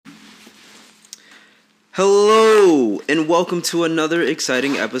Hello, and welcome to another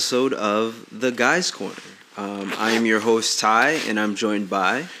exciting episode of The Guys Corner. I am your host, Ty, and I'm joined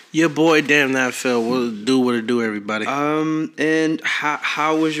by... Your boy, Damn That Phil. What it do, everybody? And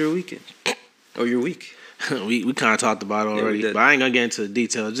how was your weekend? Or your week? we kind of talked about it already, but I ain't gonna get into the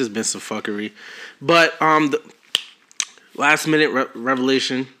details. It's just been some fuckery. But, the last minute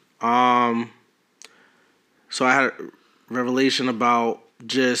revelation. So I had a revelation about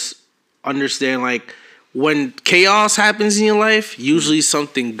just understand, like, when chaos happens in your life, usually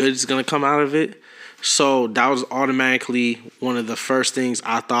something good is going to come out of it. So that was automatically one of the first things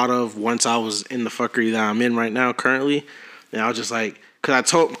I thought of once I was in the fuckery that I'm in right now currently. And I was just like,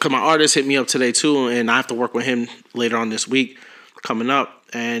 because my artist hit me up today too, and I have to work with him later on this week coming up.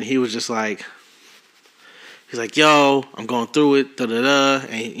 And he was just like, he's like, yo, I'm going through it, da-da-da.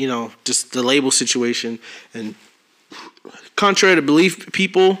 And, just the label situation. And contrary to belief,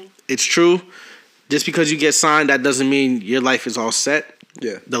 people, it's true. Just because you get signed, that doesn't mean your life is all set.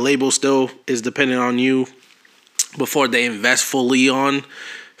 Yeah. The label still is dependent on you before they invest fully on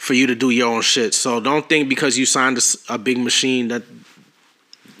for you to do your own shit. So don't think because you signed a big machine that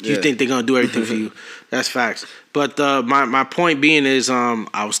you think they're going to do everything for you. That's facts. But my point being is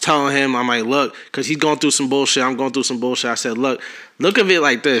I was telling him, I'm like, look, because he's going through some bullshit. I'm going through some bullshit. I said, look at it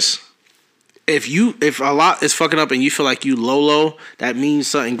like this. If a lot is fucking up and you feel like you low, that means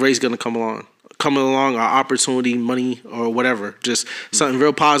something great's going to come along, or opportunity, money, or whatever. Just something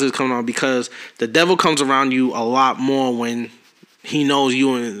real positive coming on, because the devil comes around you a lot more when he knows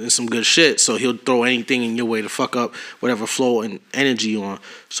you in some good shit. So he'll throw anything in your way to fuck up whatever flow and energy you on.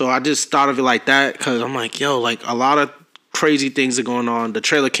 So I just thought of it like that because I'm like, yo, like a lot of crazy things are going on. The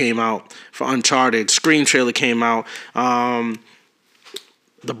trailer came out for Uncharted. Scream trailer came out. The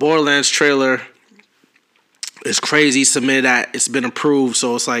Borderlands trailer is crazy. Submitted that. It's been approved.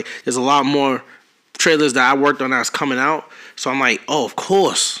 So it's like there's a lot more trailers that I worked on that's coming out. So I'm like, oh, of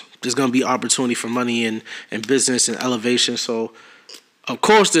course, there's going to be opportunity for money and business and elevation. So, of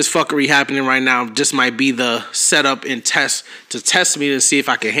course, this fuckery happening right now just might be the setup and test me to see if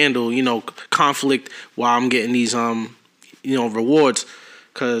I can handle, conflict while I'm getting these, rewards.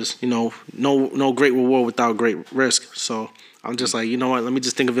 Because, no great reward without great risk. So I'm just like, you know what? Let me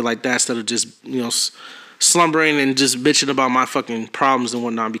just think of it like that instead of just, slumbering and just bitching about my fucking problems and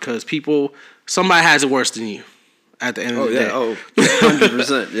whatnot, because somebody has it worse than you at the end of the day.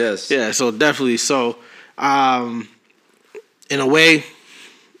 100%, yes. Yeah, so definitely. So, in a way,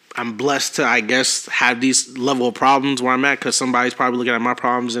 I'm blessed to, I guess, have these level of problems where I'm at, because somebody's probably looking at my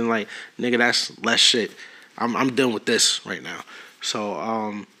problems and like, nigga, that's less shit. I'm done with this right now.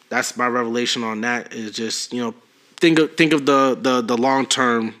 So, that's my revelation on that, is just, think of the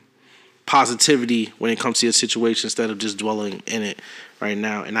long-term positivity when it comes to your situation instead of just dwelling in it right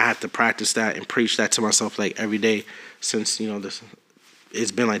now. And I have to practice that and preach that to myself like every day since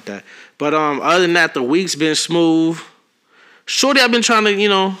it's been like that. But other than that, the week's been smooth. Shorty I've been trying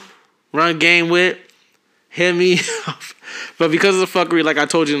to run game with, hit me but because of the fuckery, like I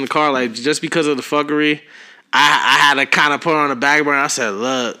told you in the car, like just because of the fuckery, I had to kind of put her on the back burner. I said,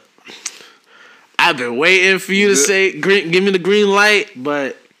 look, I've been waiting for you to say give me the green light,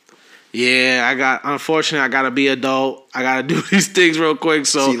 but yeah, unfortunately, I gotta be adult. I gotta do these things real quick.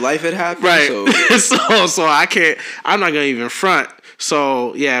 So see, life had happened. Right. So, so I can't, I'm not gonna even front.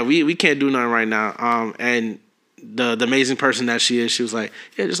 So yeah, we can't do nothing right now. And the amazing person that she is, she was like,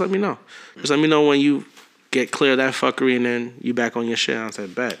 yeah, just let me know. Just let me know when you get clear of that fuckery and then you back on your shit. I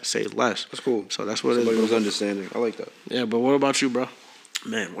said, bet, say less. That's cool. So that's what Somebody it is. was understanding. I like that. Yeah, but what about you, bro?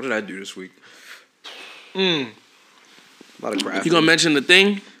 Man, what did I do this week? A lot of crap. You gonna mention the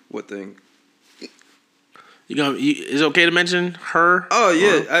thing? What thing? Is it okay to mention her? Oh,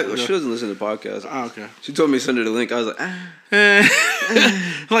 yeah. She doesn't listen to the podcast. Oh, okay. She told me to send her the link. I was like,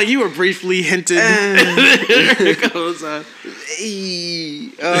 like you were briefly hinted.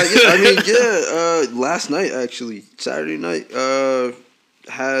 Last night, actually, Saturday night,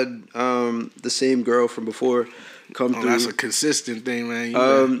 had the same girl from before come through. That's a consistent thing, man.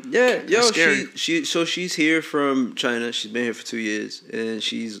 She's here from China. She's been here for 2 years, and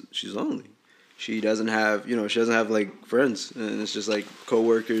she's lonely. She doesn't have like friends, and it's just like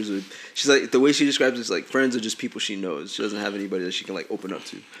coworkers. She's like, the way she describes it is like friends are just people she knows. She doesn't have anybody that she can like open up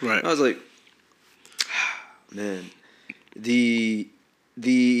to. Right. And I was like, man, the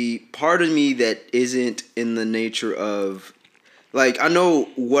part of me that isn't in the nature of, like, I know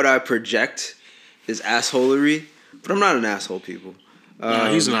what I project is assholery, but I'm not an asshole, people.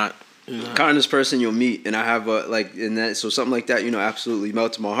 No, he's not. Kindest person you'll meet, and I have so something like that, absolutely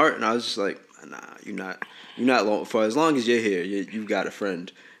melted my heart, and I was just like, nah, you're not long, for as long as you're here, you've got a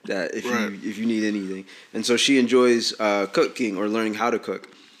friend, that if you need anything. And so she enjoys cooking or learning how to cook.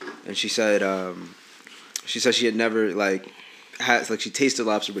 And she said she had never she tasted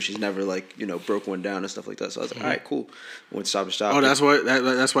lobster, but she's never broke one down and stuff like that. So I was like, all right, cool. I went to Stop and Shop. Oh,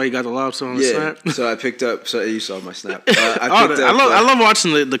 that's why you got the lobster on the snap. So I picked up. So you saw my snap. I love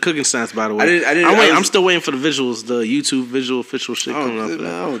watching the cooking snaps. By the way, I'm still waiting for the visuals, the YouTube visual official shit coming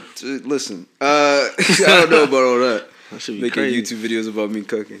up. Listen, I don't know about all that. That should be making crazy. YouTube videos about me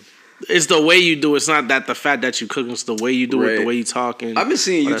cooking. It's the way you do it. It's not that the fact that you cook. It's the way you do it, the way you talk. And I've been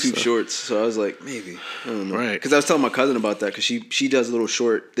seeing YouTube shorts, so I was like, maybe. I don't know. Right. Because I was telling my cousin about that, because she does little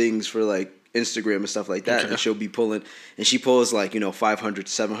short things for Instagram and stuff like that. Okay. And she'll be pulling, and she pulls 500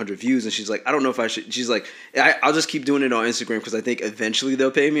 to 700 views. And she's like, I don't know if I should. She's like, I'll just keep doing it on Instagram because I think eventually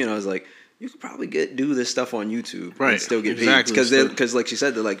they'll pay me. And I was like, you could probably do this stuff on YouTube and still get paid. Because like she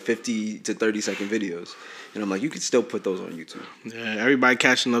said, they're 50 to 30 second videos. And I'm like, you could still put those on YouTube. Yeah, everybody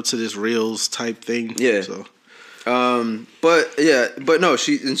catching up to this Reels type thing. Yeah. So. But no,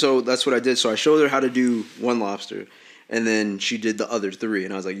 so that's what I did. So I showed her how to do one lobster, and then she did the other three.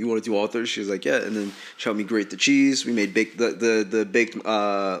 And I was like, you want to do all three? She was like, yeah. And then she helped me grate the cheese. We made the baked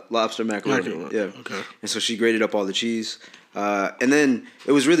lobster macaroni. Yeah. Okay. And so she grated up all the cheese. And then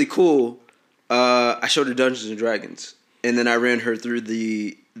it was really cool. I showed her Dungeons and Dragons, and then I ran her through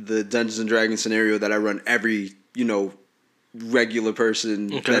the Dungeons and Dragons scenario that I run every regular person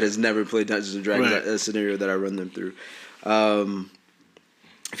that has never played Dungeons and Dragons. A scenario that I run them through.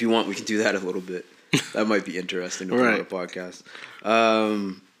 If you want, we can do that a little bit. That might be interesting to put on a podcast.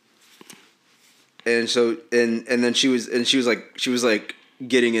 And so and then she was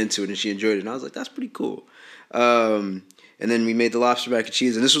getting into it, and she enjoyed it, and I was like, that's pretty cool. And then we made the lobster mac and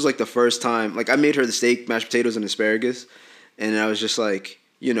cheese, and this was the first time. I made her the steak, mashed potatoes, and asparagus, and I was just and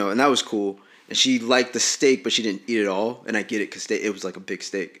that was cool. And she liked the steak, but she didn't eat it all. And I get it because it was a big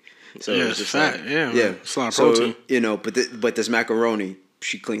steak, so it was just fat. Yeah, it's a lot of protein. But this macaroni,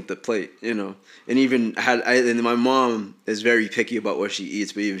 she cleaned the plate, and even and my mom is very picky about what she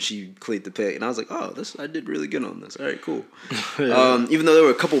eats, but even she cleaned the plate, and I was like, oh, I did really good on this. All right, cool. Even though there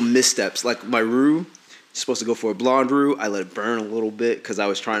were a couple missteps, like my roux. Supposed to go for a blonde roux. I let it burn a little bit because I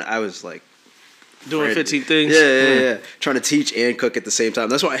was doing 15 things. Yeah. Trying to teach and cook at the same time.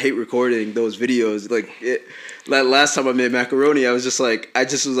 That's why I hate recording those videos. Last time I made macaroni, I was just all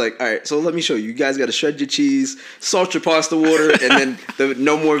right, so let me show you. You guys got to shred your cheese, salt your pasta water, and then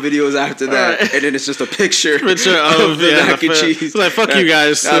no more videos after that. Right. And then it's just a picture of the mac and cheese. It's fuck you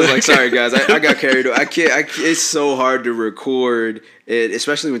guys. I was like, sorry guys, I got carried away. I can't. It's so hard to record it,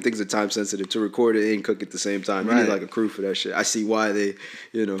 especially when things are time sensitive. To record it and cook at the same time, you need a crew for that shit. I see why they,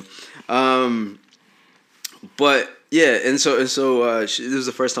 But yeah, and so this was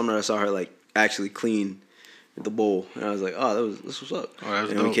the first time that I saw her actually clean the bowl, and I was like, oh, this was up. Oh,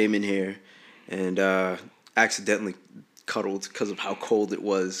 that's and dope. We came in here and accidentally cuddled because of how cold it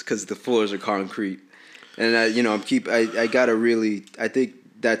was, because the floors are concrete, and I gotta really, I think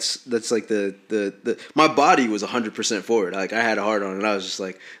that's the my body was 100% for it. I had a hard on, and I was just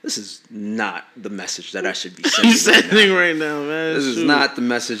like, this is not the message that I should be sending right now, man. This is not the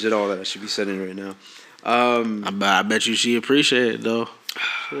message at all that I should be sending right now. I bet you she appreciated it though.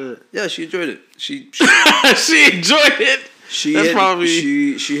 Yeah, she enjoyed it. She enjoyed it. She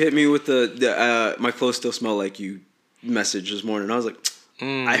hit me with the my clothes still smell like you message this morning. I was like,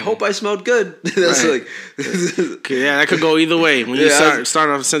 I hope I smelled good. That's yeah, that could go either way when you start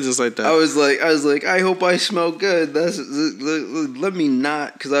off a sentence like that. I was like, I hope I smell good. Let me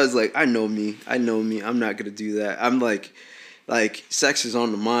not, because I was like, I know me. I'm not gonna do that. I'm like sex is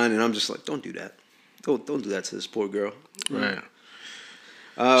on the mind, and I'm just like, don't do that. Don't do that to this poor girl. Right.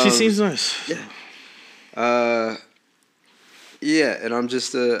 She seems nice. Yeah. Yeah, and I'm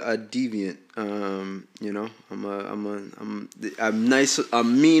just a deviant. I'm nice.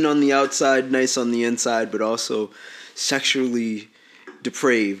 I'm mean on the outside, nice on the inside, but also sexually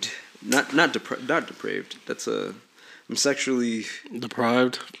depraved. Not depraved. I'm sexually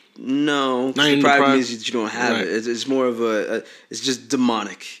deprived. No, deprived means that you don't have it. It's more of it's just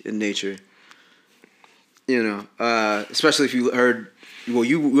demonic in nature. Especially if you heard. Well,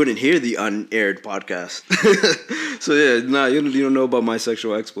 you wouldn't hear the unaired podcast. So yeah, you don't know about my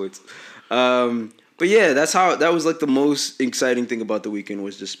sexual exploits. But yeah, that was the most exciting thing about the weekend,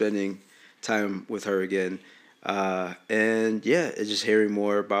 was just spending time with her again. And yeah, it's just hearing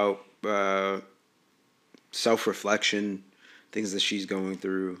more about self-reflection, things that she's going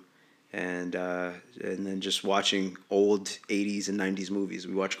through, and then just watching old 80s and 90s movies.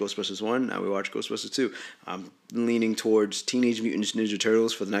 We watched Ghostbusters 1, now we watch Ghostbusters 2. I'm leaning towards Teenage Mutant Ninja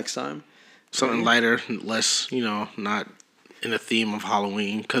Turtles for the next time. Something lighter, less, not in the theme of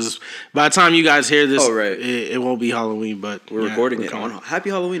Halloween. Because by the time you guys hear this, right. it won't be Halloween. But we're recording it on Happy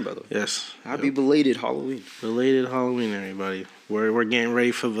Halloween, by the way. Yes, happy belated Halloween. Belated Halloween, everybody. We're getting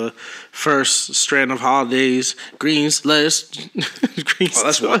ready for the first strand of holidays. Greens, lettuce, greens. Oh,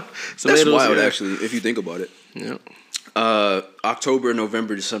 that's wild. That's wild, actually, if you think about it. Yeah. October,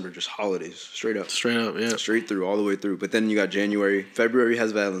 November, December, just holidays, straight up, yeah, straight through, all the way through. But then you got January, February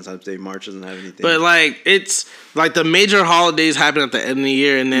has Valentine's Day, March doesn't have anything. But like it's like the major holidays happen at the end of the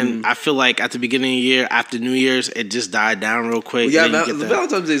year, and then I feel like at the beginning of the year, after New Year's, it just died down real quick. Well, yeah,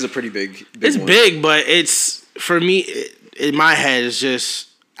 Valentine's Day is a pretty big it's one. Big, but it's for me in my head. It's just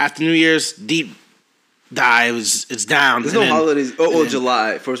after New Year's, deep die. It's down. There's no holidays.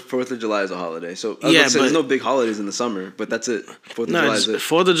 July. 4th of July is a holiday. So there's no big holidays in the summer, but that's it. 4th of July is it.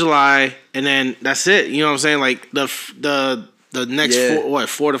 4th of July, and then that's it. You know what I'm saying? Like the next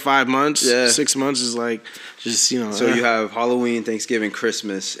 4 to 5 months, 6 months is like just So you have Halloween, Thanksgiving,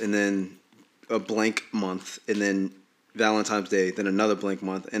 Christmas, and then a blank month, and then Valentine's Day, then another blank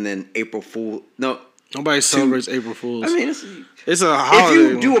month, and then April Fool. No. Nobody celebrates April Fools. I mean, it's a holiday.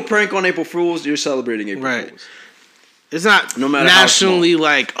 If you do a prank on April Fools, you're celebrating April Fools. It's not no matter nationally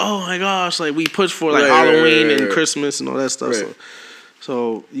like, oh my gosh, like we push for like Halloween and Christmas and all that stuff. Right.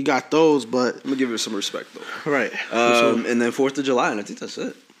 So you got those, but I'm gonna give it some respect though. Right. And then 4th of July, and I think that's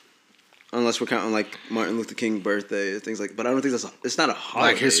it. Unless we're counting like Martin Luther King birthday, things like. But I don't think it's not a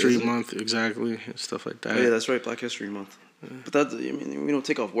holiday. Black History Month, exactly, and stuff like that. Oh, yeah, that's right, Black History Month. But that, I mean, we don't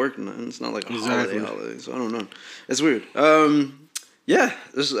take off work, and it's not like a holiday. So I don't know. It's weird. Yeah,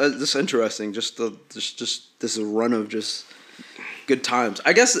 this is interesting. Just this run of just good times.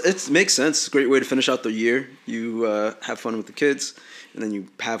 I guess it makes sense. It's a great way to finish out the year. You have fun with the kids, and then you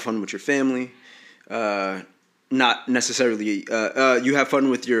have fun with your family. Not necessarily. You have fun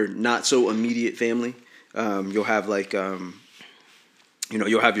with your not so immediate family. You'll have like.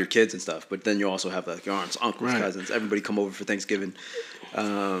 You'll have your kids and stuff, but then you also have like your aunts, uncles, cousins, everybody come over for Thanksgiving,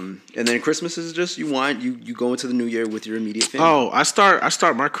 and then Christmas is just you go into the new year with your immediate family. Oh, I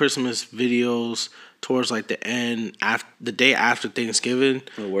start my Christmas videos towards like the end the day after Thanksgiving.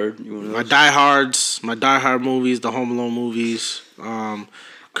 Oh, word. My Die Hard movies, the Home Alone movies,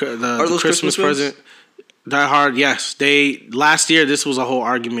 the Christmas present. Die Hard, yes. Last year this was a whole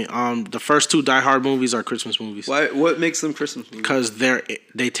argument. The first 2 Die Hard movies are Christmas movies. Why? What makes them Christmas movies? Because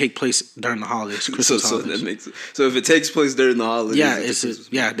they take place during the holidays. Christmas holidays. So if it takes place during the holidays,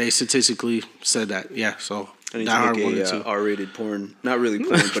 they statistically said that. Yeah, so I need to make a R-rated porn. Not really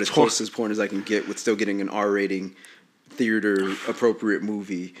porn, but as close as porn as I can get with still getting an R rating. Theater appropriate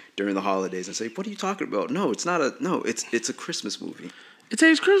movie during the holidays and say, what are you talking about? No, it's not it's a Christmas movie. It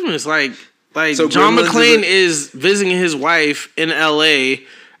takes Christmas so John McClane is visiting his wife in L.A.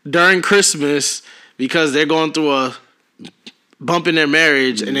 during Christmas because they're going through a bump in their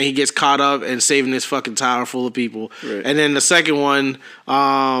marriage, and then he gets caught up and saving this fucking tower full of people. Right. And then the second one,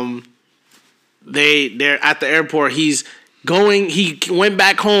 they're at the airport. He went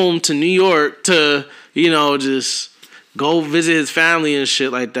back home to New York to just go visit his family and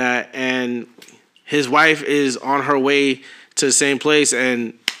shit like that. And his wife is on her way to the same place,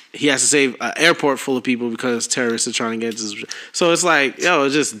 and he has to save an airport full of people because terrorists are trying to get to. So it's like,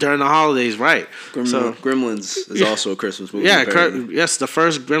 it's just during the holidays, right? Gremlins is also a Christmas movie. Yeah, yes, the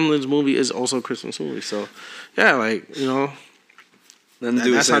first Gremlins movie is also a Christmas movie. So, yeah, nothing to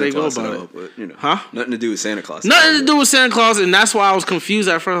do with Santa Claus at all, but nothing to do with Santa Claus. Nothing to do with Santa Claus, and that's why I was confused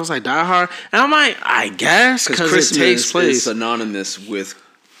at first. I was like, Die Hard, and I'm like, I guess because it takes place. Is synonymous with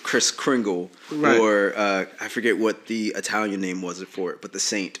Kris Kringle, or I forget what the Italian name was for it, but the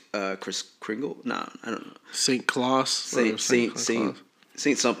Saint Kris Kringle. No, I don't know. Saint Claus. Saint something.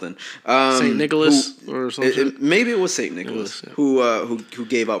 Saint Nicholas or something. Maybe it was Saint Nicholas who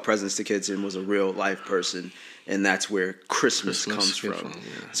gave out presents to kids and was a real life person, and that's where Christmas comes from.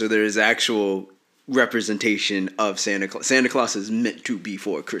 Yeah. So there is actual representation of Santa Claus. Santa Claus is meant to be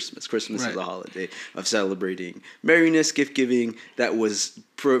for Christmas. Christmas is a holiday of celebrating merriness, gift giving that was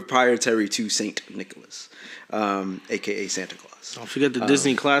proprietary to Saint Nicholas, aka Santa Claus. Don't forget the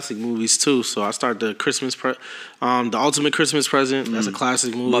Disney classic movies too. So I start the the Ultimate Christmas Present. That's a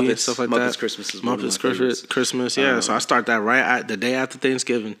classic movie and stuff like Muppets that. Christmas is Muppets Christmas. Yeah. So I start that right the day after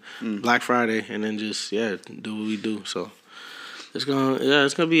Thanksgiving, Black Friday, and then just do what we do. So. It's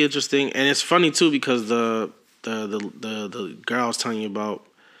gonna be interesting, and it's funny too because the girl I was telling you about,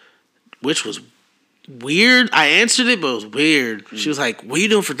 which was weird. I answered it, but it was weird. She was like, "What are you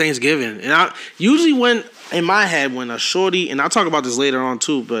doing for Thanksgiving?" And I usually when a shorty, and I'll talk about this later on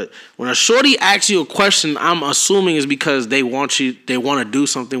too, but when a shorty asks you a question, I'm assuming is because they want to do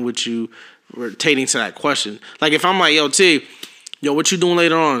something with you relating to that question. Like if I'm like, yo, T, yo, what you doing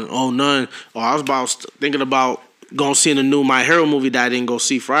later on? Oh, none. Oh, I was thinking about going see the new My Hero movie that I didn't go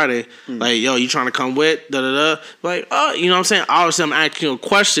see Friday. Like, yo, you trying to come with? Da da da. Like, you know what I'm saying? Obviously, I'm asking you a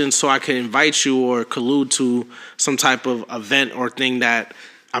question so I can invite you or collude to some type of event or thing that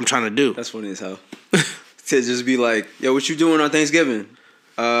I'm trying to do. That's funny as hell. To just be like, yo, what you doing on Thanksgiving?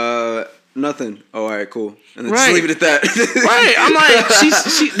 Nothing. Oh, all right, cool. And then just leave it at that. Right. I'm like,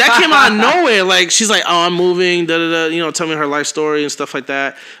 she that came out of nowhere. Like, she's like, oh, I'm moving, da da da. You know, tell me her life story and stuff like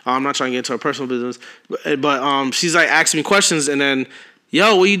that. I'm not trying to get into her personal business, but she's like asking me questions, and then,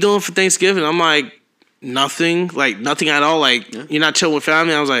 yo, what you doing for Thanksgiving? I'm like, nothing. Like nothing at all. Like you're not chilling with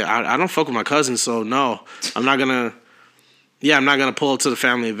family. I was like, I don't fuck with my cousins, so no, I'm not gonna. Yeah, I'm not gonna pull up to the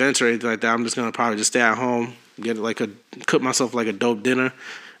family events or anything like that. I'm just gonna probably just stay at home, cook myself like a dope dinner.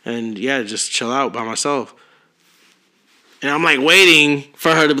 And yeah, just chill out by myself. And I'm like waiting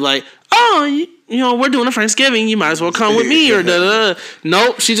for her to be like, oh, you know, we're doing a Thanksgiving. You might as well come with me or da da.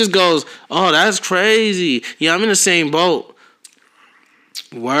 Nope. She just goes, oh, that's crazy. Yeah, I'm in the same boat.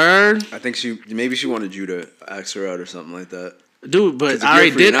 Word. I think maybe she wanted you to ask her out or something like that. Dude, but I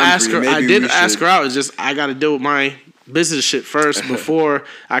already did ask her. I did ask her out. It's just I got to deal with my business shit first before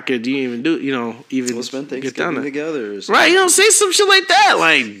I could even do, we'll spend Thanksgiving together. Right, say some shit like that.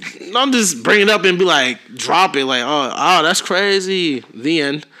 Like, don't just bring it up and be like, drop it. Like, oh, that's crazy. The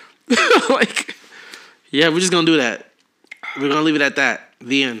end. Like, yeah, we're just gonna do that. We're gonna leave it at that.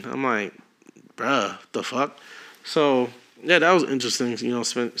 The end. I'm like, bruh, the fuck? So, yeah, that was interesting,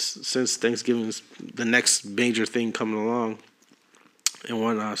 since Thanksgiving is the next major thing coming along and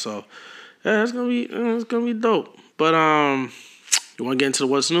whatnot. So, yeah, it's gonna be dope. But you want to get into the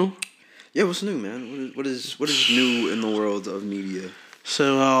what's new? Yeah, what's new, man? What is new in the world of media?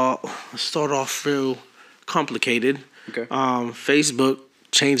 So let's start off real complicated. Okay. Facebook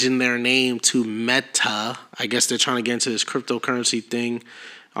changing their name to Meta. I guess they're trying to get into this cryptocurrency thing.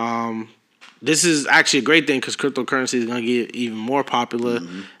 This is actually a great thing because cryptocurrency is going to get even more popular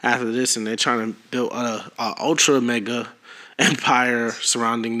after this, and they're trying to build a ultra mega empire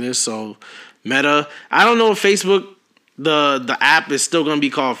surrounding this. So Meta, I don't know if Facebook, the app is still going to be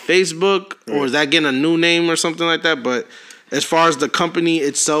called Facebook, or is that getting a new name or something like that? But as far as the company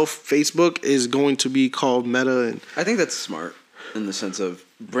itself, Facebook is going to be called Meta. And I think that's smart in the sense of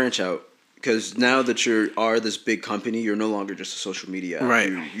branch out. Because now that you are this big company, you're no longer just a social media app.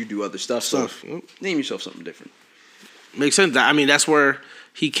 Right. You do other stuff. So name yourself something different. Makes sense. I mean, that's where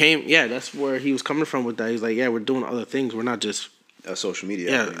he came. Yeah, that's where he was coming from with that. He's like, yeah, we're doing other things. We're not just a social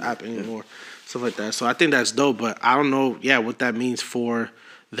media app anymore. Stuff like that. So I think that's dope. But I don't know, what that means for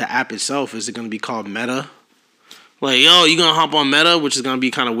the app itself. Is it going to be called Meta? Like, yo, you going to hop on Meta, which is going to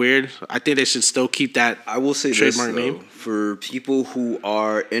be kind of weird. I think they should still keep that I will say trademark this, though, name. For people who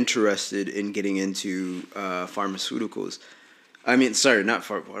are interested in getting into pharmaceuticals. I mean, sorry, not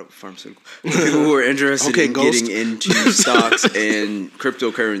pharmaceutical. People who are interested in getting into stocks and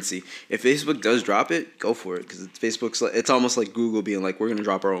cryptocurrency. If Facebook does drop it, go for it. Because it's almost like Google being like, we're going to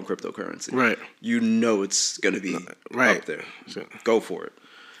drop our own cryptocurrency. Right. It's going to be up there. Go for it.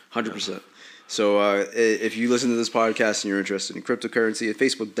 100%. So if you listen to this podcast and you're interested in cryptocurrency, if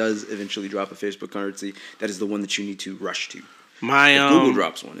Facebook does eventually drop a Facebook currency, that is the one that you need to rush to. If Google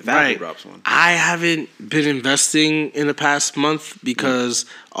drops one, if Apple drops one. I haven't been investing in the past month because,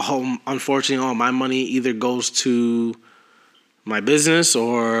 unfortunately, all my money either goes to my business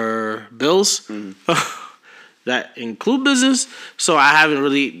or bills that include business. So I haven't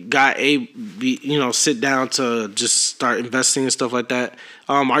really got sit down to just start investing and stuff like that.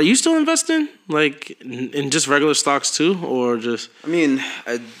 Are you still investing, like in just regular stocks too, or just? I mean,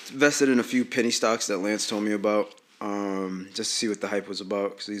 I invested in a few penny stocks that Lance told me about. Just to see what the hype was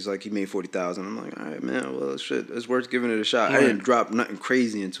about, because he's like, he made 40,000. I'm like, all right, man, well, shit, it's worth giving it a shot. Right. I didn't drop nothing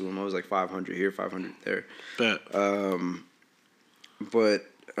crazy into him. I was like 500 here, 500 there. But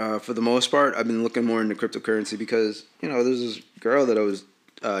for the most part, I've been looking more into cryptocurrency because, there's this girl that I was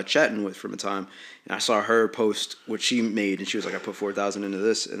chatting with from a time, and I saw her post what she made, and she was like, I put 4,000 into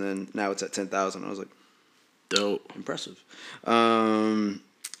this, and then now it's at 10,000. I was like, dope. Impressive.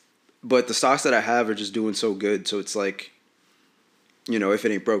 But the stocks that I have are just doing so good. So it's like, if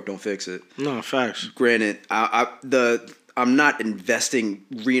it ain't broke, don't fix it. No, facts. Granted, I'm not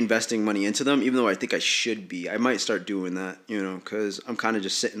reinvesting money into them, even though I think I should be. I might start doing that, because I'm kind of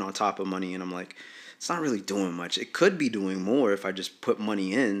just sitting on top of money, and I'm like, it's not really doing much. It could be doing more if I just put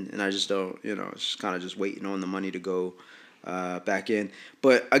money in, and I just don't, it's just kind of just waiting on the money to go back in.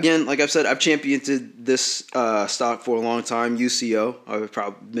 But again, like I've said, I've championed this stock for a long time. UCO, I've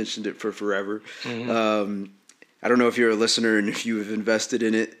probably mentioned it for forever. I don't know if you're a listener and if you have invested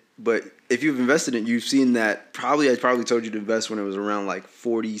in it, but if you've invested in, you've seen that. I probably told you to invest when it was around like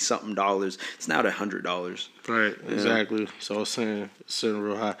 $40-something. It's now at $100. Right, exactly. So I was saying it's sitting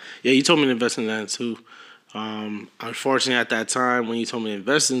real high. Yeah, you told me to invest in that too. Unfortunately, at that time when you told me to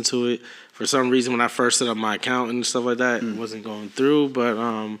invest into it, for some reason when I first set up my account and stuff like that, it wasn't going through. But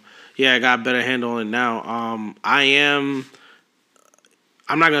yeah, I got a better handle on it now. I'm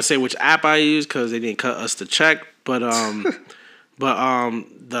not gonna say which app I use because they didn't cut us the check, but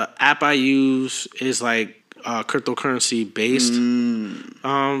the app I use is like cryptocurrency based.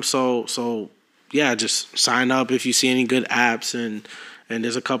 So yeah, just sign up if you see any good apps, and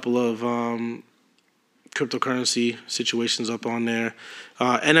there's a couple of cryptocurrency situations up on there.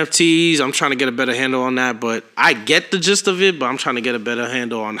 NFTs, I'm trying to get a better handle on that, but I get the gist of it, but I'm trying to get a better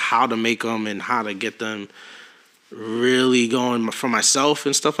handle on how to make them and how to get them really going for myself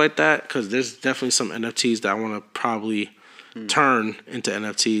and stuff like that, because there's definitely some NFTs that I want to probably turn into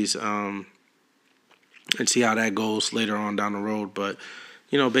NFTs and see how that goes later on down the road. But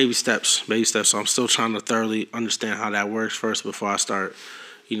baby steps. So I'm still trying to thoroughly understand how that works first before I start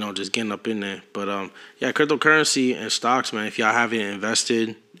just getting up in there. But yeah, cryptocurrency and stocks, man, if y'all haven't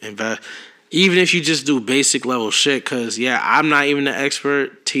invested, invest. Even if you just do basic level shit, because yeah, I'm not even the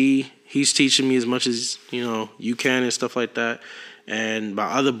expert. He's teaching me as much as you can and stuff like that. And my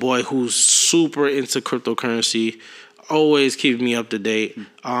other boy, who's super into cryptocurrency, always keeping me up to date.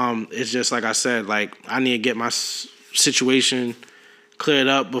 It's just like I said, like I need to get my situation cleared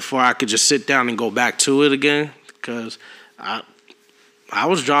up before I could just sit down and go back to it again. Because I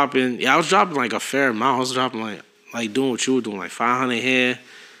was dropping like a fair amount. I was dropping like doing what you were doing, like 500 here,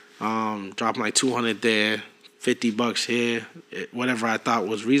 dropping like 200 there. $50 here, whatever I thought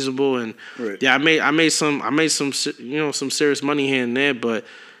was reasonable, and yeah, I made some some serious money here and there, but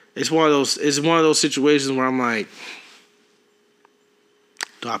it's one of those situations where I'm like,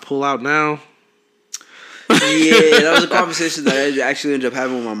 do I pull out now? Yeah, that was a conversation that I actually ended up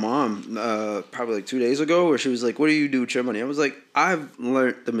having with my mom probably like 2 days ago, where she was like, "What do you do with your money?" I was like, "I've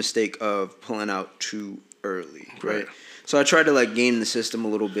learned the mistake of pulling out too early, right?" So I tried to like game the system a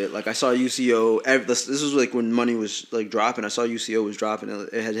little bit. Like I saw UCO. This was like when money was like dropping. I saw UCO was dropping.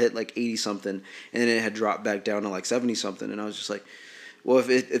 It had hit like 80 something, and then it had dropped back down to like 70 something. And I was just like, well,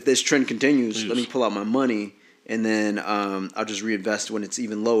 if this trend continues, let me pull out my money, and then I'll just reinvest when it's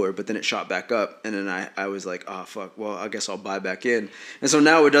even lower. But then it shot back up, and then I was like, oh fuck. Well, I guess I'll buy back in. And so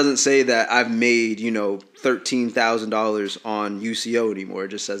now it doesn't say that I've made $13,000 on UCO anymore. It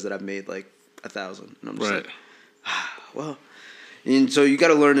just says that I've made like 1,000, and I'm just like. Well, and so you got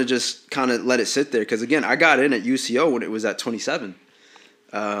to learn to just kind of let it sit there, because again, I got in at UCO when it was at 27,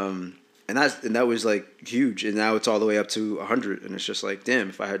 and that was like huge, and now it's all the way up to 100, and it's just like, damn,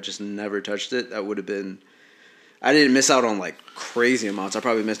 if I had just never touched it, that would have been. I didn't miss out on like crazy amounts. I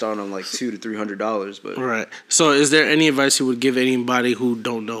probably missed out on like $200 to $300, but right. So, is there any advice you would give anybody who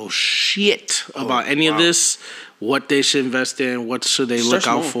don't know shit about any of this? What they should invest in? What should they look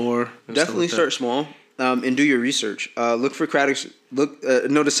out for? Definitely start small. And do your research. Look for I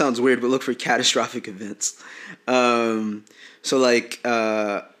know this sounds weird, but look for catastrophic events. So like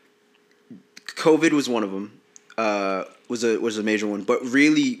COVID was one of them. Was a major one. But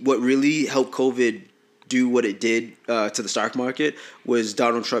really, what really helped COVID do what it did to the stock market was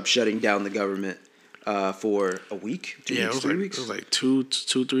Donald Trump shutting down the government for a week, 3 weeks. It was like 3 weeks.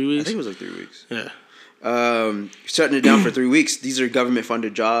 I think it was like 3 weeks. Yeah. Shutting it down for 3 weeks. These are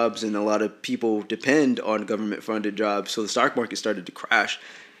government-funded jobs, and a lot of people depend on government-funded jobs. So the stock market started to crash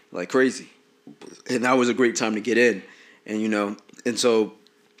like crazy, and that was a great time to get in. And so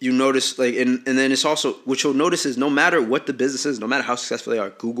you notice and then it's also what you'll notice is no matter what the business is, no matter how successful they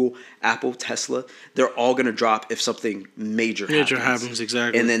are, Google, Apple, Tesla, they're all gonna drop if something major happens.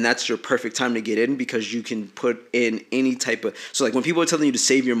 Exactly. And then that's your perfect time to get in, because you can put in any type of like when people are telling you to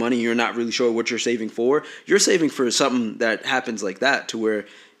save your money, you're not really sure what you're saving for. You're saving for something that happens like that, to where,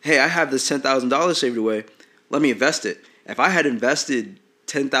 hey, I have this $10,000 saved away, let me invest it. If I had invested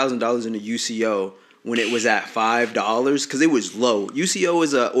 $10,000 in a UCO when it was at $5, because it was low. UCO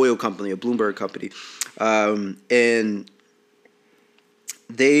is an oil company, a Bloomberg company, and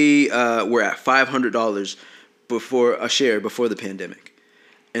they were at $500 before a share before the pandemic,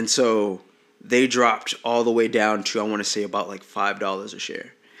 and so they dropped all the way down to, I want to say, about like $5 a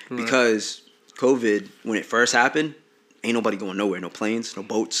share, because COVID, when it first happened, ain't nobody going nowhere. No planes, no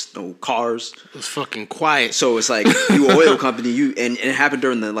boats, no cars. It was fucking quiet. So it's like, you an oil company, and it happened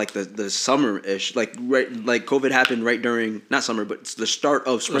during the summer-ish. Like COVID happened right during, not summer, but it's the start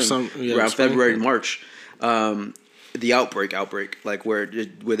of spring, around February and March. The outbreak, like let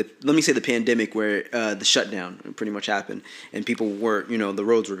me say the pandemic, where the shutdown pretty much happened, and people were, the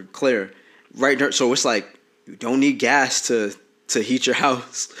roads were clear. So it's like you don't need gas to heat your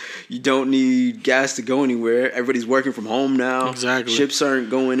house. You don't need gas to go anywhere. Everybody's working from home now. Exactly. Ships aren't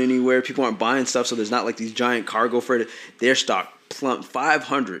going anywhere. People aren't buying stuff, so there's not like these giant cargo freight. Their stock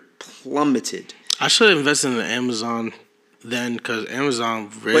 500 plummeted. I should have invested in Amazon then, because Amazon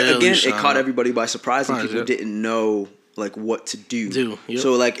really. But again, it shot caught up. everybody by surprise, and people didn't know like what to do. Yep.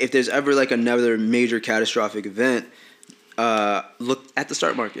 So like, if there's ever like another major catastrophic event, look at the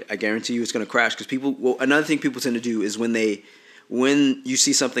stock market. I guarantee you, it's going to crash because people. Well, another thing people tend to do is when you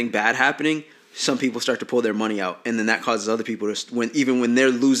see something bad happening, some people start to pull their money out, and then that causes other people to when they're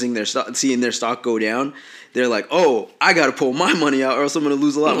losing their stock, seeing their stock go down, they're like, "Oh, I got to pull my money out, or else I'm going to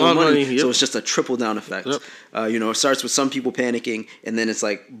lose a lot more money." Yep. So it's just a trickle down effect. Yep. It starts with some people panicking, and then it's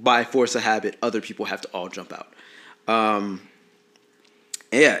like by force of habit, other people have to all jump out. And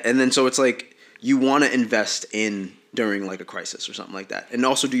then so it's like you want to invest in during like a crisis or something like that, and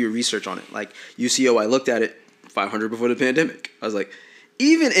also do your research on it. Like UCO, I looked at it 500 before the pandemic. I was like,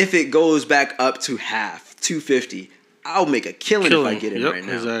 even if it goes back up to half, 250, I'll make a killing if I get in right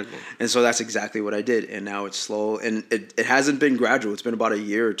now. Exactly. And so that's exactly what I did. And now it's slow, and it hasn't been gradual. It's been about a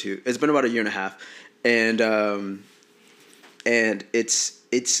year or two. It's been about a year and a half, and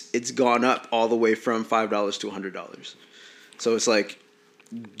it's gone up all the way from $5 to $100. So it's like,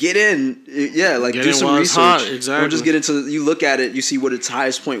 get in, do some research. Exactly. Don't just get into. You look at it, you see what its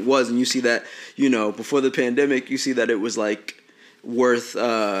highest point was, and you see that before the pandemic, you see that it was like worth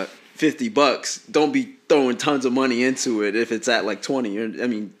 $50. Don't be throwing tons of money into it if it's at like 20. I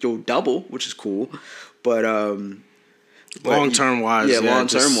mean, you'll double, which is cool, but long term wise,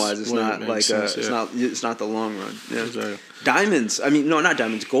 it's not like sense, it's not the long run. Yeah. Exactly. Diamonds. I mean, no, not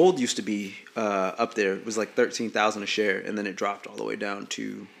diamonds. Gold used to be up there. It was like 13,000 a share, and then it dropped all the way down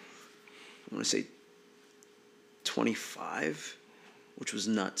to, I want to say, 25, which was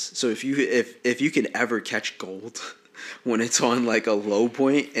nuts. So if you can ever catch gold when it's on like a low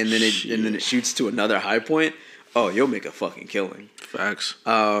point and then it shoots to another high point, oh, you'll make a fucking killing. Facts.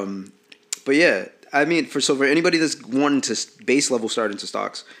 But yeah, I mean, for anybody that's wanting to base level start into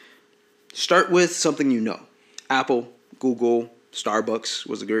stocks, start with something you know. Apple, Google, Starbucks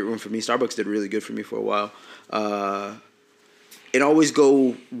was a great one for me. Starbucks did really good for me for a while. And always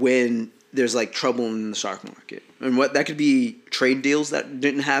go when there's like trouble in the stock market. And what that could be trade deals that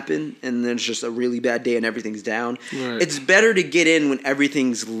didn't happen, and then it's just a really bad day and everything's down. Right. It's better to get in when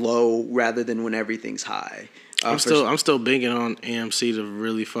everything's low rather than when everything's high. I'm still banking on AMC to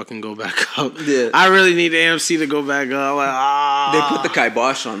really fucking go back up. Yeah. I really need AMC to go back up. Like, They put the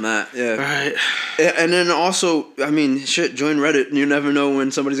kibosh on that. Yeah. Right. And then also, I mean, join Reddit. You never know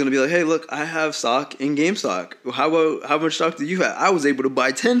when somebody's going to be like, hey, look, I have stock in GameStop. How much stock do you have? I was able to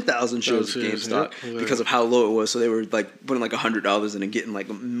buy 10,000 shares of GameStop because of how low it was. So they were like putting like $100 in and getting like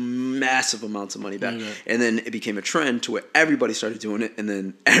massive amounts of money back. Okay. And then it became a trend to where everybody started doing it, and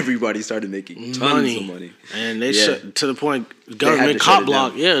then everybody started making tons of money. And they shut to the point government cop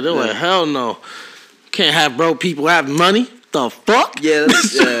block. Yeah, they're like, hell no, can't have broke people have money. The fuck? Yeah,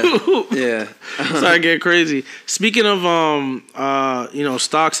 yeah. Started getting crazy. Speaking of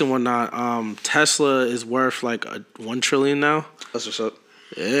stocks and whatnot, Tesla is worth like $1 trillion now. That's what's up.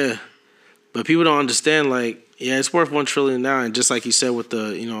 Yeah, but people don't understand. Like, yeah, it's worth $1 trillion now, and just like you said with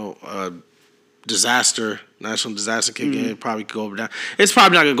the national disaster kick in, it probably could go down. It's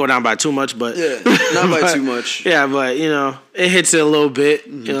probably not gonna go down by too much, but not by too much. Yeah, but it hits it a little bit.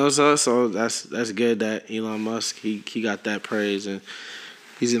 So that's good that Elon Musk he got that praise, and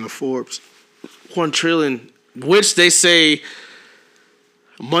he's in the Forbes. $1 trillion, which they say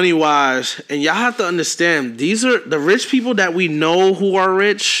money wise, and y'all have to understand, these are the rich people that we know who are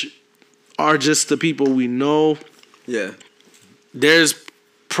rich are just the people we know. Yeah, there's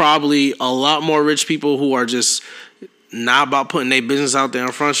probably a lot more rich people who are just not about putting their business out there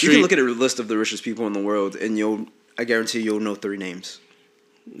on Front Street. You can look at a list of the richest people in the world, and I guarantee you'll know 3 names.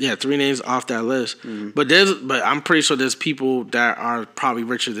 Yeah, 3 names off that list. Mm-hmm. But I'm pretty sure there's people that are probably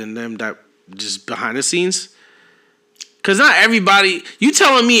richer than them that just behind the scenes. Because not everybody, you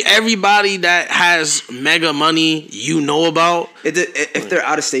telling me everybody that has mega money you know about? If they're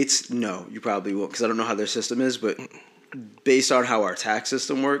out of states, no, you probably won't, because I don't know how their system is, but based on how our tax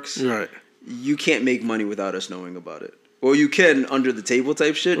system works, right, you can't make money without us knowing about it. Or you can under the table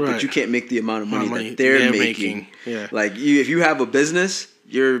type shit, right, but you can't make the amount of money that they're making. Yeah. Like if you have a business,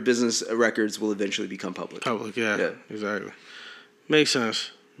 your business records will eventually become public. Yeah, exactly. Makes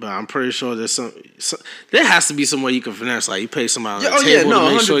sense. But I'm pretty sure there's there has to be some way you can finesse. Like you pay somebody on the table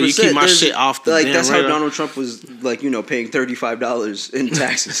to make sure you keep my shit off the damn that's radar. how Donald Trump was like, paying $35 in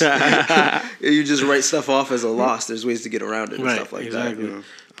taxes. You just write stuff off as a loss. There's ways to get around it and stuff like that.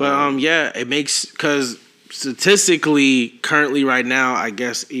 But yeah, it makes because statistically, currently, right now, I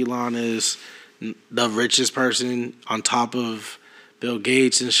guess Elon is the richest person on top of Bill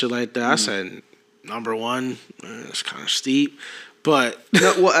Gates and shit like that. I said number one. It's kind of steep, but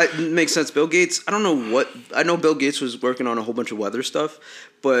No, well, it makes sense. Bill Gates. I don't know what. I know Bill Gates was working on a whole bunch of weather stuff,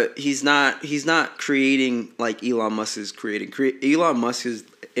 but he's not. He's not creating like Elon Musk is creating. Elon Musk is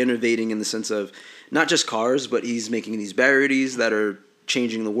innovating in the sense of not just cars, but he's making these batteries that are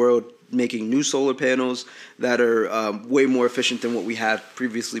changing the world, making new solar panels that are way more efficient than what we had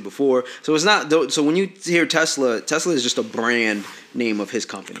previously before. So it's not. So when you hear Tesla, Tesla is just a brand name of his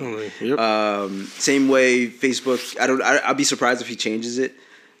company. Yep. Same way Facebook. I'd be surprised if he changes it,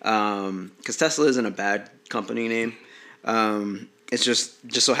 because Tesla isn't a bad company name. It's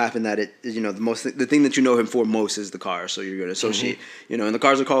just so happened that it, you know, the thing that you know him for most is the car. So you're gonna associate, you know, and the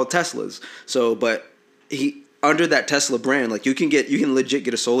cars are called Teslas. So, but he, under that Tesla brand, like you can legit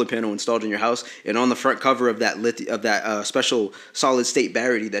get a solar panel installed in your house, and on the front cover of that special solid state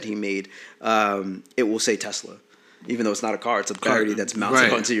battery that he made, it will say Tesla. Even though it's not a car, it's a battery that's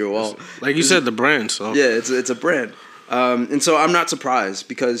mounted onto your wall. Like you said, the brand. So yeah, it's a brand, and so I'm not surprised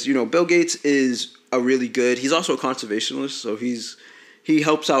because, you know, Bill Gates is a really good. He's also a conservationist, so he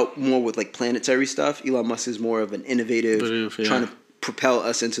helps out more with like planetary stuff. Elon Musk is more of an innovative, trying to propel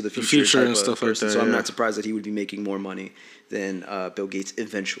us into the future and stuff like that. So I'm not surprised that he would be making more money than Bill Gates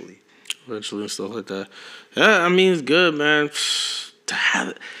eventually. Eventually and stuff like that. Yeah, I mean, it's good, man. To have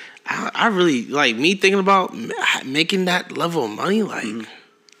it. I really like me thinking about making that level of money. Like,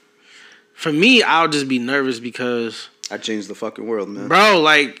 for me, I'll just be nervous because I changed the fucking world, man. Bro,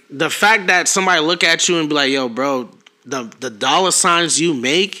 like the fact that somebody look at you and be like, "Yo, bro, the dollar signs you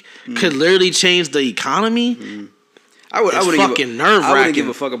make could literally change the economy." I wouldn't nerve-wracking. give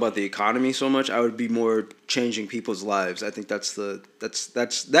a fuck about the economy so much. I would be more changing people's lives. I think that's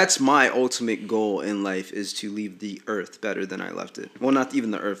my ultimate goal in life, is to leave the earth better than I left it. Well, not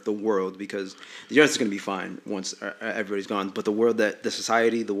even the earth, the world, because the earth is going to be fine once everybody's gone. But the world the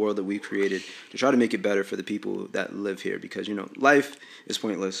society, the world that we've created, to try to make it better for the people that live here, because, you know, life is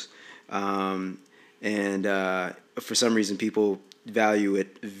pointless, and for some reason people value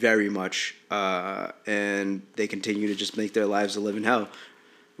it very much, and they continue to just make their lives a living hell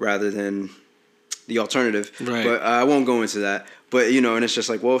rather than the alternative. Right. But I won't go into that. But, you know, and it's just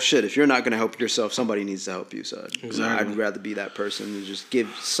like, well, shit, if you're not going to help yourself, somebody needs to help you. So exactly. I'd rather be that person and just give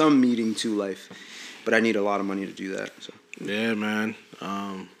some meaning to life. But I need a lot of money to do that. So yeah, man.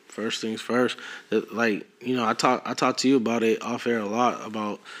 First things first. Like, you know, I talk to you about it off air a lot,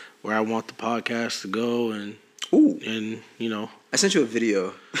 about where I want the podcast to go, and you know, I sent you a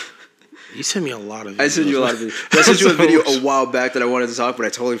video. You sent me a lot of videos. I sent you a lot of videos. I sent you a video a while back that I wanted to talk, but I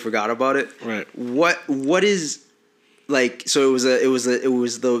totally forgot about it. Right. What is, like, so it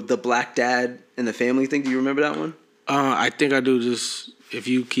was the black dad and the family thing. Do you remember that one? I think I do. Just if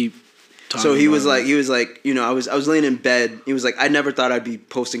you keep talking. So he was like, you know, I was laying in bed. He was like, I never thought I'd be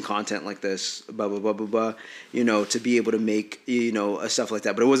posting content like this, blah blah blah blah blah. You know, to be able to make, you know, stuff like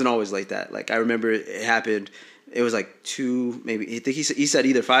that. But it wasn't always like that. Like, I remember it happened. It was like I think he said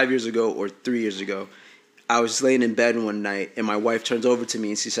either 5 years ago or 3 years ago. I was laying in bed one night, and my wife turns over to me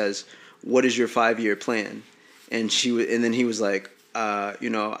and she says, "What is your 5-year plan?" And then he was like, you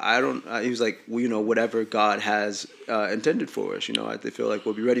know, I don't. He was like, well, you know, whatever God has intended for us, you know, I feel like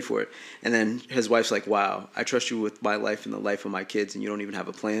we'll be ready for it. And then his wife's like, "Wow, I trust you with my life and the life of my kids, and you don't even have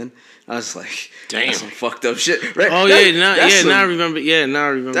a plan." I was like, "Damn, that's some fucked up shit." Right? Oh, now I remember. Yeah, now I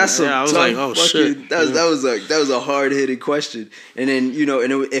remember. That's some I was like, "Oh shit." That was a hard hitting question, and then, you know,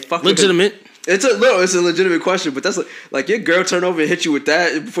 and it fucked legitimate. It's a legitimate question, but that's like your girl turn over and hit you with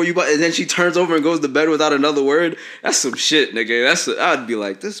that before you, and then she turns over and goes to bed without another word. That's some shit, nigga. I'd be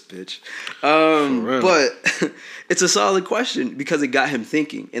like, this bitch. But it's a solid question because it got him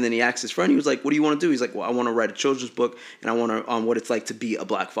thinking. And then he asked his friend. He was like, "What do you want to do?" He's like, "Well, I want to write a children's book, and I want to on what it's like to be a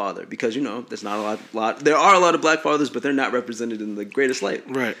black father, because, you know, there's not a lot. There are a lot of black fathers, but they're not represented in the greatest light.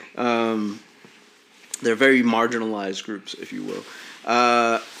 Right. They're very marginalized groups, if you will."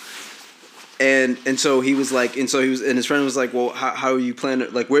 And so he was like, and his friend was like, "Well, how are you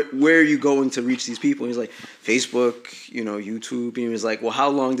planning? Like, where are you going to reach these people?" And he's like, "Facebook, you know, YouTube." And he was like, "Well, how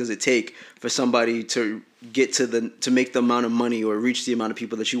long does it take for somebody to get to make the amount of money or reach the amount of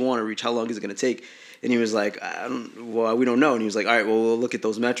people that you want to reach? How long is it going to take?" And he was like, we don't know." And he was like, "All right, well, we'll look at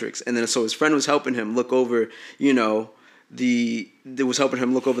those metrics." And then so his friend was helping him look over, you know, the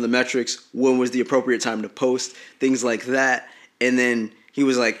metrics. When was the appropriate time to post, things like that. And then he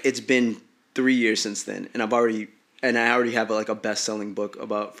was like, "It's been 3 years since then, and I already have like a best-selling book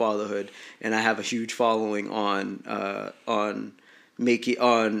about fatherhood, and I have a huge following on making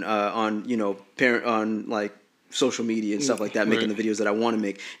on parent on like social media and stuff like that, making the videos that I want to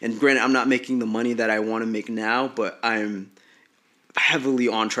make. And granted, I'm not making the money that I want to make now, but I'm heavily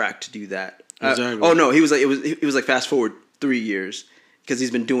on track to do that. Exactly. Oh no, he was like it was like fast forward 3 years. Because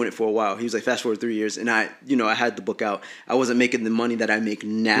he's been doing it for a while. He was like, fast forward 3 years, and I had the book out. I wasn't making the money that I make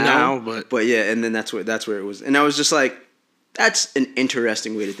now, but yeah, and then that's where it was. And I was just like, that's an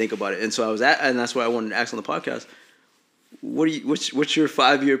interesting way to think about it. And so and that's why I wanted to ask on the podcast, what's your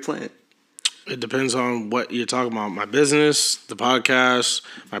 5-year plan? It depends on what you're talking about. My business, the podcast,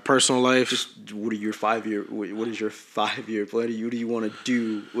 my personal life. Just what is your 5-year plan? What do you want to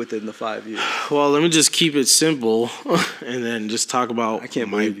do within the 5 years? Well, let me just keep it simple and then just talk about. I can't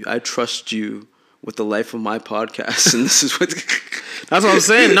believe you. I trust you with the life of my podcast, and this is what. That's what I'm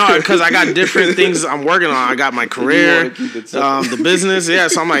saying. No, because I got different things I'm working on. I got my career, the business. Yeah,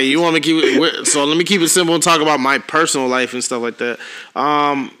 so I'm like, you want me to keep it? So let me keep it simple and talk about my personal life and stuff like that.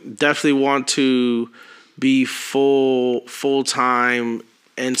 Definitely want to be full time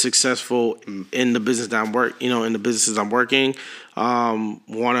and successful in the business that I'm in the businesses I'm working. I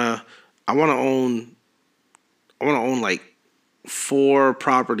want to own like 4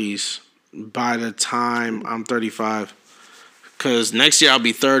 properties by the time I'm 35. Because next year I'll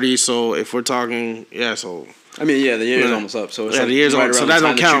be 30, so if we're talking, so... I mean, the year is almost up, so it's the year's almost so that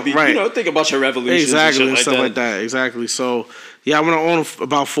don't count, right? Think about your revolutions exactly, and stuff like that. Exactly. So, I want to own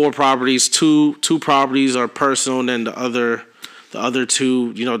about 4 properties. Two properties are personal, and then the other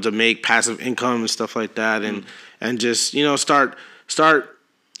 2, to make passive income and stuff like that, and just start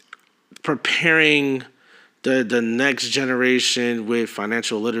preparing the next generation with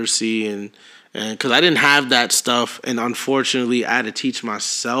financial literacy and because I didn't have that stuff, and unfortunately I had to teach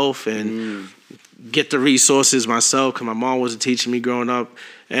myself and get the resources myself because my mom wasn't teaching me growing up.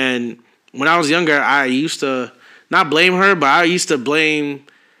 And when I was younger, I used to not blame her, but I used to blame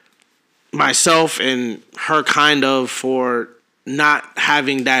myself and her kind of for not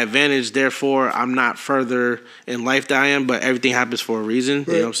having that advantage. Therefore, I'm not further in life than I am, but everything happens for a reason. Right.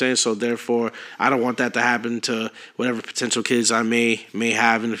 You know what I'm saying? So therefore, I don't want that to happen to whatever potential kids I may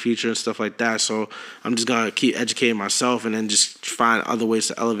have in the future and stuff like that. So I'm just going to keep educating myself and then just find other ways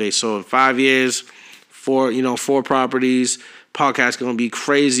to elevate. So in 5 years, 4 properties, podcast going to be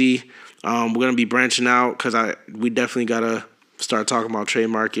crazy. We're going to be branching out because we definitely got to start talking about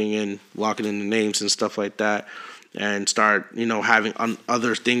trademarking and locking in the names and stuff like that. And start, having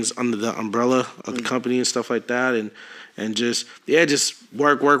other things under the umbrella of the company and stuff like that, and just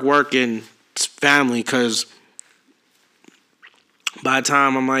work and family. Because by the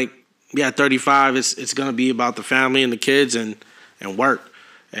time I'm like 35, it's gonna be about the family and the kids and work.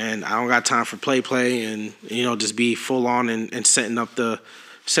 And I don't got time for play and just be full on and setting up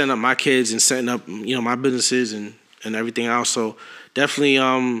my kids and setting up my businesses and everything else. So definitely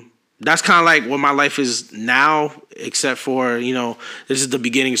that's kind of like what my life is now, except for, this is the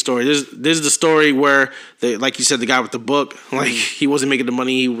beginning story. This is the story where, like you said, the guy with the book, like he wasn't making the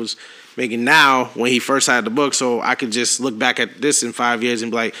money he was making now when he first had the book. So I could just look back at this in 5 years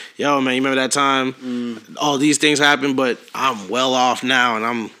and be like, yo, man, you remember that time? All these things happened, but I'm well off now and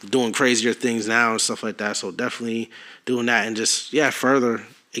I'm doing crazier things now and stuff like that. So definitely doing that and just, further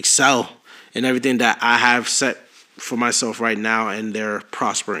excel in everything that I have set for myself right now, and they're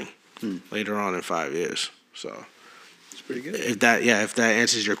prospering later on in 5 years. So it's pretty good. If that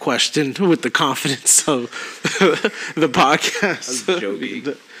answers your question with the confidence of the podcast. I was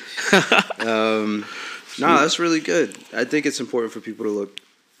joking. No, that's really good. I think it's important for people to look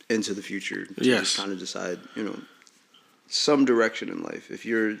into the future to just kind of decide, some direction in life. If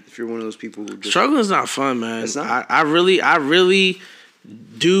you're one of those people who just, struggling is not fun, man. It's not. I really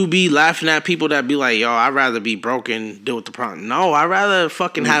do be laughing at people that be like, yo, I'd rather be broke and deal with the problem. No, I'd rather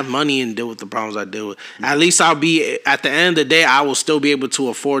fucking have money and deal with the problems I deal with. At least I'll be, at the end of the day, I will still be able to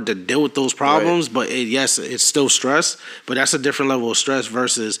afford to deal with those problems. Right. But it's still stress. But that's a different level of stress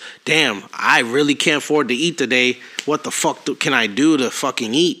versus, damn, I really can't afford to eat today. What the fuck can I do to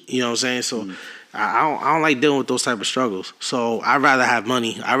fucking eat? You know what I'm saying? So I don't like dealing with those type of struggles. So I'd rather have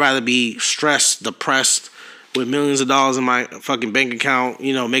money. I'd rather be stressed, depressed, with millions of dollars in my fucking bank account,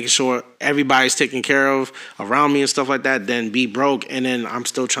 making sure everybody's taken care of around me and stuff like that, than be broke and then I'm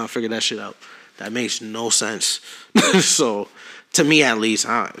still trying to figure that shit out. That makes no sense. So, to me at least,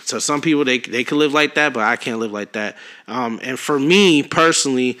 to some people they could live like that, but I can't live like that. And for me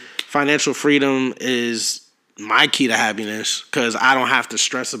personally, financial freedom is my key to happiness because I don't have to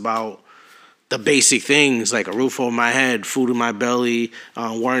stress about the basic things like a roof over my head, food in my belly,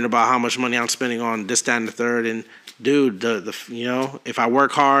 worrying about how much money I'm spending on this, that, and the third. And dude, if I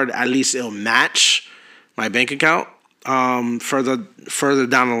work hard, at least it'll match my bank account. further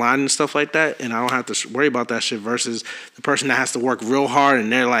down the line and stuff like that, and I don't have to worry about that shit versus the person that has to work real hard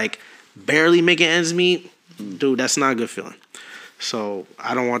and they're like barely making ends meet. Dude, that's not a good feeling. So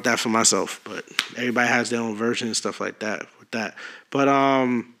I don't want that for myself, but everybody has their own version and stuff like that with that. But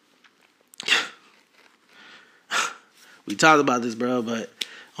we talked about this, bro, but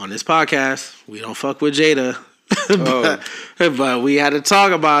on this podcast, we don't fuck with Jada. but we had to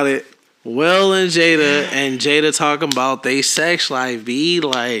talk about it. Will and Jada talking about they sex life, be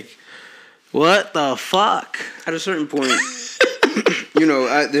like, what the fuck? At a certain point, you know,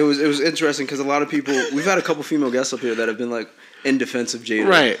 it was interesting because a lot of people, we've had a couple female guests up here that have been like in defense of Jada,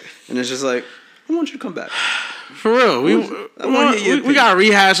 right? And it's just like, I want you to come back. For real, we gotta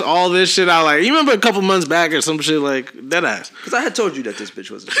rehash all this shit out. Like, you remember a couple months back or some shit like that ass? Because I had told you that this bitch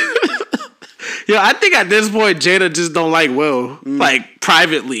wasn't shit. Yeah, I think at this point Jada just don't like Will, like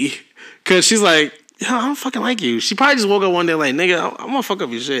privately, because she's like, yo, I don't fucking like you. She probably just woke up one day like, nigga, I'm gonna fuck up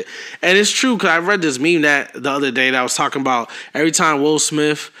your shit. And it's true, because I read this meme that the other day that was talking about every time Will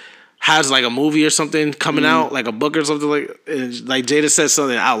Smith has like a movie or something coming out, like a book or something, like Jada said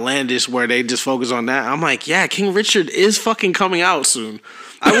something outlandish where they just focus on that. I'm like, yeah, King Richard is fucking coming out soon.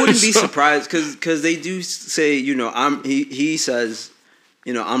 I wouldn't be surprised because they do say, you know, he says,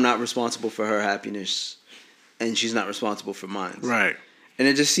 you know, I'm not responsible for her happiness and she's not responsible for mine. Right. And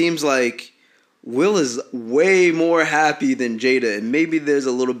it just seems like Will is way more happy than Jada, and maybe there's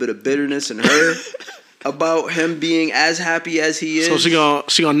a little bit of bitterness in her about him being as happy as he is. So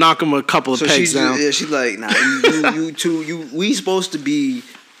she gonna knock him a couple of pegs down. Yeah, she's like, nah, you two, we supposed to be,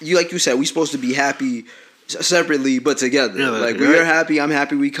 like you said, we supposed to be happy separately but together. Yeah, like, we're happy, I'm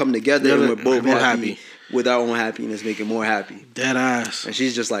happy, we come together, and we're both happy with our own happiness, making more happy. Dead ass. And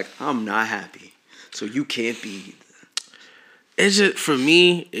she's just like, I'm not happy, so you can't be. It's just, for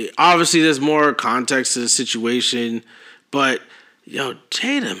me, obviously there's more context to the situation, but yo,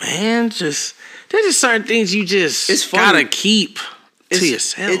 Jada, man, there's just certain things you just gotta keep to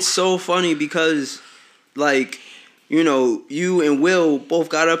yourself. It's so funny because, like, you know, you and Will both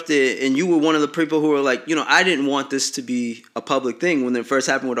got up there, and you were one of the people who were like, you know, I didn't want this to be a public thing when it first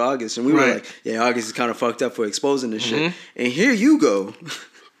happened with August, and we were like, yeah, August is kind of fucked up for exposing this shit, and here you go.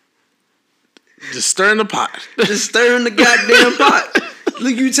 Just stirring the pot. Just stirring the goddamn pot.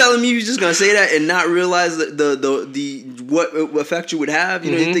 Look, you telling me you just gonna say that and not realize the what effect you would have?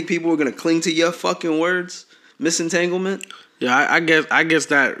 You know, you think people were gonna cling to your fucking words? Misentanglement? Yeah, I guess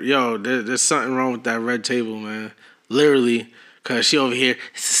that, yo, there's something wrong with that red table, man. Literally, cause she over here,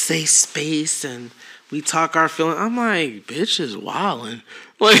 it's a safe space and we talk our feelings. I'm like, bitch is wildin'.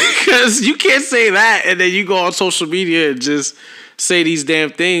 Like, cause you can't say that and then you go on social media and just say these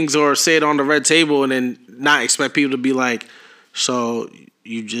damn things or say it on the red table and then not expect people to be like, so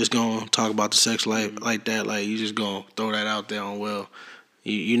you just gonna talk about the sex life like that? Like, you just gonna throw that out there on Will?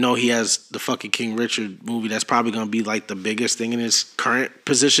 You know he has the fucking King Richard movie that's probably gonna be like the biggest thing in his current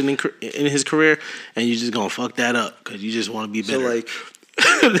position in his career, and you just gonna fuck that up because you just want to be better.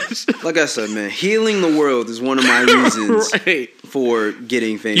 So like I said, man, healing the world is one of my reasons for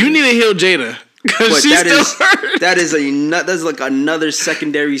getting famous. You need to heal Jada. But that's like another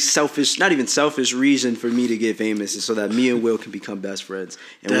secondary selfish, not even selfish reason for me to get famous is so that me and Will can become best friends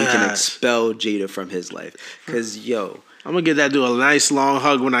and we can expel Jada from his life. Cause yo, I'm gonna get that dude a nice long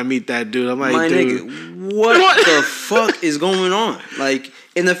hug when I meet that dude. I'm like, my dude, nigga, what the fuck is going on? Like,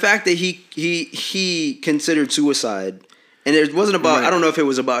 and the fact that he considered suicide. And it wasn't about. I don't know if it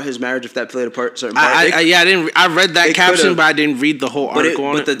was about his marriage. If that played a certain part. I read that caption, but I didn't read the whole article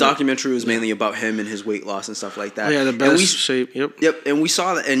on it. But the documentary was mainly about him and his weight loss and stuff like that. Oh, yeah, the best shape. Yep. And we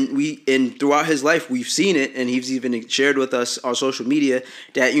saw that, and throughout his life, we've seen it, and he's even shared with us on social media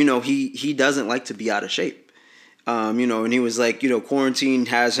that, you know, he doesn't like to be out of shape. You know, and he was like, you know, quarantine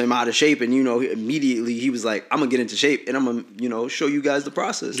has him out of shape, and, you know, immediately he was like, I'm gonna get into shape, and I'm gonna, you know, show you guys the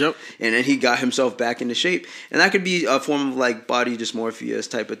process. Yep. And then he got himself back into shape, and that could be a form of like body dysmorphia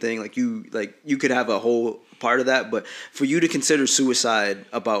type of thing. Like you could have a whole part of that, but for you to consider suicide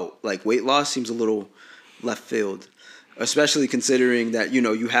about like weight loss seems a little left field. Especially considering that, you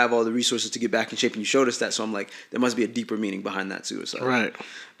know, you have all the resources to get back in shape, and you showed us that. So I'm like, there must be a deeper meaning behind that suicide. Right.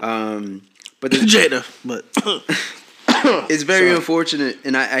 But Jada, but it's very unfortunate,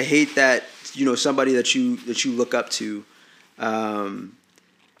 and I hate that, you know, somebody that you look up to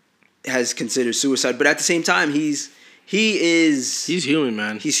has considered suicide. But at the same time, he's human,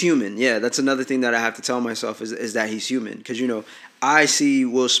 man. He's human. Yeah, that's another thing that I have to tell myself is that he's human, because, you know, I see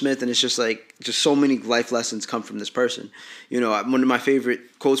Will Smith, and it's just like, just so many life lessons come from this person. You know, one of my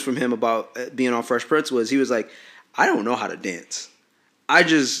favorite quotes from him about being on Fresh Prince was, he was like, I don't know how to dance. I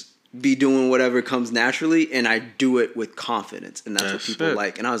just be doing whatever comes naturally, and I do it with confidence, and that's what people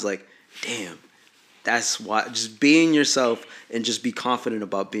like. And I was like, damn, that's why. Just being yourself and just be confident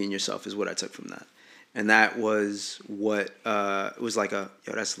about being yourself is what I took from that, and that was what it was like.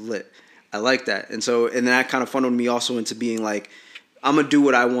 That's lit. I like that, and that kind of funneled me also into being like, I'm gonna do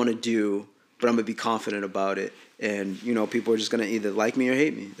what I want to do, but I'm gonna be confident about it. And, you know, people are just going to either like me or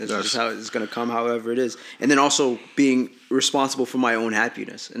hate me. That's just how it's going to come, however it is. And then also being responsible for my own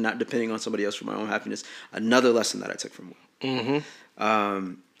happiness and not depending on somebody else for my own happiness. Another lesson that I took from Will.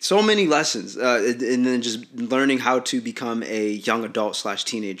 Mm-hmm. So many lessons. And then just learning how to become a young adult /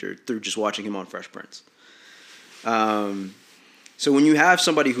 teenager through just watching him on Fresh Prince. So when you have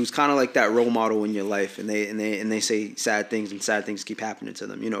somebody who's kind of like that role model in your life and they say sad things and sad things keep happening to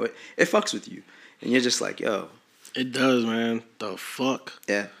them, you know, it fucks with you. And you're just like, yo. It does, man. The fuck?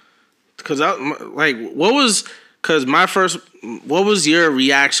 Yeah. Because what was your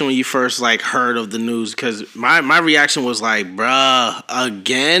reaction when you first like heard of the news? Because my reaction was like, bruh,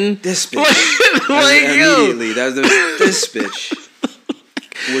 again? This bitch. Immediately. This bitch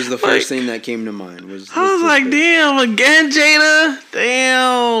was the first thing that came to mind. I was like, bitch. Damn, again, Jada?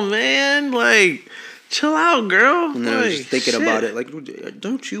 Damn, man. Like, chill out, girl. And then I was just thinking about it. Like,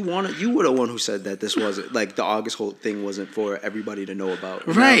 don't you want it? You were the one who said that this wasn't, like, the August Holt thing wasn't for everybody to know about.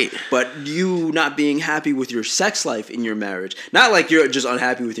 Right. Know? But you not being happy with your sex life in your marriage. Not like you're just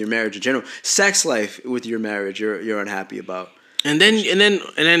unhappy with your marriage in general. Sex life with your marriage you're unhappy about. And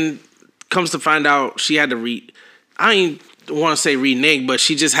then comes to find out she had to I ain't want to say renege, but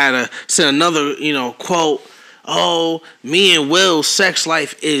she just had to send another, you know, quote, oh, me and Will's sex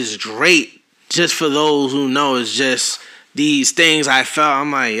life is great. Just for those who know, it's just these things I felt.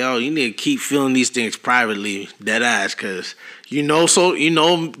 I'm like, yo, you need to keep feeling these things privately, dead ass, because you know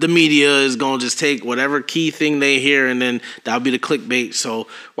the media is gonna just take whatever key thing they hear and then that'll be the clickbait. So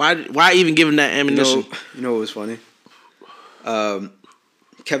why even give them that ammunition? You know what was funny?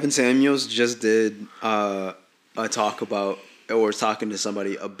 Kevin Samuels just did a talk about, or was talking to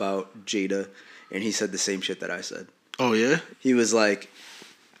somebody about Jada, and he said the same shit that I said. Oh yeah? He was like,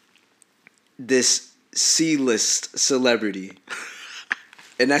 this C-list celebrity.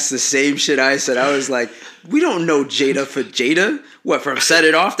 And that's the same shit I said. I was like, we don't know Jada for Jada. What, from Set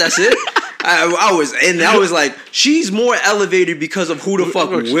It Off? That's it? I was like, she's more elevated because of who the fuck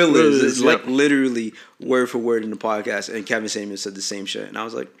Will is. It's like literally word for word in the podcast. And Kevin Samuels said the same shit. And I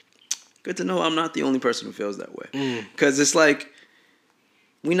was like, good to know I'm not the only person who feels that way. Because it's like,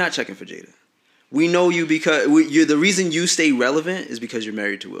 we're not checking for Jada. We know you because the reason you stay relevant is because you're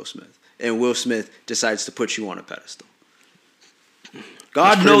married to Will Smith. And Will Smith decides to put you on a pedestal.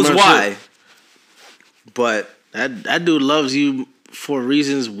 God knows why. It. But that dude loves you for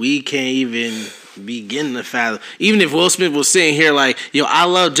reasons we can't even begin to fathom. Even if Will Smith was sitting here like, yo, I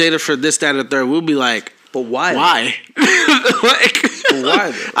love Jada for this, that, and the third, we'll be like, but why? Why? But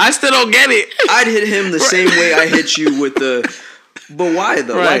why though? I still don't get it. I'd hit him the same way I hit you with the... But why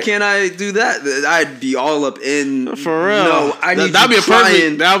though? Right. Why can't I do that? I'd be all up in. For real. No, I need that'd you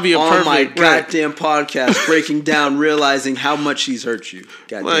crying on my goddamn podcast, breaking down, realizing how much he's hurt you.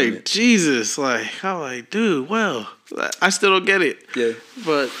 God like damn it. Jesus, like I'm like, dude, well, I still don't get it. Yeah,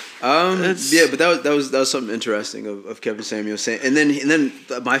 but but that was something interesting of Kevin Samuels saying, and then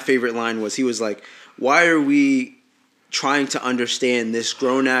my favorite line was he was like, why are we trying to understand this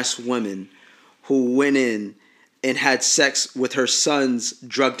grown ass woman who went in and had sex with her son's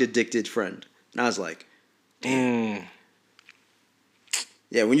drug-addicted friend? And I was like, damn.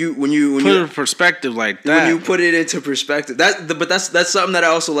 Yeah, when you put it in perspective like that. When you put it into perspective, that's something that I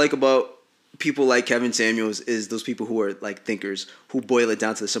also like about people like Kevin Samuels is those people who are like thinkers who boil it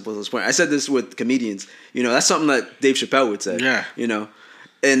down to the simplest point. I said this with comedians. You know, that's something that Dave Chappelle would say. Yeah. You know,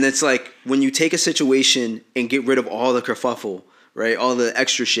 and it's like when you take a situation and get rid of all the kerfuffle, right? All the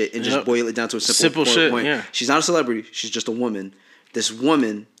extra shit and just boil it down to a simple point. Yeah. She's not a celebrity. She's just a woman. This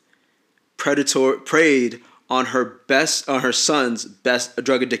woman preyed on her son's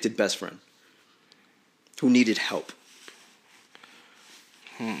drug addicted best friend who needed help.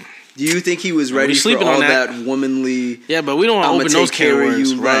 Do you think he was ready for all that womanly? Yeah, but we don't want to open those can of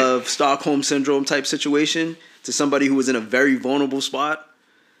worms. You love Stockholm syndrome type situation to somebody who was in a very vulnerable spot.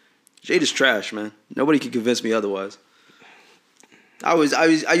 Jada's trash, man. Nobody can convince me otherwise. I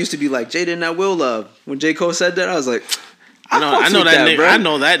used to be like, Jada and that Will love. When J. Cole said that, I was like, I know that nigga. Bro. I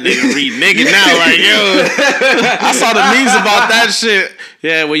know that nigga read nigga now. Like, yo, I saw the memes about that shit.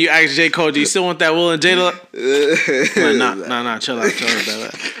 Yeah, when you ask J. Cole, do you still want that Will and Jada? Like, nah, chill out. Chill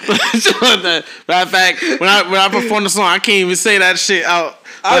out that. Matter of fact, when I perform the song, I can't even say that shit out.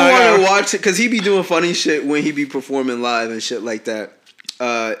 I want to watch it because he be doing funny shit when he be performing live and shit like that.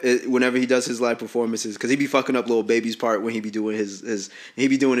 whenever he does his live performances, because he be fucking up Lil Baby's part when he be doing he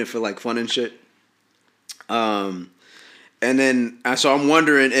be doing it for like fun and shit. And then so I'm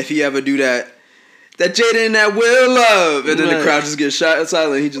wondering if he ever do that Jada and that Will Love, and then the crowd just gets shot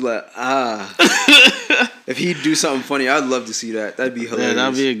silent. He just like If he'd do something funny, I'd love to see that. That'd be hilarious. Yeah,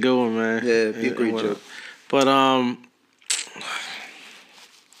 that'd be a good one, man. Yeah, it'd be a great joke. But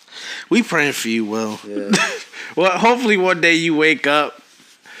we praying for you, Will. Yeah. Well, hopefully one day you wake up.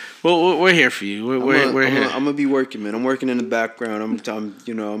 Well, we're here for you. We're here. I'm gonna be working, man. I'm working in the background.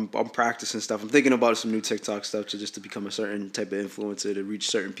 I'm practicing stuff. I'm thinking about some new TikTok stuff just to become a certain type of influencer to reach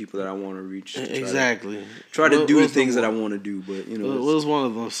certain people that I want to reach. Exactly. Try to do the things that I want to do, but Will's one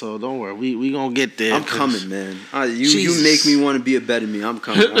of them. So don't worry. We gonna get there. I'm coming, man. You make me want to be a better me. I'm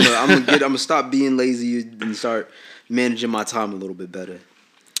coming. I'm gonna stop being lazy and start managing my time a little bit better.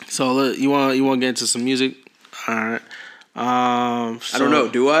 So you want to get into some music? All right. I don't know.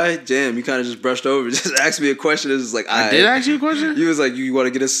 Do I? Damn, you kind of just brushed over. Just asked me a question. It's just like I did ask you a question. You was like, you want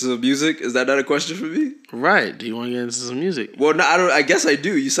to get into some music? Is that not a question for me? Right. Do you want to get into some music? Well, no, I don't. I guess I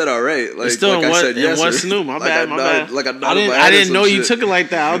do. You said all right. Like, still I said yes. What's new? My bad. Like I didn't know you took it like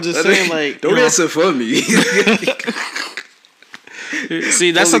that. I was just saying like. Don't answer for me.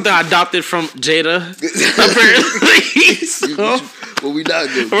 See, that's something I adopted from Jada. Apparently. So, what we not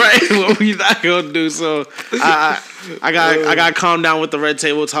gonna do. Right, what we not gonna do. So I got to calm down with the red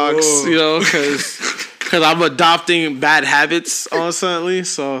table talks, because I'm adopting bad habits constantly.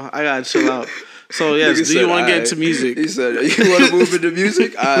 So I gotta chill out. So yes, do you want to get into music? He said, "You want to move into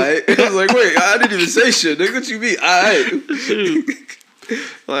music?" All right. I was like, "Wait, I didn't even say shit. Nigga, what you mean?" All right.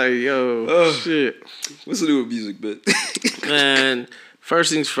 Like, yo, shit. What's the new music, bitch? Man,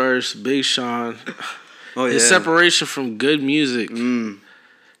 first things first, Big Sean. Oh, yeah. His separation from good music.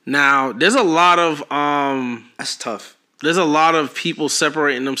 Now, there's a lot of that's tough. There's a lot of people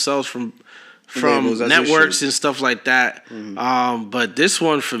separating themselves from networks and stuff like that. But this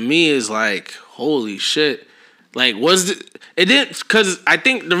one for me is like, holy shit. Like, it didn't, because I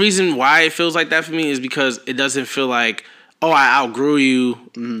think the reason why it feels like that for me is because it doesn't feel like, oh, I outgrew you.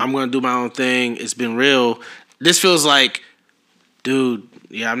 I'm going to do my own thing. It's been real. This feels like, dude,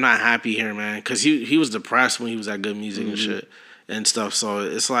 yeah, I'm not happy here, man. Because he was depressed when he was at Good Music and shit and stuff. So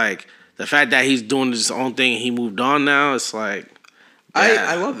it's like the fact that he's doing his own thing and he moved on now, it's like.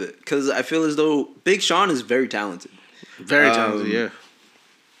 I love it because I feel as though Big Sean is very talented. Very talented, yeah.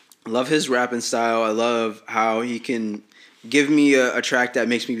 I love his rapping style. I love how he can give me a track that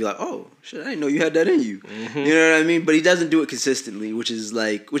makes me be like, oh shit, I didn't know you had that in you. You know what I mean? But he doesn't do it consistently, which is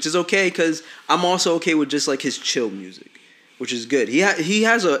okay because I'm also okay with just like his chill music, which is good. He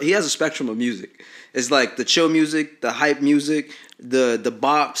has a spectrum of music. It's like the chill music, the hype music, the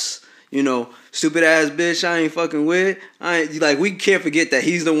bops. Stupid ass bitch I ain't fucking with. We can't forget that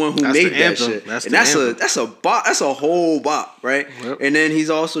he's the one who made that shit. That's a bop. That's a whole bop, right? Yep. And then he's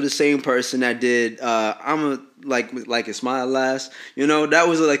also the same person that did like it smile last. That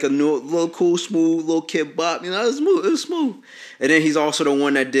was like a new, little cool, smooth little kid bop. It was smooth. It was smooth. And then he's also the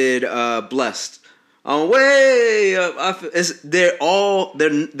one that did Blessed. Way up.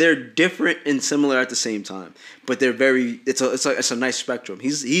 They're different and similar at the same time, but they're very. It's a nice spectrum.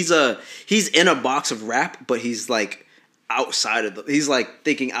 He's in a box of rap, but he's like outside of he's like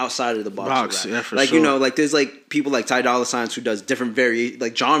thinking outside of the box. Yeah, for like sure. There's like people like Ty Dolla $ign who does different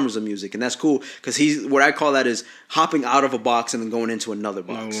genres of music, and that's cool because he's what I call that is hopping out of a box and then going into another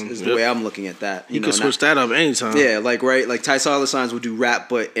box is the way I'm looking at that. You can switch that up anytime. Yeah, like Ty Dolla $ign will do rap,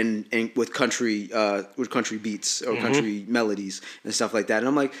 but in with country beats or country melodies and stuff like that, and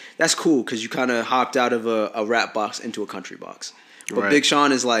I'm like, that's cool because you kind of hopped out of a rap box into a country box. But Big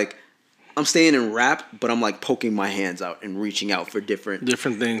Sean is like, I'm staying in rap, but I'm like poking my hands out and reaching out for different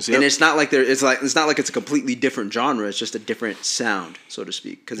things. Yep. And it's not like it's not like it's a completely different genre. It's just a different sound, so to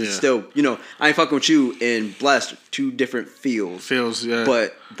speak. Because it's still, I Ain't Fucking With You and Blessed, two different feels, yeah.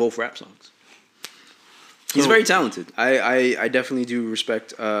 But both rap songs. He's very talented. I definitely do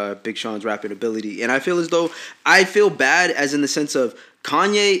respect Big Sean's rapping ability, and I feel as though I feel bad as in the sense of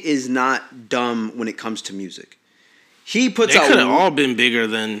Kanye is not dumb when it comes to music. He puts out. They could have all been bigger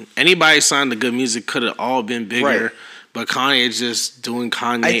than anybody signed to Good Music. Could have all been bigger, right. But Kanye is just doing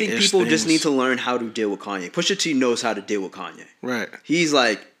Kanye. I think people just need to learn how to deal with Kanye. Pusha T knows how to deal with Kanye. Right. He's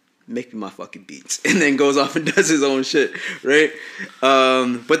like, make me my fucking beats, and then goes off and does his own shit. Right.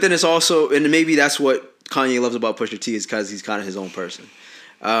 But then it's also, and maybe that's what Kanye loves about Pusha T is because he's kind of his own person.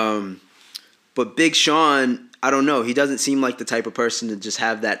 But Big Sean, I don't know. He doesn't seem like the type of person to just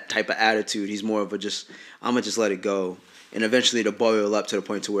have that type of attitude. He's more of a I'm going to just let it go. and eventually to boil up to the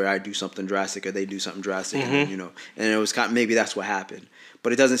point to where I do something drastic or they do something drastic, and then, you know, and it was maybe that's what happened.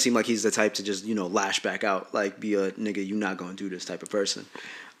 But it doesn't seem like he's the type to just, you know, lash back out, like be a nigga, you not gonna do this type of person.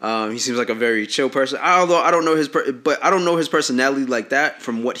 He seems like a very chill person. Although I don't know his personality like that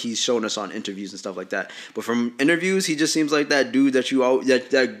from what he's shown us on interviews and stuff like that. But from interviews, he just seems like that dude that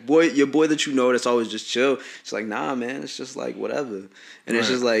that boy, your boy that you know that's always just chill. It's like, nah, man, it's just like whatever. And it's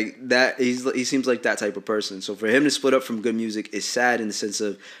just like that. He seems like that type of person. So for him to split up from good music is sad in the sense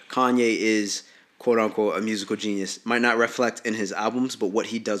of Kanye is, quote unquote, a musical genius. Might not reflect in his albums, but what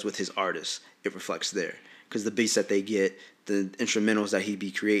he does with his artists, it reflects there. Because the beats that they get, the instrumentals that he be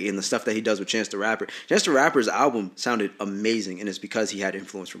creating, the stuff that he does with Chance the Rapper. Chance the Rapper's album sounded amazing, and it's because he had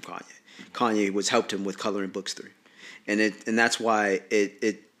influence from Kanye. Kanye helped him with Coloring Books 3. And that's why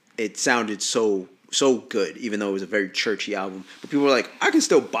it sounded so good, even though it was a very churchy album. But people were like, I can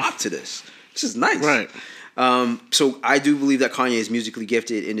still bop to this. This is nice. Right. So I do believe that Kanye is musically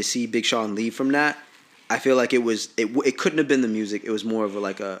gifted, and to see Big Sean leave from that, I feel like it couldn't have been the music. It was more of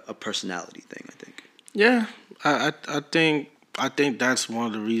a personality thing, I think. Yeah, I think that's one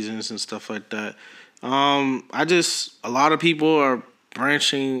of the reasons and stuff like that. A lot of people are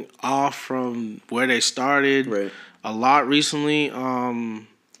branching off from where they started. Right. A lot recently.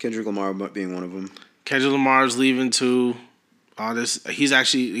 Kendrick Lamar being one of them. Kendrick Lamar's leaving too. He's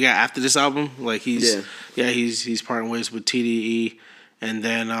actually after this album, like he's parting ways with TDE, and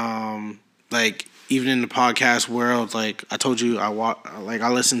then like even in the podcast world, like I told you, I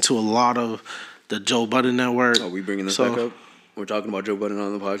listen to a lot of the Joe Budden Network. Are we bringing this back up? We're talking about Joe Budden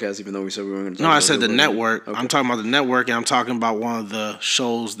on the podcast, even though we said we were going to talk about I said Joe the Budden. network. Okay. I'm talking about the network, and I'm talking about one of the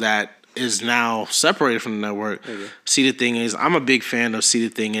shows that is now separated from the network. Okay. See, the thing is, I'm a big fan of See,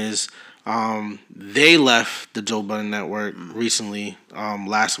 the Thing Is. They left the Joe Budden Network recently,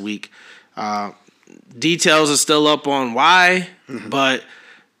 last week. Details are still up on why, but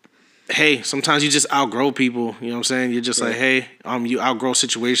hey, sometimes you just outgrow people. You know what I'm saying? You're just like, hey, you outgrow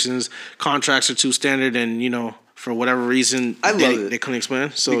situations. Contracts are too standard, and you know, for whatever reason, they couldn't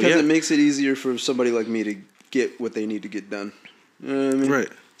expand. So because it makes it easier for somebody like me to get what they need to get done. You know what I mean? Right.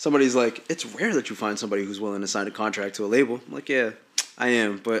 Somebody's like, it's rare that you find somebody who's willing to sign a contract to a label. I'm like, yeah, I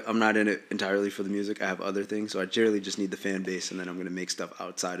am, but I'm not in it entirely for the music. I have other things, so I generally just need the fan base, and then I'm going to make stuff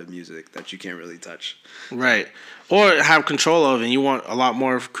outside of music that you can't really touch. Right. Or have control of, and you want a lot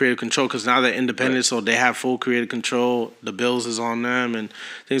more creative control because now they're independent, so they have full creative control. The bills is on them and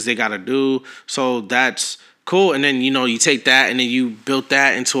things they got to do. So that's cool. And then, you know, you take that and then you built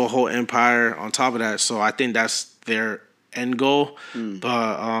that into a whole empire on top of that. So I think that's their end goal. But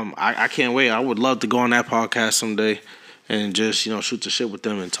I can't wait. I would love to go on that podcast someday and just, you know, shoot the shit with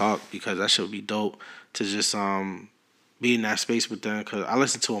them and talk, because that shit would be dope to just be in that space with them, because I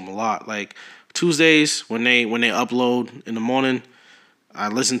listen to them a lot. Like Tuesdays when they upload in the morning, I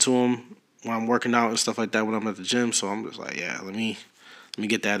listen to them when I'm working out and stuff like that when I'm at the gym. So I'm just like, yeah, let me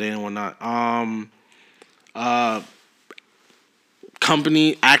get that in and whatnot.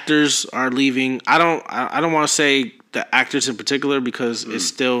 Company actors are leaving. I don't want to say the actors in particular because it's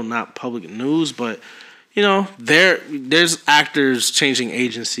still not public news, but you know, there's actors changing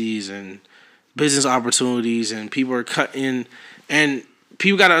agencies and business opportunities, and people are cutting, and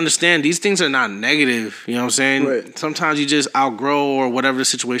people got to understand these things are not negative. You know what I'm saying? Right. Sometimes you just outgrow or whatever the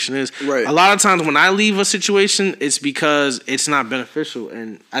situation is. Right. A lot of times when I leave a situation, it's because it's not beneficial,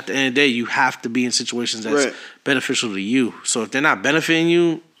 and at the end of the day, you have to be in situations that's beneficial to you. So if they're not benefiting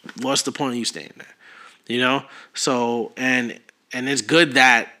you, what's the point of you staying there? You know? So and it's good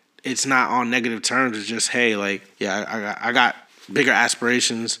that it's not on negative terms. It's just, hey, like, yeah, I got bigger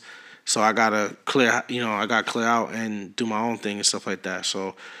aspirations, so I gotta clear out and do my own thing and stuff like that.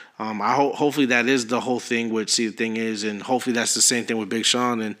 So hopefully that is the whole thing with See, the Thing Is, and hopefully that's the same thing with Big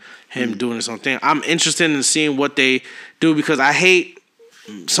Sean and him doing his own thing. I'm interested in seeing what they do, because I hate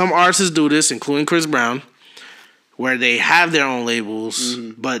some artists do this, including Chris Brown, where they have their own labels,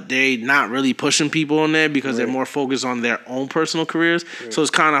 but they not really pushing people in there because they're more focused on their own personal careers. Right. So it's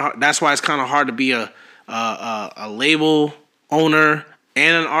kind of that's why it's kind of hard to be a label owner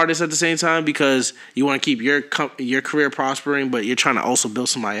and an artist at the same time, because you want to keep your career prospering, but you're trying to also build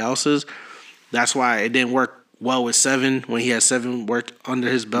somebody else's. That's why it didn't work well with Seven when he had Seven work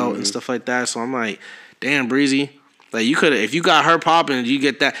under his belt and stuff like that. So I'm like, damn, Breezy. Like, you could have, if you got her popping, you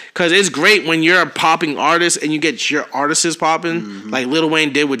get that. Because it's great when you're a popping artist and you get your artists popping, like Lil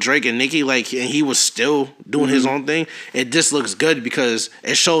Wayne did with Drake and Nicki, like, and he was still doing his own thing. It just looks good because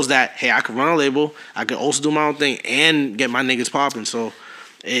it shows that, hey, I can run a label, I can also do my own thing and get my niggas popping. So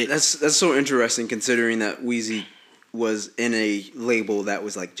that's so interesting, considering that Weezy was in a label that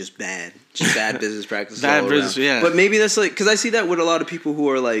was like just bad business practices. Bad all business, around. yeah. But maybe that's like because I see that with a lot of people who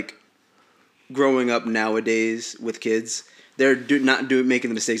are like growing up nowadays with kids. They're not making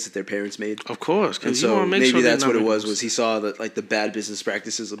the mistakes that their parents made. Of course, And because you so want to make maybe sure that's what it was. Was he saw that like the bad business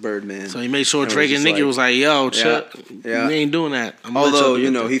practices of Birdman? So he made sure and Drake and just Nicki was like, "Yo, Chuck, yeah. we ain't doing that." Although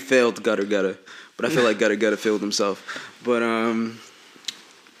he failed Gutter, but I feel like Gutter failed himself. But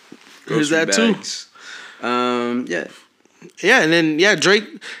there's that bags. too. Yeah, and then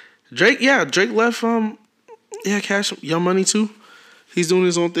Drake left. Cash Young Money too. He's doing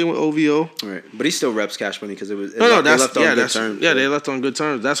his own thing with OVO. Right, but he still reps Cash Money because they left on good terms. Yeah, they left on good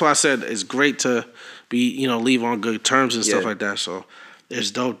terms. That's why I said it's great to be leave on good terms and stuff like that. So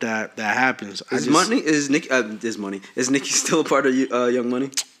it's dope that happens. Is Nicki still a part of Young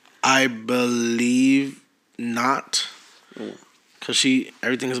Money? I believe not. Oh. Cause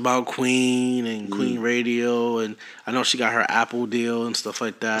everything is about Queen and Queen Radio, and I know she got her Apple deal and stuff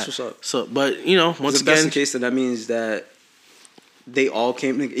like that. That's what's up. So, but once if that's the case, then that means that they all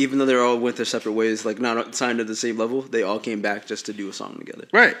came, even though they all went their separate ways, like not signed to the same level, they all came back just to do a song together.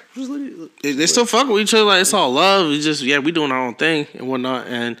 Right. They still fuck with each other. Like it's all love. We just we doing our own thing and whatnot,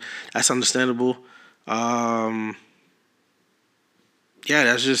 and that's understandable. That's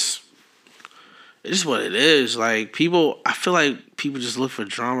just. It's just what it is. Like I feel like people just look for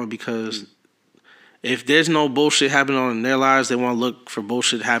drama because if there's no bullshit happening on in their lives, they want to look for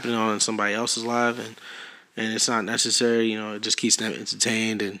bullshit happening on in somebody else's life, and it's not necessary. It just keeps them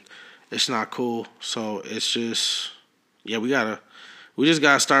entertained, and it's not cool. So it's just, we gotta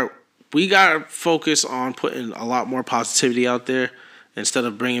focus on putting a lot more positivity out there instead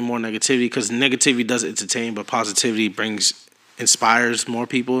of bringing more negativity, because negativity does entertain, but positivity inspires more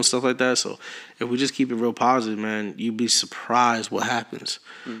people and stuff like that. So if we just keep it real positive, man, you'd be surprised what happens.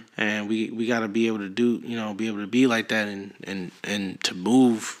 And we gotta be able to be able to be like that and to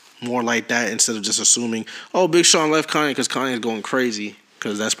move more like that instead of just assuming, oh, Big Sean left Kanye because Kanye is going crazy,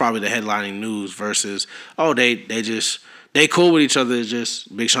 because that's probably the headlining news, versus they cool with each other. It's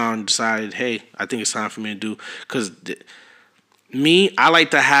just Big Sean decided, hey, I think it's time for me to do, because I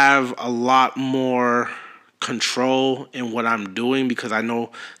like to have a lot more control in what I'm doing, because I know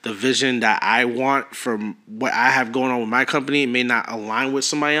the vision that I want from what I have going on with my company may not align with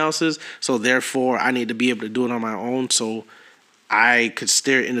somebody else's. So therefore, I need to be able to do it on my own, so I could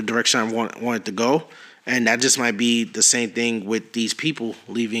steer in the direction I want it to go. And that just might be the same thing with these people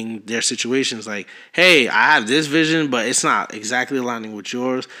leaving their situations. Like, hey, I have this vision, but it's not exactly aligning with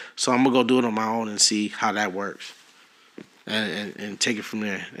yours, so I'm gonna go do it on my own and see how that works, and take it from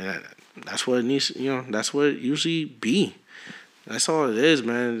there. And that's what it needs, that's what it usually be. That's all it is,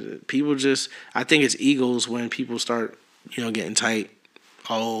 man. People I think it's egos when people start, getting tight.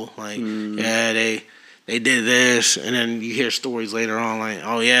 Oh, like, they did this, and then you hear stories later on like,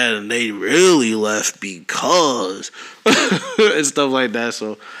 oh yeah, they really left because and stuff like that.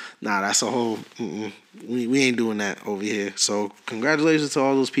 So, that's a whole, we ain't doing that over here. So, congratulations to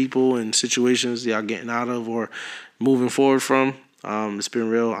all those people and situations y'all getting out of or moving forward from. It's been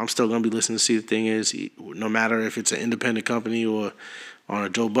real. I'm still gonna be listening to see the thing is, no matter if it's an independent company or on a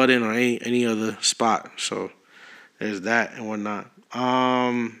Joe Budden or any other spot. So there's that and whatnot.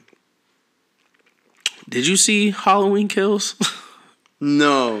 Did you see Halloween Kills?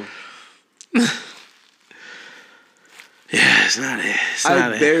 No. It's not it.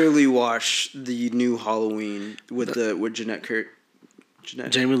 I barely watched the new Halloween with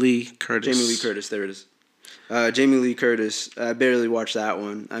Jamie Lee Curtis. There it is. Jamie Lee Curtis. I barely watched that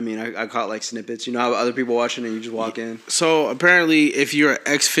one. I mean, I caught like snippets. You know how other people watching it, and you just walk in. So apparently, if you're an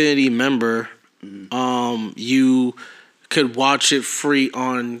Xfinity member, you could watch it free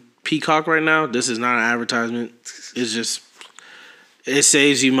on Peacock right now. This is not an advertisement. It's just, it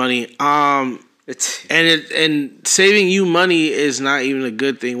saves you money. And saving you money is not even a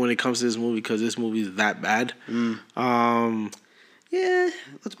good thing when it comes to this movie, because this movie is that bad. Yeah,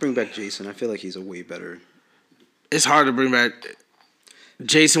 let's bring back Jason. I feel like he's a way better. It's hard to bring back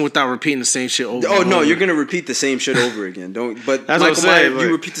Jason without repeating the same shit over. Oh no, you're gonna repeat the same shit over again. Don't. But that's Michael what I'm saying. Myers,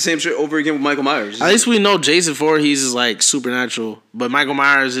 you repeat the same shit over again with Michael Myers. At least we know Jason Voorhees is like supernatural, but Michael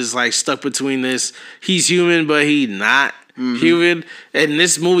Myers is like stuck between this. He's human, but he not human, and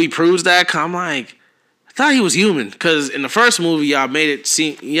this movie proves that. 'Cause I'm like, I thought he was human, because in the first movie y'all made it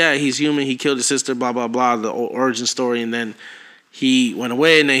seem, he's human. He killed his sister, blah blah blah, the origin story, and then he went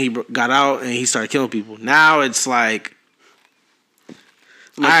away, and then he got out, and he started killing people. Now it's like,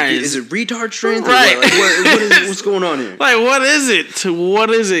 is it retard strength? Right. What's going on here? Like, what is it? What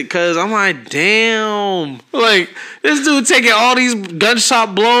is it? Because I'm like, damn. Like, this dude taking all these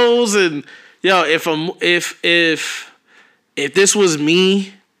gunshot blows and Yo, if this was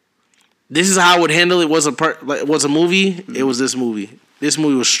me, this is how I would handle it. Was a movie? Mm-hmm. It was this movie. This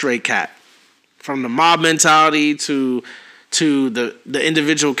movie was straight cat. From the mob mentality to the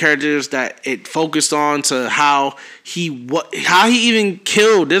individual characters that it focused on, to how he even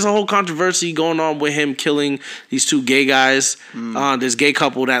killed. There's a whole controversy going on with him killing these two gay guys. This gay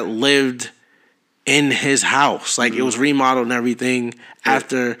couple that lived in his house. Like, it was remodeled and everything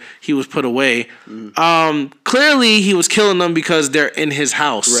after he was put away. Clearly, he was killing them because they're in his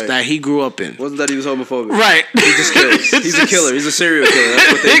house that he grew up in. Wasn't that he was homophobic? Right. He just kills. He's a killer. He's a serial killer.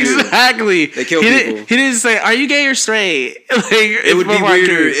 That's what they do. Exactly. They kill people. He didn't say, "Are you gay or straight?" Like, it would be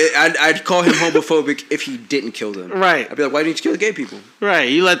weirder. I'd call him homophobic if he didn't kill them. Right. I'd be like, why didn't you kill the gay people? Right.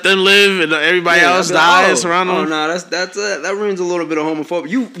 You let them live and everybody else dies around them. Oh no, that ruins a little bit of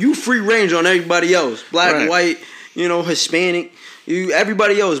homophobia. You free range on everybody else, black, white, Hispanic,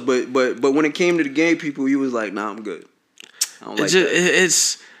 everybody else. But when it came to the gay people, you was like, nah, I'm good. I don't like that.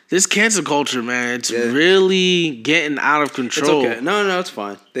 It's this cancel culture, man. It's really getting out of control. It's okay. No, it's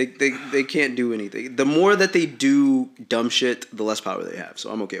fine. They can't do anything. The more that they do dumb shit, the less power they have.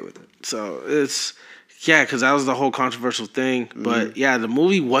 So I'm okay with it. So it's because that was the whole controversial thing. But the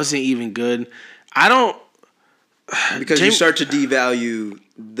movie wasn't even good. Because you start to devalue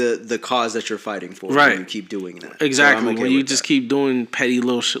the cause that you're fighting for when you keep doing that. Exactly. So okay when you just keep doing petty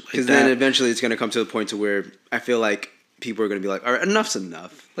little shit like that. Because then eventually it's going to come to the point to where I feel like people are going to be like, all right, enough's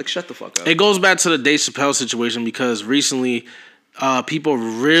enough. Like, shut the fuck up. It goes back to the Dave Chappelle situation, because recently people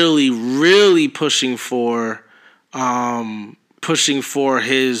really, really pushing for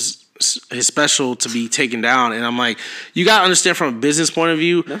his special to be taken down. And I'm like, you got to understand, from a business point of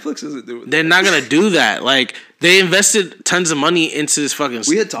view, Netflix isn't doing that. They're not going to do that. Like, they invested tons of money into this fucking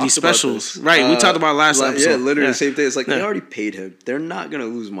we had talked these specials. About this. Right, we talked about last episode. Yeah, literally the same thing. It's like, they already paid him. They're not going to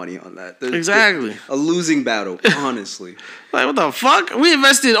lose money on that. Exactly. A losing battle, honestly. Like, what the fuck? We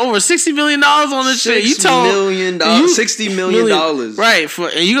invested over $60 million on this shit. You told $60 million. Right,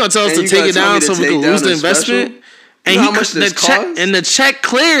 and you going to tell us to take it down so we can lose the investment? Special? And how much this cost? And the check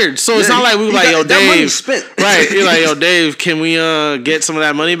cleared, so it's not like we were like, "Yo, Dave, that money's spent." Right? You're like, "Yo, Dave, can we get some of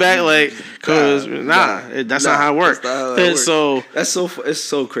that money back?" Like, cause that's not how it works. So it's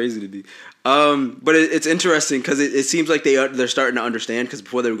so crazy to me. But it's interesting because it seems like they're starting to understand, because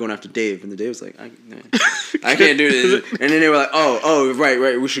before they were going after Dave, and the Dave was like, I can't do this, and then they were like, oh,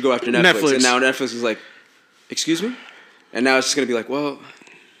 right, we should go after Netflix. And now Netflix is like, excuse me, and now it's just gonna be like, well,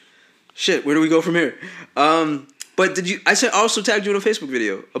 shit, where do we go from here? But I also tagged you in a Facebook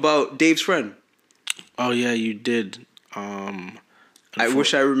video about Dave's friend. Oh yeah, you did. I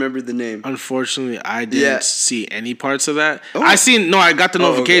wish I remembered the name. Unfortunately, I didn't see any parts of that. Oh. I got the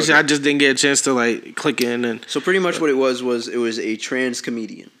notification. Okay. I just didn't get a chance to like click in. And so pretty much what it was it was a trans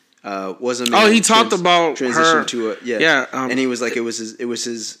comedian. Wasn't he talked about transition her to and he was like, it was a was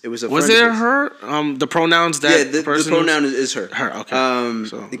friend it her the pronouns that the pronoun is her.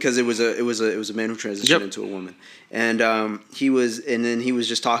 Okay. Because it was a man who transitioned into a woman, and he was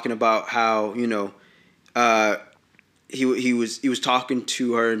just talking about how he was talking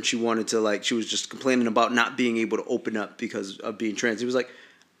to her, and she wanted to she was just complaining about not being able to open up because of being trans. He was like,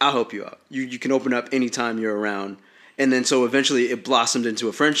 I'll help you out. You can open up anytime you're around. And then so eventually it blossomed into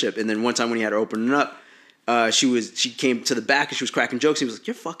a friendship. And then one time when he had her opening up, she came to the back and she was cracking jokes. He was like,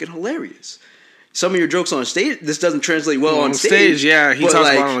 you're fucking hilarious. Some of your jokes on stage, this doesn't translate well on stage. Yeah, he talks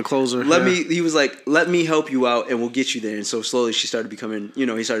about it on the closer. He was like, let me help you out and we'll get you there. And so slowly she started becoming,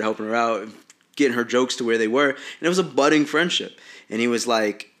 he started helping her out, getting her jokes to where they were. And it was a budding friendship. And he was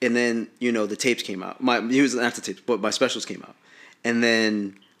like, and then, the tapes came out. He was after tapes, but my specials came out. And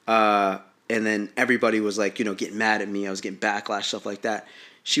then everybody was like, getting mad at me. I was getting backlash, stuff like that.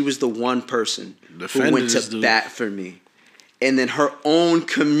 She was the one person who went to bat for me. And then her own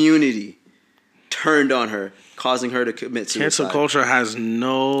community turned on her, causing her to commit suicide. Cancel culture has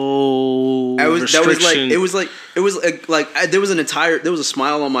no restriction. There was a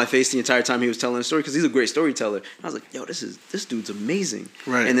smile on my face the entire time he was telling the story, because he's a great storyteller. And I was like, yo, this dude's amazing.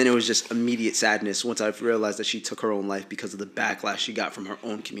 Right. And then it was just immediate sadness once I realized that she took her own life because of the backlash she got from her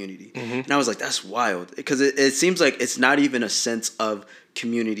own community. Mm-hmm. And I was like, that's wild, because it seems like it's not even a sense of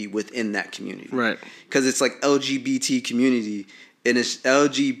community within that community. Right. Because it's like LGBT community, and it's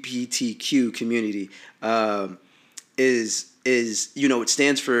LGBTQ community. Is it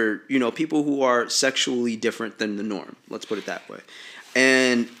stands for people who are sexually different than the norm. Let's put it that way.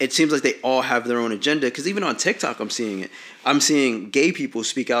 And it seems like they all have their own agenda, because even on TikTok I'm seeing it. I'm seeing gay people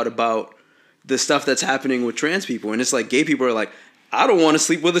speak out about the stuff that's happening with trans people, and it's like gay people are like, I don't want to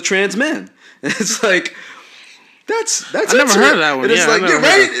sleep with a trans man. And it's like, That's I never heard of that one. And it's Yeah, like, I never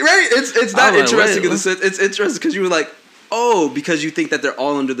right. heard that. It's not I was like, interesting wait, in the sense. It's interesting because you were like, oh, because you think that they're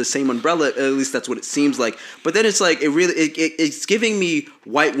all under the same umbrella. At least that's what it seems like. But then it's like it's giving me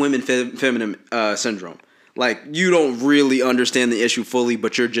white women feminine syndrome. Like, you don't really understand the issue fully,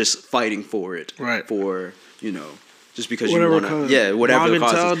 but you're just fighting for it. Right. For, just because Whatever you want to, whatever mob the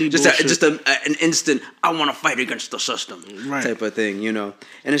cause mentality is. Just bullshit. an instant, I want to fight against the system Right. type of thing, And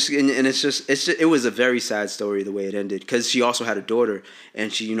it's just it was a very sad story the way it ended, because she also had a daughter,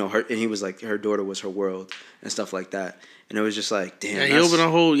 and she, and he was like, her daughter was her world and stuff like that. And it was just like, damn. Yeah, he opened a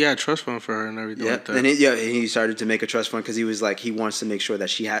whole trust fund for her and everything like that. And he started to make a trust fund because he was like, he wants to make sure that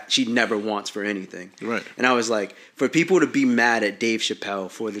she never wants for anything. Right. And I was like, for people to be mad at Dave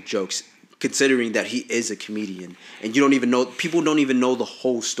Chappelle for the jokes, considering that he is a comedian, and people don't even know the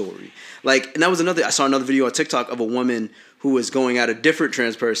whole story. Like, and I saw another video on TikTok of a woman who was going at a different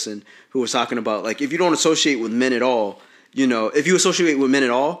trans person who was talking about, like, if you don't associate with men at all, if you associate with men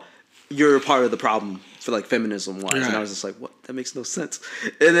at all, you're part of the problem for, like, feminism wise. Right. And I was just like, what? That makes no sense.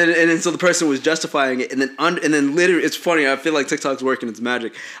 And then so the person was justifying it, and then literally, it's funny. I feel like TikTok's working its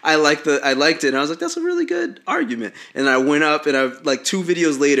magic. I liked it, and I was like, that's a really good argument. And I went up, and like 2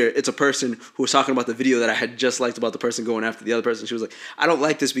 videos later, it's a person who was talking about the video that I had just liked about the person going after the other person. She was like, I don't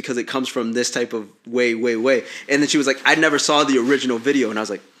like this because it comes from this type of way. And then she was like, I never saw the original video, and I was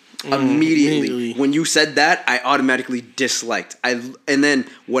like, immediately when you said that, I automatically disliked. And then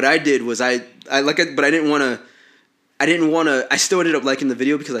what I did was I like it, but I didn't want to. I still ended up liking the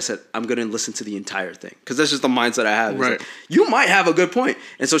video because I said, I'm gonna listen to the entire thing, because that's just the mindset I have. Right. Like, you might have a good point.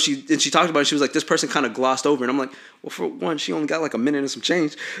 And so she talked about it. She was like, this person kind of glossed over, and I'm like, well, for one, she only got like a minute and some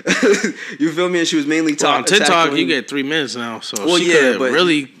change. You feel me? And she was mainly talking on TikTok. You get 3 minutes now, so well, she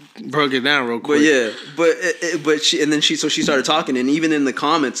really broke it down real quick. But she started talking, and even in the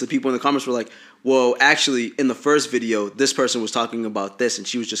comments, the people in the comments were like, well, actually, in the first video, this person was talking about this, and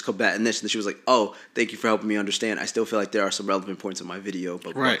she was just combating this, and she was like, oh, thank you for helping me understand. I still feel like there are some relevant points in my video.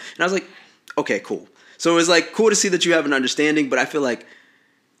 But right. And I was like, okay, cool. So it was like cool to see that you have an understanding, but I feel like,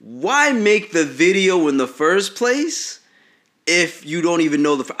 why make the video in the first place if you don't even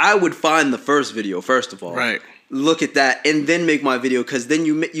know I would find the first video, first of all. Right. Look at that, and then make my video, because then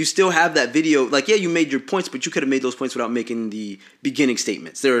you still have that video. Like, yeah, you made your points, but you could have made those points without making the beginning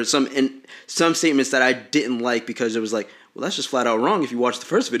statements. There are some statements that I didn't like, because it was like, well, that's just flat out wrong if you watch the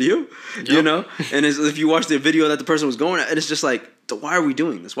first video, Yep. And if you watch the video that the person was going at, and it's just like, why are we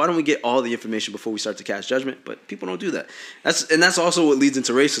doing this? Why don't we get all the information before we start to cast judgment? But people don't do that. That's also what leads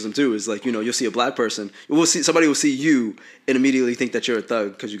into racism too. Is like, you'll see a black person, somebody will see you and immediately think that you're a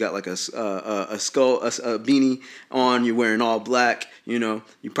thug because you got like a skull, a beanie on. You're wearing all black. You're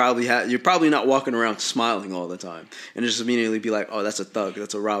probably not walking around smiling all the time, and just immediately be like, oh, that's a thug,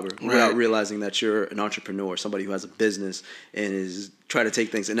 that's a robber, right, without realizing that you're an entrepreneur, somebody who has a business and is trying to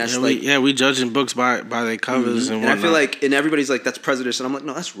take things. And that's we judging books by their covers and whatnot. I feel like, and everybody's like, that's prejudice, and I'm like,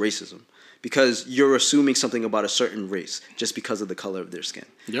 no, that's racism, because you're assuming something about a certain race just because of the color of their skin.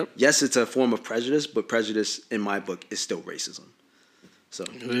 Yep. Yes, it's a form of prejudice, but prejudice in my book is still racism. So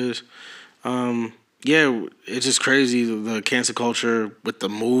it is. Yeah, it's just crazy, the cancel culture with the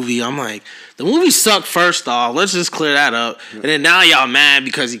movie. I'm like, the movie sucked first off. Let's just clear that up. And then now y'all mad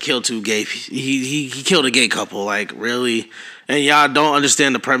because he killed 2 gay people. He killed a gay couple. Like, really? And y'all don't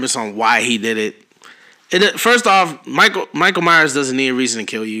understand the premise on why he did it. First off, Michael Myers doesn't need a reason to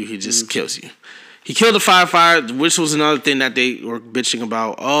kill you. He just kills you. He killed a firefighter, which was another thing that they were bitching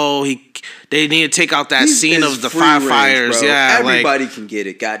about. Oh, they need to take out that scene of the firefighters. Yeah, everybody can get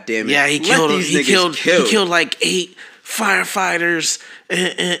it. God damn it. Yeah, he killed like 8 firefighters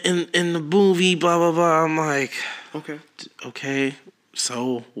in the movie. Blah blah blah. I'm like, okay.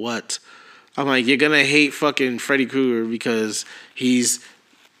 So what? I'm like, you're gonna hate fucking Freddy Krueger because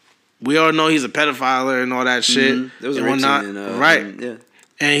we all know he's a pedophile and all that shit. Mm-hmm. There was a right? Yeah.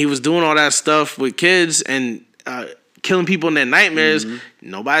 And he was doing all that stuff with kids and killing people in their nightmares. Mm-hmm.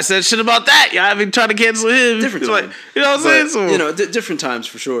 Nobody said shit about that. Y'all haven't tried to cancel him. Different time. Like, you know what I'm saying? So, different times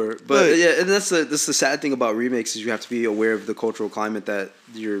for sure. But yeah, and that's the sad thing about remakes is you have to be aware of the cultural climate that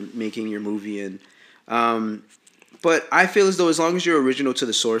you're making your movie in. But I feel as though as long as you're original to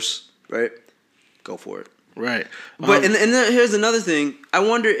the source, right, go for it. Right. But and then here's another thing. I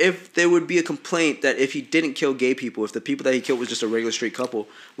wonder if there would be a complaint that if he didn't kill gay people, if the people that he killed was just a regular straight couple,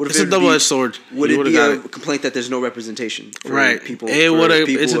 it's a double-edged sword. Would it be a complaint that there's no representation for people?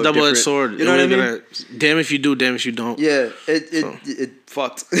 It's a double-edged sword. You know what I mean? Damn if you do, damn if you don't. Yeah, it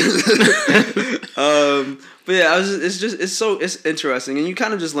fucked. But yeah, it's interesting, and you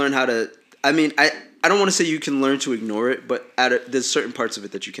kind of just learn how to. I mean, I don't want to say you can learn to ignore it, but there's certain parts of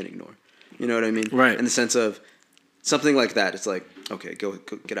it that you can ignore. You know what I mean? Right. In the sense of, something like that. It's like, okay, go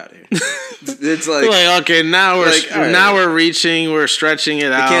get out of here. It's like okay, now we're reaching, we're stretching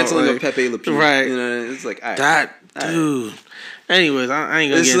it out. Canceling of Pepe Le Pew, right? It's like dude. Anyways, I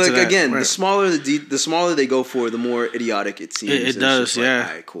ain't gonna get into that. Again, the smaller they go for, the more idiotic it seems. It does, yeah.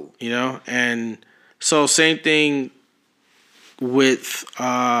 All right, cool. And so same thing with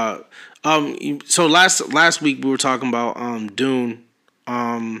so last week we were talking about Dune.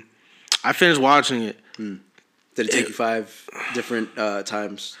 I finished watching it. Did it take you 5 different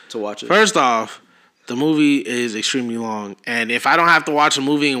times to watch it? First off, the movie is extremely long, and if I don't have to watch a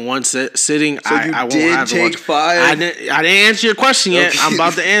movie in one sitting, I won't have to watch. 5. I didn't answer your question yet. Okay. I'm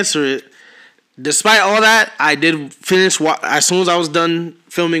about to answer it. Despite all that, I did finish. As soon as I was done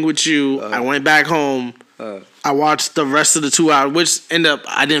filming with you, I went back home. I watched the rest of the 2 hours, which ended up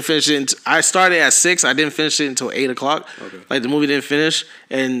I didn't finish it. I started at 6. I didn't finish it until 8 o'clock. Okay. Like the movie didn't finish,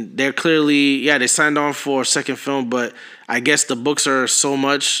 and they're clearly they signed on for a second film, but I guess the books are so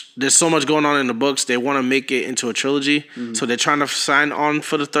much. There's so much going on in the books. They want to make it into a trilogy, so they're trying to sign on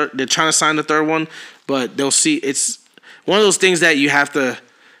for the third. They're trying to sign the third one, but they'll see. It's one of those things that you have to.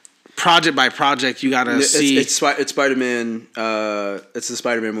 Project by project, you gotta see. It's Spider-Man. It's the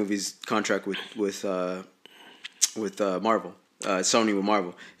Spider-Man movie's contract with Marvel. Sony with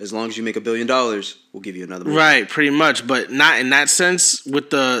Marvel. As long as you make $1 billion, we'll give you another movie. Right, pretty much, but not in that sense.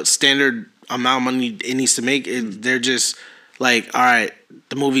 With the standard amount of money it needs to make, they're just like, all right,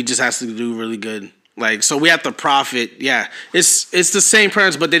 the movie just has to do really good. Like, so we have to profit. Yeah, it's the same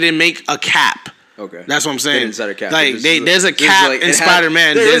premise, but they didn't make a cap. Okay, that's what I'm saying. Inside a cap. Like there's a cap in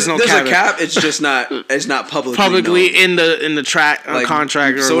Spider-Man. There's no cap. There's a cap. It's just not. It's not publicly known. in the track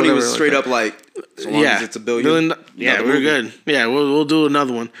contract. Or Sony whatever, was straight up like, as long as it's $1 billion. Yeah, we're good. Yeah, we'll do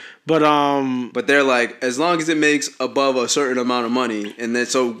another one. But they're like, as long as it makes above a certain amount of money, and then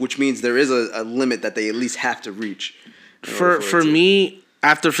which means there is a limit that they at least have to reach. For me,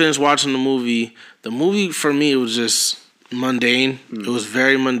 after finished watching the movie for me it was just mundane. It was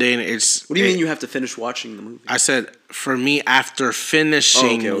very mundane. What do you mean you have to finish watching the movie? I said for me after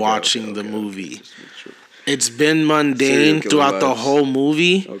finishing watching the movie. It's been mundane throughout the whole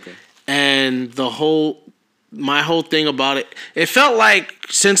movie. Okay. And my whole thing about it, it felt like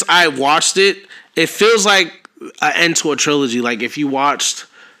since I watched it, it feels like an end to a trilogy. Like if you watched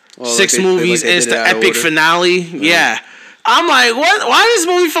 6 movies and it's the epic finale. Yeah. I'm like, what? Why does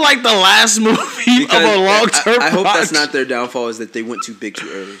this movie feel like the last movie of a long-term I hope that's not their downfall, is that they went too big too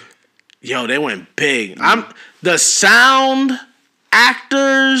early. Yo, they went big. The sound,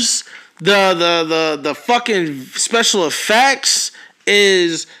 actors, the fucking special effects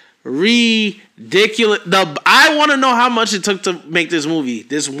is ridiculous. I want to know how much it took to make this movie,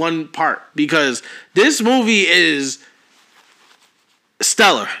 this one part, because this movie is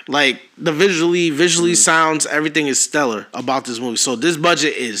stellar. Like the visually sounds, everything is stellar about this movie. So this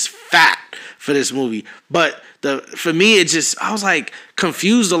budget is fat for this movie. But for me, I was like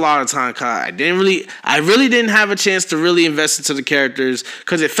confused a lot of time. Cause I really didn't have a chance to really invest into the characters,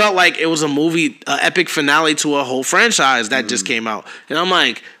 because it felt like it was a movie, an epic finale to a whole franchise that just came out. And I'm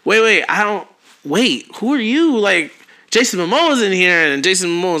like, wait, who are you? Like Jason Momoa's in here and Jason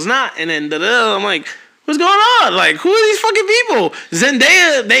Momoa's not. And then I'm like, what's going on? Like, who are these fucking people?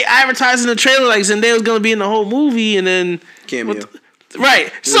 Zendaya, they advertised in the trailer like Zendaya's gonna be in the whole movie, and then cameo.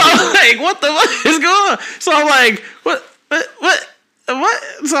 Right. So I'm like, what the fuck is going on? So I'm like, what?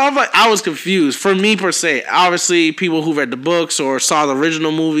 So I'm like, I was confused. For me per se, obviously, people who read the books or saw the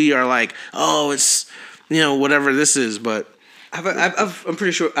original movie are like, oh, it's whatever this is. But I'm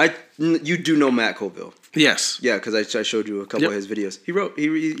pretty sure you do know Matt Colville. Yes. Yeah, because I showed you a couple of his videos. He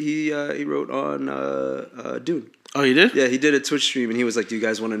wrote on Dune. Oh, he did? Yeah, he did a Twitch stream, and he was like, "Do you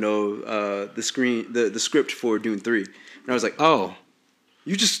guys want to know the script for Dune 3?" And I was like, "Oh,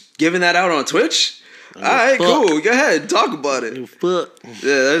 you just giving that out on Twitch? All right, cool. Go ahead, talk about it." Yeah,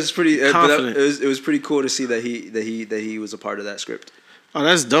 that was pretty. But it was pretty cool to see that he was a part of that script. Oh,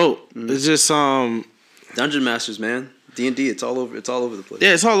 that's dope. It's just Dungeon Masters, man. D&D, it's all over the place.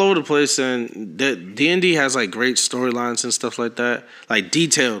 Yeah, it's all over the place, and D&D has like great storylines and stuff like that, like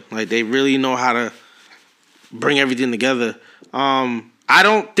detailed. Like they really know how to bring everything together. I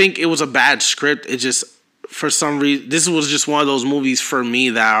don't think it was a bad script. It just, for some reason, this was just one of those movies for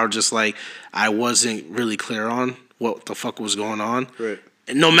me that are just like I wasn't really clear on what the fuck was going on. Right.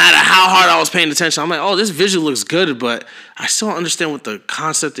 And no matter how hard I was paying attention, I'm like, oh, this visual looks good, but I still don't understand what the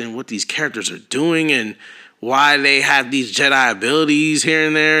concept and what these characters are doing and why they have these Jedi abilities here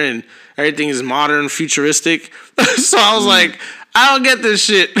and there, and everything is modern, futuristic. So I was like, I don't get this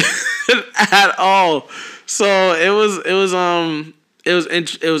shit at all. So it was it was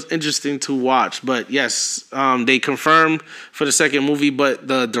interesting to watch. But yes, they confirmed for the second movie, but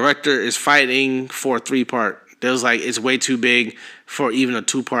the director is fighting for a 3-part. They was like, it's way too big for even a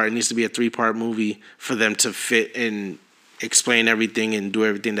 2-part. It needs to be a 3-part movie for them to fit and explain everything and do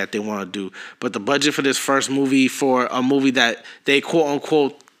everything that they want to do. But the budget for this first movie, for a movie that they quote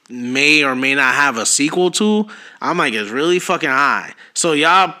unquote may or may not have a sequel to, I'm like, it's really fucking high. So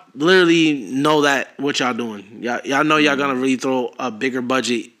y'all literally know that what y'all doing. Y'all know y'all gonna really throw a bigger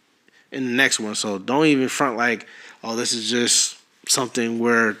budget in the next one. So don't even front like, oh, this is just something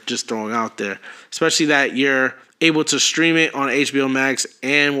we're just throwing out there. Especially that you're able to stream it on HBO Max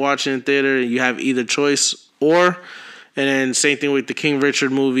and watch it in theater. You have either choice or. And then same thing with the King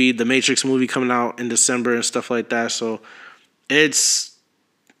Richard movie, the Matrix movie coming out in December and stuff like that. So it's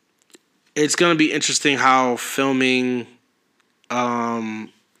gonna be interesting how filming,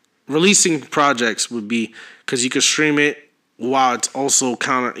 releasing projects would be, because you could stream it while it's also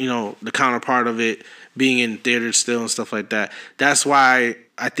the counterpart of it being in theaters still and stuff like that. That's why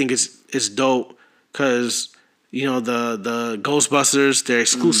I think it's dope, because the Ghostbusters, they're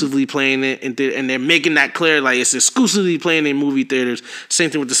exclusively playing it and they're making that clear, like it's exclusively playing in movie theaters. Same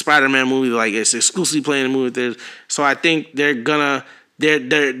thing with the Spider-Man movie, like it's exclusively playing in movie theaters. So I think they're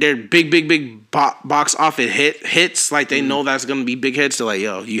big box office hits, like they know that's gonna be big hits. They're like,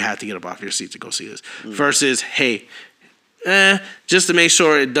 yo, you have to get up off your seat to go see this. Versus, hey, just to make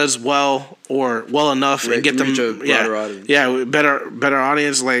sure it does well or well enough, right, and get them better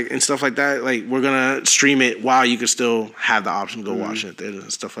audience, like, and stuff like that. Like, we're gonna stream it while you can still have the option to go watch it there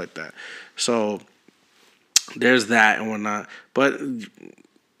and stuff like that. So there's that and whatnot. But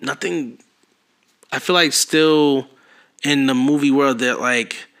nothing. I feel like still in the movie world that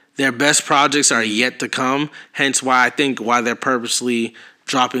like their best projects are yet to come. Hence why I think why they're purposely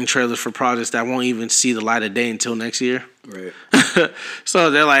dropping trailers for projects that won't even see the light of day until next year. Right.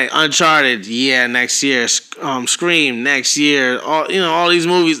 So they're like Uncharted, next year. Scream next year. All these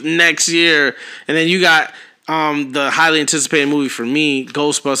movies next year, and then you got the highly anticipated movie for me,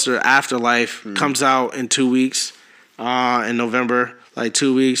 Ghostbuster Afterlife, comes out in 2 weeks, in November, like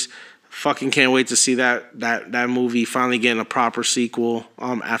 2 weeks. Fucking can't wait to see that movie finally getting a proper sequel.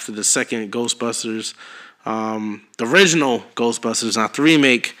 After the second Ghostbusters. The original Ghostbusters, not the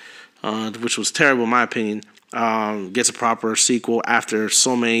remake, which was terrible in my opinion, gets a proper sequel after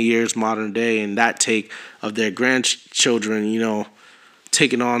so many years, modern day, and that take of their grandchildren,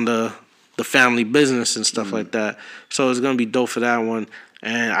 taking on the family business and stuff like that. So it's gonna be dope for that one.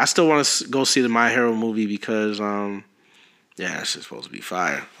 And I still want to go see the My Hero movie because, it's just supposed to be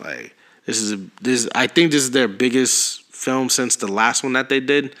fire. Like I think this is their biggest film since the last one that they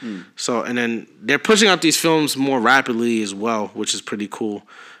did. So, and then they're pushing out these films more rapidly as well, which is pretty cool,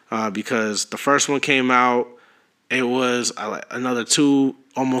 because the first one came out, it was another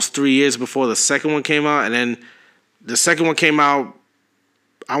almost 3 years before the second one came out, and then the second one came out,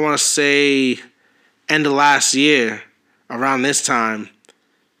 I want to say end of last year around this time,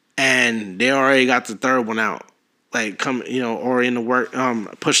 and they already got the third one out, like already in the work,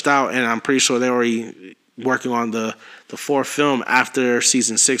 pushed out, and I'm pretty sure they're already working on the fourth film after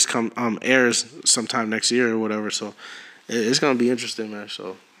season 6 airs sometime next year or whatever. So it's gonna be interesting, man.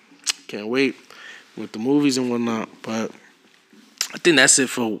 So can't wait with the movies and whatnot. But I think that's it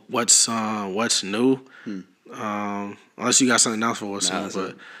for what's new. Unless you got something else for what's new,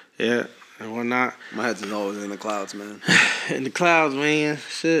 but yeah and whatnot. My head's always in the clouds, man. In the clouds, man.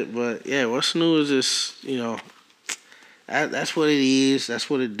 Shit, but yeah, what's new is just that's what it is. That's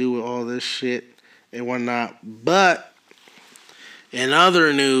what it do with all this shit and whatnot. But in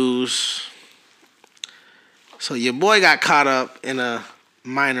other news, so your boy got caught up in a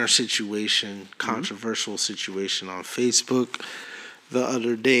minor situation, controversial situation on Facebook the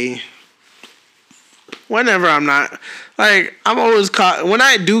other day. Whenever I'm always caught, when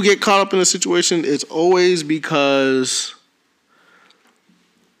I do get caught up in a situation, it's always because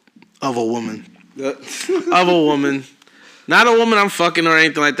of a woman. Of a woman. Not a woman I'm fucking or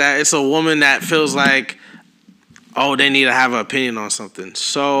anything like that. It's a woman that feels like, they need to have an opinion on something.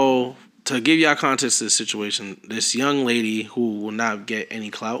 So, to give y'all context to the situation, this young lady who will not get any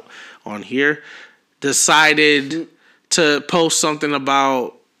clout on here decided to post something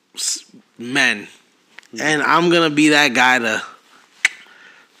about men. And I'm going to be that guy to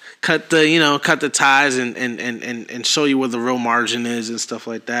cut the ties and show you where the real margin is and stuff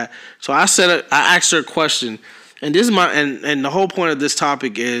like that. So I asked her a question. And this is and the whole point of this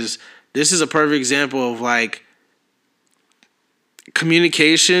topic is this is a perfect example of like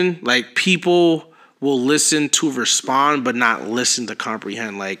communication. Like people will listen to respond, but not listen to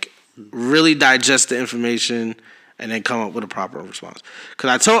comprehend. Like really digest the information and then come up with a proper response.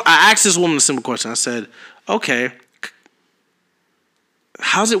 Because I asked this woman a simple question. I said, okay,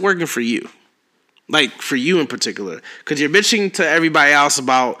 how's it working for you? Like, for you in particular. Because you're bitching to everybody else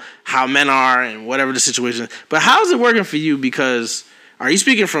about how men are and whatever the situation is. But how's it working for you? Because are you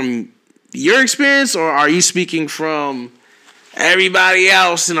speaking from your experience, or are you speaking from everybody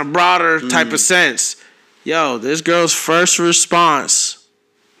else in a broader type of sense? Yo, this girl's first response,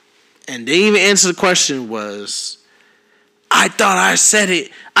 and didn't even answer the question, was, I thought I said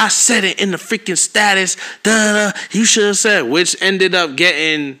it. I said it in the freaking status. Duh, you should have said. Which ended up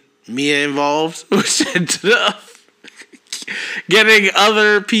getting Mia involved. Which ended up getting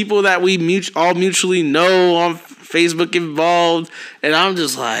other people that we all mutually know on Facebook involved. And I'm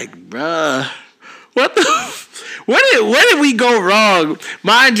just like, bruh, what the... Where did we go wrong?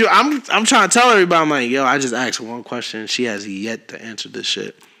 Mind you, I'm trying to tell everybody, I'm like, yo, I just asked one question. She has yet to answer this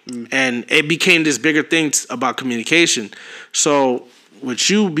shit. And it became this bigger thing about communication. So with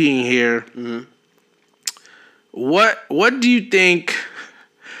you being here, what do you think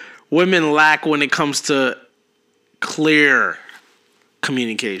women lack when it comes to clear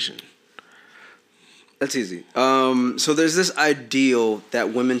communication? That's easy. So there's this ideal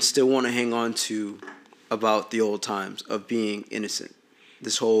that women still want to hang on to about the old times of being innocent.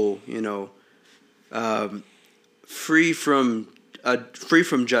 This whole, free from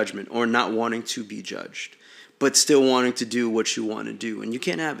judgment, or not wanting to be judged, but still wanting to do what you want to do, and you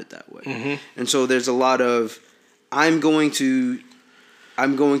can't have it that way. And so there's a lot of, I'm going to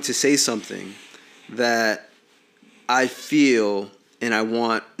say something that I feel, and I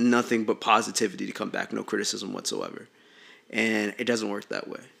want nothing but positivity to come back, no criticism whatsoever, and it doesn't work that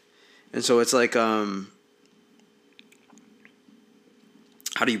way. And so it's like,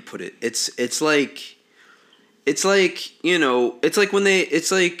 how do you put it? It's like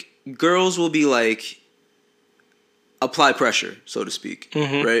girls will be like, apply pressure, so to speak,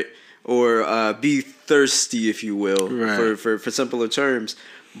 right? Or be thirsty, if you will, right, for simpler terms.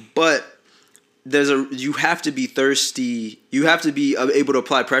 But you have to be thirsty. You have to be able to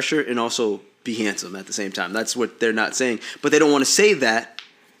apply pressure and also be handsome at the same time. That's what they're not saying. But they don't want to say that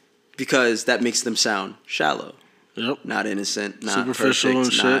because that makes them sound shallow. Yep. Not innocent, not superficial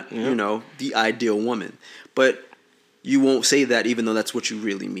perfect, and shit. Not, the ideal woman. But you won't say that even though that's what you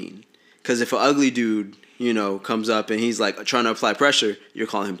really mean. Because if an ugly dude, comes up and he's like trying to apply pressure, you're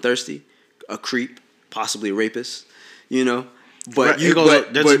calling him thirsty, a creep, possibly a rapist, But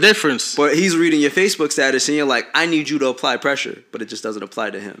right, there's a difference. But he's reading your Facebook status and you're like, I need you to apply pressure, but it just doesn't apply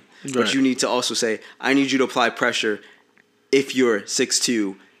to him. Right. But you need to also say, I need you to apply pressure if you're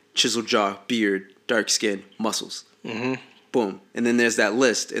 6'2", chiseled jaw, beard, dark skin, muscles. Boom. And then there's that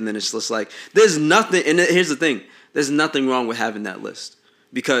list. And then it's just like, there's nothing. And here's the thing. There's nothing wrong with having that list.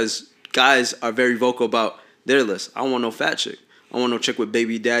 Because guys are very vocal about their list. I don't want no fat chick. I don't want no chick with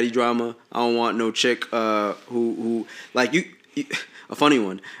baby daddy drama. I don't want no chick who like you a funny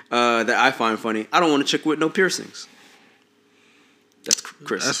one that I find funny. I don't want a chick with no piercings. That's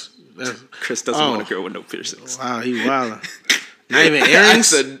Chris. Chris doesn't want a girl with no piercings. Wow, he wildin'. Not even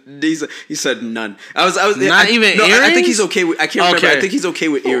earrings? He said none. Earrings? I think he's okay with. I can't remember. I think he's okay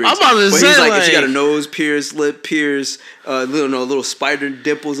with earrings. I'm about to say, he's like, if she got a nose pierced, lip pierced, little spider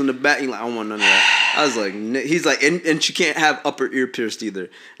dimples in the back. He's like, I don't want none of that. I was like, he's like, and she can't have upper ear pierced either.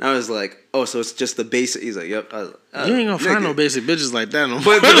 And I was like, oh, so it's just the basic. He's like, yep. You ain't gonna find no basic bitches like that. No.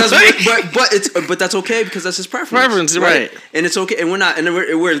 But that's okay because that's his preference. Right? And it's okay. And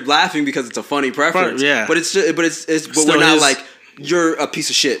we're laughing because it's a funny preference. Yeah. But we're not like, you're a piece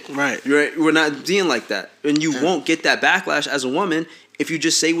of shit. Right. We're not being like that. And you won't get that backlash as a woman if you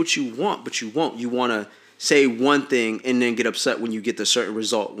just say what you want, but you won't. You want to say one thing and then get upset when you get the certain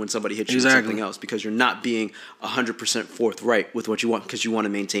result when somebody hits you with something else because you're not being 100% forthright with what you want because you want to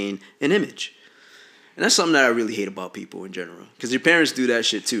maintain an image. And that's something that I really hate about people in general. Because your parents do that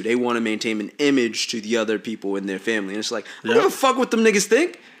shit too. They want to maintain an image to the other people in their family. And it's like, I don't give a fuck what them niggas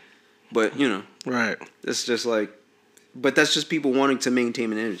think. But, Right. It's just like, but that's just people wanting to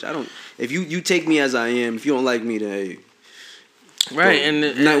maintain an image. If you take me as I am, if you don't like me, then hey. Right,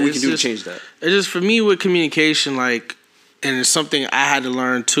 we can do to change that. It's just for me with communication, like, and it's something I had to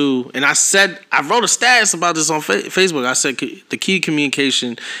learn too. And I wrote a status about this on Facebook. I said the key to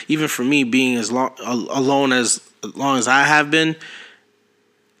communication, even for me being as long as I have been,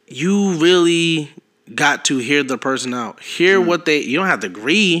 you really got to hear the person out. Hear what you don't have to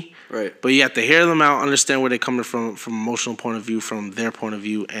agree. Right. But you have to hear them out, understand where they're coming from an emotional point of view, from their point of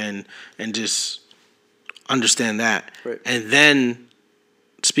view, and just understand that. Right. And then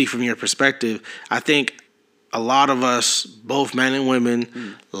speak from your perspective. I think a lot of us, both men and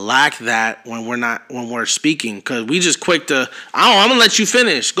women, lack that when we're speaking, because we just quick to, I'm gonna let you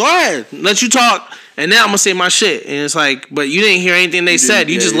finish. Go ahead, let you talk, and then I'm gonna say my shit. And it's like, but you didn't hear anything they said.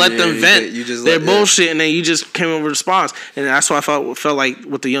 You just let them vent their bullshit, and then you just came over with a response. And that's what I felt like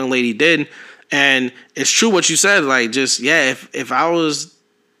what the young lady did. And it's true what you said. Like, just if I was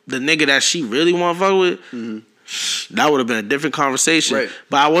the nigga that she really want to fuck with. That would have been a different conversation. Right.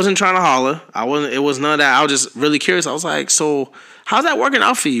 But I wasn't trying to holler. It was none of that. I was just really curious. I was like, so how's that working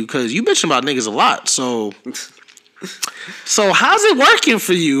out for you? Because you bitching about niggas a lot. So how's it working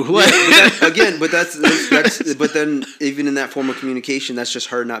for you? But then even in that form of communication, that's just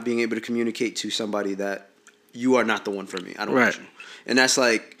her not being able to communicate to somebody that you are not the one for me. I don't want you. And that's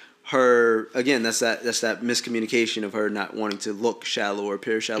like her, again, that's that miscommunication of her not wanting to look shallow or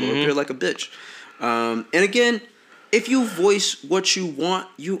appear shallow or appear like a bitch. And again, if you voice what you want,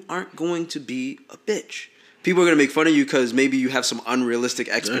 you aren't going to be a bitch. People are going to make fun of you because maybe you have some unrealistic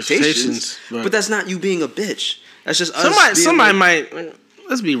expectations. Right. But that's not you being a bitch. That's just us. Somebody might,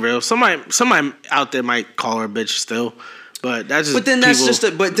 let's be real. Somebody out there might call her a bitch still. But that's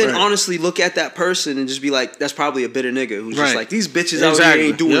just. But then honestly, look at that person and just be like, that's probably a bitter nigga who's just like, these bitches out here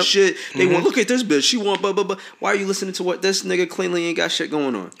ain't doing shit. They want, look at this bitch. She want blah blah blah. Why are you listening to what this nigga clearly ain't got shit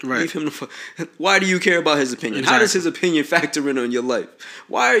going on? Right. Leave him the fuck. Why do you care about his opinion? Exactly. How does his opinion factor in on your life?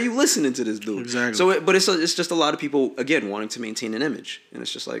 Why are you listening to this dude? Exactly. So, it's just a lot of people again wanting to maintain an image, and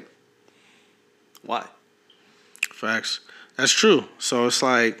it's just like, why? Facts. That's true. So it's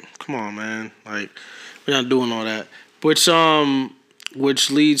like, come on, man. Like, we're not doing all that. Which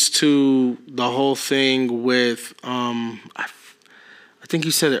leads to the whole thing with I think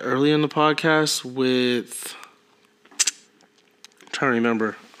you said it earlier in the podcast with, I'm trying to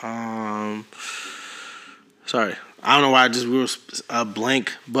remember. Sorry, I don't know why we were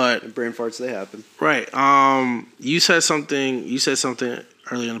blank, but brain farts, they happen. Right. You said something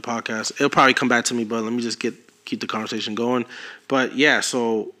earlier in the podcast. It'll probably come back to me, but let me just keep the conversation going. But yeah,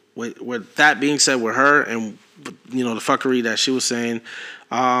 so with that being said, with her and the fuckery that she was saying,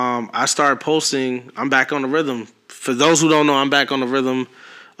 I started posting. I'm back on the rhythm. For those who don't know, I'm back on the rhythm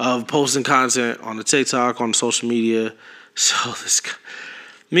of posting content on the TikTok, on social media. So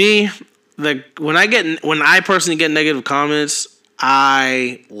when I personally get negative comments,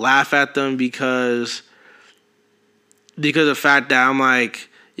 I laugh at them because of the fact that I'm like,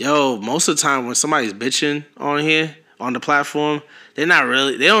 yo, most of the time when somebody's bitching on here on the platform, they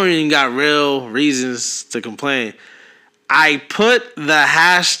don't even got real reasons to complain. I put the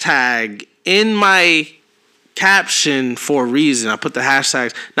hashtag in my caption for a reason. I put the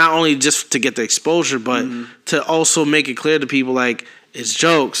hashtags not only just to get the exposure, but to also make it clear to people like it's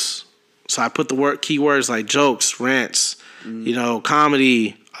jokes. So I put the keywords like jokes, rants,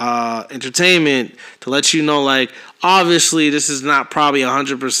 comedy, entertainment, to let you know, like, obviously this is not probably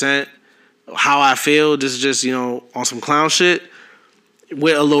 100% how I feel. This is just, on some clown shit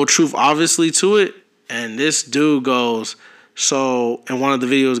with a little truth obviously to it. And this dude goes, so, and one of the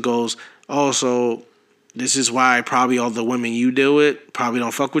videos goes, oh, so this is why probably all the women you deal with probably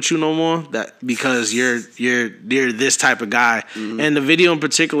don't fuck with you no more, that because you're this type of guy. And the video in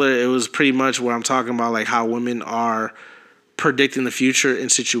particular, it was pretty much where I'm talking about like how women are predicting the future in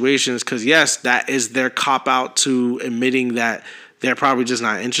situations, because yes, that is their cop out to admitting that they're probably just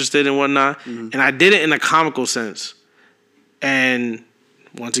not interested and whatnot. And I did it in a comical sense. And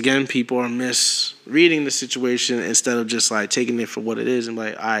once again, people are misreading the situation instead of just like taking it for what it is and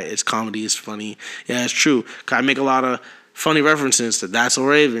like, all right, it's comedy, it's funny. Yeah, it's true. 'Cause I make a lot of funny references to That's So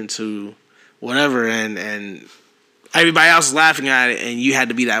Raven, to whatever, and everybody else is laughing at it, and you had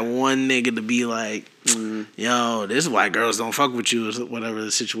to be that one nigga to be like, yo, this is why girls don't fuck with you, or whatever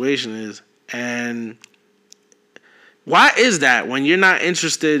the situation is. And why is that? When you're not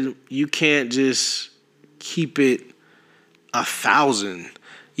interested, you can't just keep it 1,000.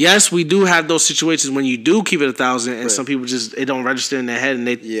 Yes, we do have those situations when you do keep it 1,000, and some people just, it don't register in their head, and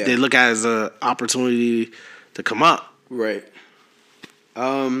they look at it as an opportunity to come up. Right.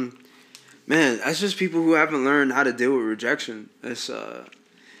 Man, that's just people who haven't learned how to deal with rejection.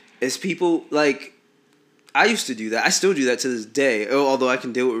 It's people like, I used to do that. I still do that to this day. Although I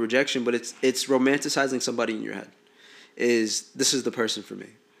can deal with rejection, but it's romanticizing somebody in your head. This is the person for me,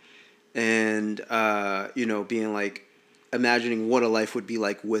 and being like, imagining what a life would be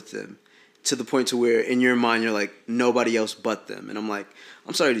like with them, to the point to where in your mind you're like, nobody else but them. And I'm like,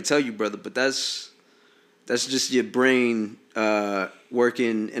 I'm sorry to tell you, brother, but that's just your brain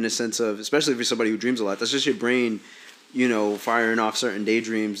working in a sense of, especially if you're somebody who dreams a lot, that's just your brain, firing off certain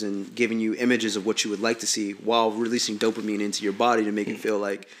daydreams and giving you images of what you would like to see while releasing dopamine into your body to make it feel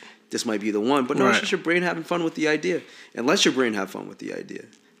like this might be the one. But no, it's Right. just your brain having fun with the idea. And let your brain have fun with the idea.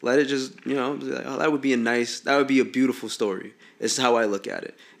 Let it just, that would be that would be a beautiful story. It's how I look at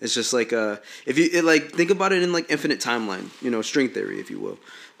it. It's just like, if you, think about it in like infinite timeline, string theory, if you will.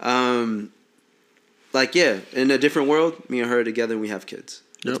 In a different world, me and her are together and we have kids.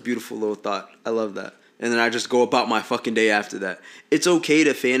 It's a beautiful little thought. I love that. And then I just go about my fucking day after that. It's okay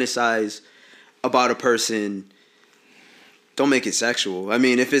to fantasize about a person. Don't make it sexual. I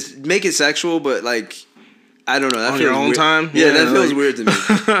mean, make it sexual, but I don't know. That on feels your own weird. time? Yeah, that feels weird to me.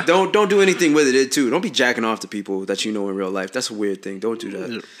 Don't do anything with it too. Don't be jacking off to people that you know in real life. That's a weird thing. Don't do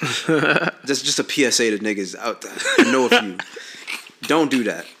that. That's just a PSA to niggas out there. I know a few. Don't do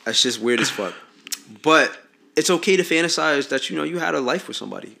that. That's just weird as fuck. But it's okay to fantasize that you had a life with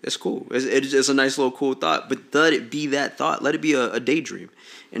somebody. It's cool. It's a nice little cool thought. But let it be that thought. Let it be a daydream,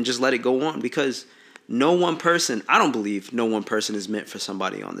 and just let it go on, because no one person, I don't believe no one person is meant for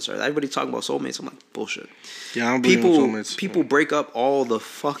somebody on this earth. Everybody talking about soulmates. I'm like, bullshit. Yeah, I don't believe in soulmates. People break up all the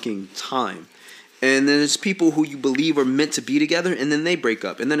fucking time. And then there's people who you believe are meant to be together, and then they break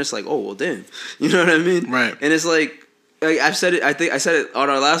up. And then it's like, oh, well, damn. You know what I mean? Right. And it's like I've said it, I think I said it on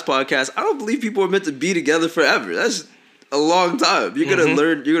our last podcast, I don't believe people are meant to be together forever. That's a long time. You're going to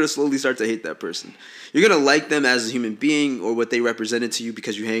learn, you're going to slowly start to hate that person. You're going to like them as a human being or what they represented to you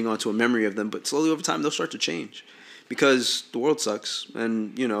because you hang on to a memory of them. But slowly over time, they'll start to change because the world sucks.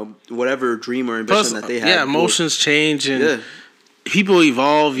 And, whatever dream or ambition that they have. Yeah, emotions change and people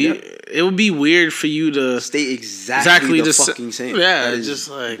evolve. It would be weird for you to stay exactly the fucking same. Yeah, it's just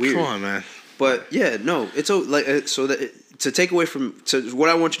like, weird. Come on, man. But yeah, no, it's so that to take away from, what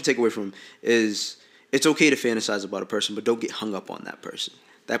I want you to take away from is it's okay to fantasize about a person, but don't get hung up on that person.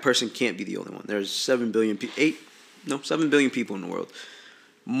 That person can't be the only one. There's 7 billion people in the world.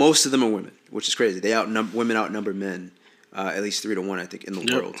 Most of them are women, which is crazy. Women outnumber men, at least 3-1, I think, in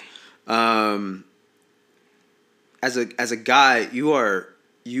the world. As a guy,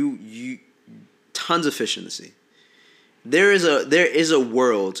 you tons of fish in the sea. There is a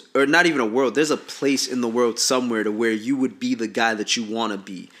world, or not even a world. There's a place in the world somewhere to where you would be the guy that you want to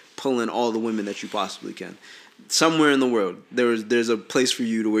be, pulling all the women that you possibly can. Somewhere in the world, there's a place for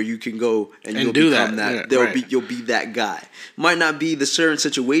you to where you can go and you'll do become that. You'll be that guy. Might not be the certain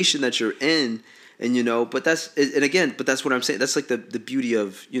situation that you're in, but that's what I'm saying. That's like the beauty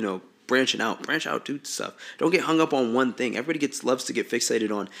of branch out, do stuff. Don't get hung up on one thing. Everybody loves to get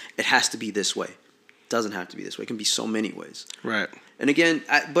fixated on it has to be this way. Doesn't have to be this way. It can be so many ways. Right. And again,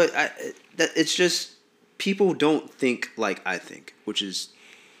 it's just people don't think like I think, which is,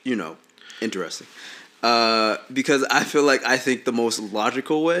 interesting. Because I feel like I think the most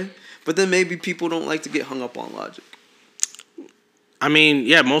logical way, but then maybe people don't like to get hung up on logic. I mean,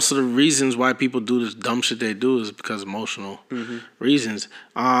 yeah, most of the reasons why people do this dumb shit they do is because of emotional reasons.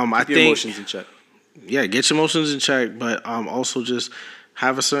 I Keep your think emotions in check. Yeah, get your emotions in check, but also just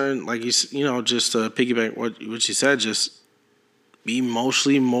have a certain, just to piggyback what you said, just be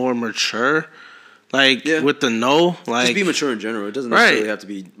emotionally more mature. With the just be mature in general. It doesn't necessarily have to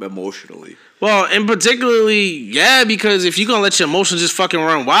be emotionally. Well, and particularly, because if you're going to let your emotions just fucking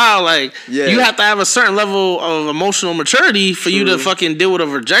run wild, you have to have a certain level of emotional maturity for you to fucking deal with a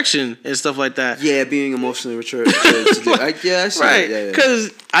rejection and stuff like that. Yeah, being emotionally mature. I see right. that.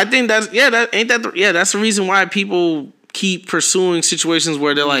 Because I think that's the reason why people keep pursuing situations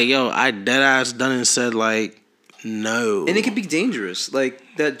where they're like, yo, I deadass done and said, no. And it could be dangerous. Like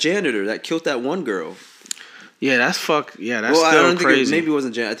that janitor that killed that one girl. Yeah, that's fuck. Yeah, that's still crazy. I don't think maybe it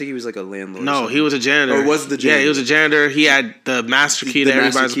wasn't janitor. I think he was like a landlord. No, he was a janitor. Or was the janitor? Yeah, he was a janitor. He had the master key to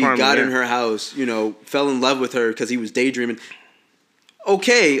everybody's apartment. Got in her house, fell in love with her because he was daydreaming.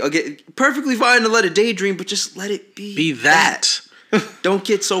 Okay, perfectly fine to let it daydream, but just let it be. Be that. Don't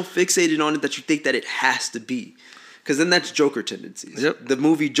get so fixated on it that you think that it has to be. Because then that's Joker tendencies. Yep. The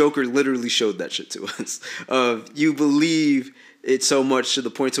movie Joker literally showed that shit to us. You believe it so much to the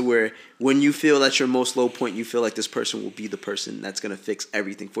point to where when you feel at your most low point, you feel like this person will be the person that's going to fix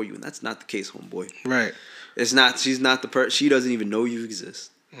everything for you. And that's not the case, homeboy. Right. It's not. She's not the person. She doesn't even know you exist.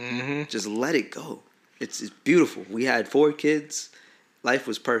 Mm-hmm. Just let it go. It's beautiful. We had 4 kids. Life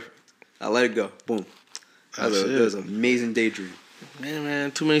was perfect. I let it go. Boom. That was an amazing daydream.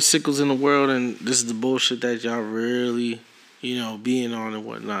 Man, too many sickles in the world, and this is the bullshit that y'all really, being on and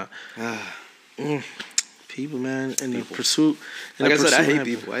whatnot. People, man, in the pursuit. Like I said, I hate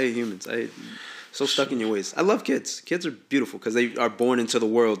people. I hate humans. I hate so stuck in your ways. I love kids. Kids are beautiful because they are born into the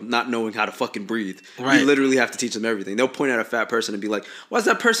world not knowing how to fucking breathe. Right. You literally have to teach them everything. They'll point at a fat person and be like, why is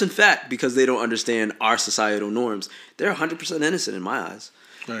that person fat? Because they don't understand our societal norms. They're 100% innocent in my eyes.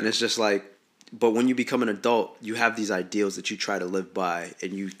 Right. And it's just like, But when you become an adult, you have these ideals that you try to live by,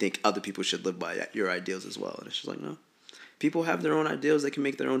 and you think other people should live by your ideals as well. And it's just like, no. People have their own ideals. They can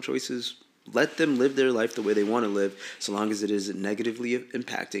make their own choices. Let them live their life the way they want to live, so long as it isn't negatively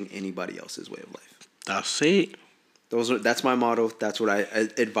impacting anybody else's way of life. That's it. That's my motto. That's what I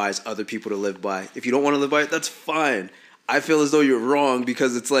advise other people to live by. If you don't want to live by it, that's fine. I feel as though you're wrong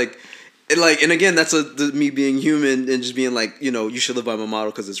because it's like, and again, that's me being human and just being like, you should live by my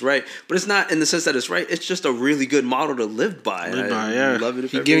motto because it's right. But it's not in the sense that it's right. It's just a really good model to live by. Yeah. Love it.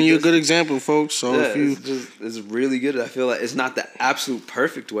 He's giving you a good example, folks. So yeah, if it's really good. I feel like it's not the absolute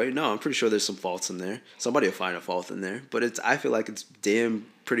perfect way. No, I'm pretty sure there's some faults in there. Somebody will find a fault in there. But I feel like it's damn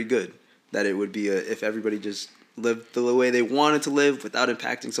pretty good that it would be if everybody just lived the way they wanted to live without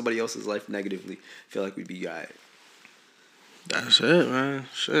impacting somebody else's life negatively. I feel like we'd be all right. That's it, man.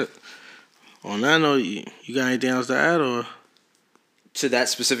 Shit. On that note, you got anything else to add, or to that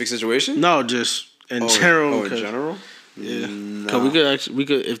specific situation? No, just in general. Oh, in general? Yeah. No. Cause we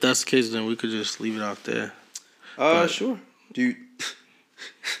could if that's the case, then we could just leave it out there. Sure. Do you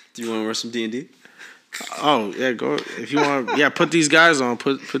want to run some D&D? Oh yeah, go if you want. Yeah, put these guys on.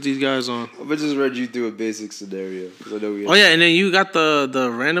 Put these guys on. I just read you through a basic scenario. I know Oh yeah, and then you got the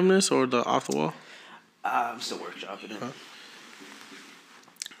randomness or the off the wall. I'm still workshopping it. Huh?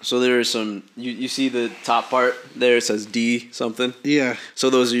 So there is some. You see the top part there? It says D something. Yeah.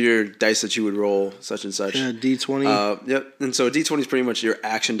 So those are your dice that you would roll, such and such. Yeah, D20. Yep. And so D20 is pretty much your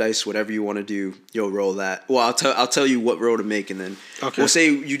action dice. Whatever you want to do, you'll roll that. Well, I'll tell you what roll to make, and then we'll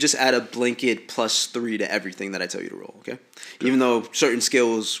say you just add a blanket +3 to everything that I tell you to roll. Okay. Even though certain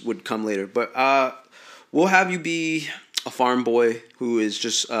skills would come later, but we'll have you be a farm boy who is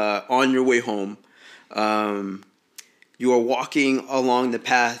just on your way home. You are walking along the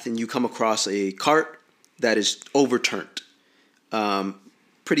path and you come across a cart that is overturned.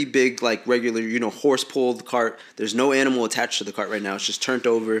 Pretty big, like regular, horse-pulled cart. There's no animal attached to the cart right now. It's just turned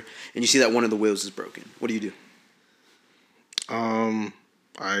over, and you see that one of the wheels is broken. What do you do?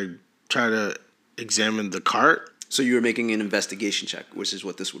 I try to examine the cart. So you are making an investigation check, which is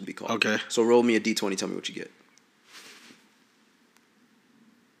what this would be called. Okay. So roll me a D20. Tell me what you get.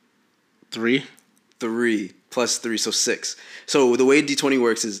 3. 3 +3, so 6. So the way D20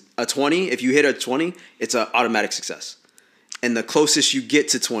 works is a 20. If you hit a 20, it's an automatic success. And the closest you get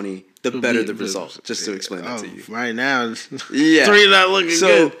to 20, the better the result. Just to explain that to you. Right now, yeah. 3 not looking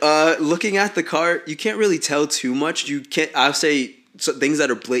good. So looking at the cart, you can't really tell too much. You can't. I'll say things that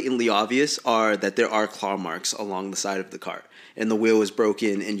are blatantly obvious are that there are claw marks along the side of the cart, and the wheel is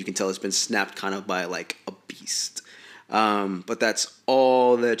broken, and you can tell it's been snapped kind of by like a beast. But that's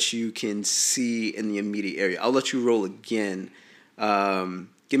all that you can see in the immediate area. I'll let you roll again.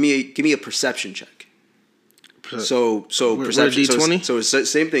 Give me a perception check. So perception. D20? So it's the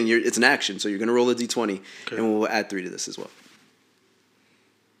same thing. It's an action. So you're gonna roll a D20, and we'll add 3 to this as well.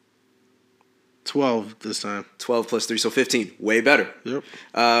 12 this time. 12 +3, so 15. Way better. Yep.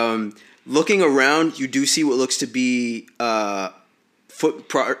 Looking around, you do see what looks to be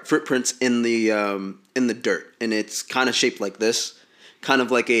footprints in the dirt, and it's kind of shaped like this, kind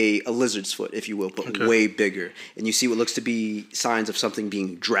of like a lizard's foot, if you will, but way bigger. And you see what looks to be signs of something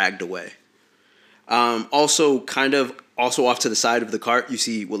being dragged away. Also off to the side of the cart, you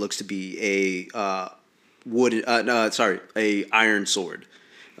see what looks to be a iron sword.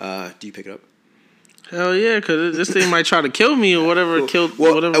 Do you pick it up? Hell yeah, because this thing might try to kill me or whatever.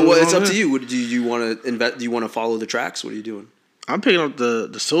 Well, it's up to you. Do you want to do you want to follow the tracks? What are you doing? I'm picking up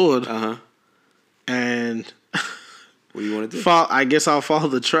the sword. And what do you want to do? I guess I'll follow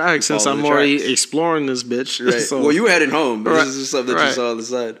the tracks since I'm already exploring this bitch. Right. So, well, you were heading home. But this is something that you saw on the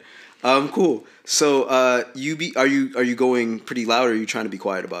side. Cool. So, are you going pretty loud, or are you trying to be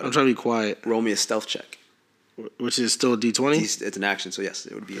quiet about it? I'm trying to be quiet. Roll me a stealth check. Which is still a D20? It's an action, so yes,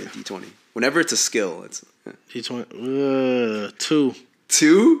 it would be a D20. Whenever it's a skill, it's D20. 2.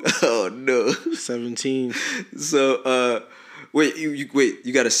 2? Oh no. 17. So, wait,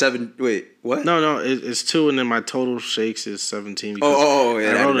 you got a 7? Wait, what? No, it's 2, and then my total shakes is 17. Yeah.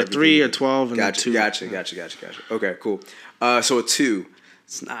 I rolled a 3, a 12, and a 2. Gotcha. Okay, cool. So a 2.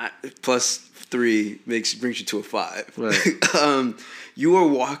 It's not +3 brings you to a 5. Right. You are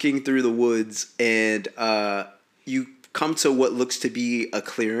walking through the woods, and you come to what looks to be a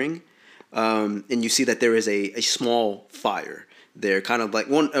clearing, and you see that there is a small fire. They're kind of like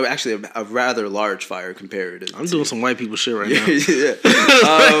a rather large fire comparative. I'm doing some white people shit right now. Yeah.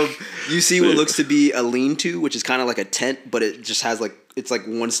 You see what looks to be a lean-to, which is kind of like a tent, but it just has like it's like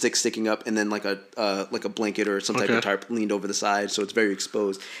one stick sticking up, and then like a blanket or some type of tarp leaned over the side, so it's very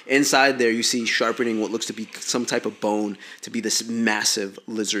exposed. Inside there, you see sharpening what looks to be some type of bone to be this massive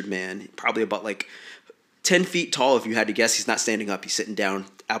lizard man, probably about like 10 feet tall. If you had to guess, he's not standing up; he's sitting down,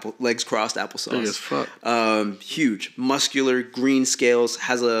 legs crossed, applesauce. Big as fuck. Huge, muscular, green scales,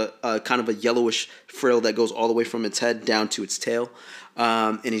 has a kind of a yellowish frill that goes all the way from its head down to its tail.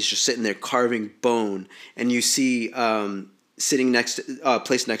 And he's just sitting there carving bone. And you see sitting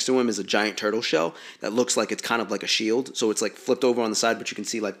placed next to him is a giant turtle shell that looks like it's kind of like a shield. So it's like flipped over on the side, but you can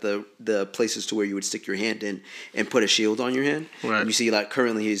see like the places to where you would stick your hand in and put a shield on your hand. Right. And you see like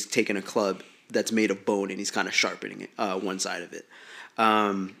currently he's taking a club that's made of bone and he's kind of sharpening it, one side of it.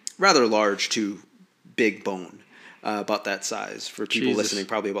 Rather large to big bone, about that size for people listening.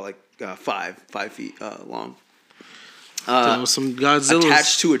 Probably about like 5 feet long. Some Godzilla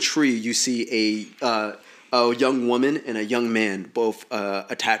attached to a tree. You see a young woman and a young man both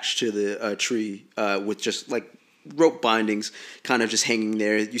attached to the tree with just like rope bindings, kind of just hanging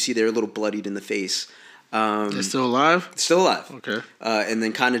there. You see they're a little bloodied in the face. They're still alive? Still alive. Okay. And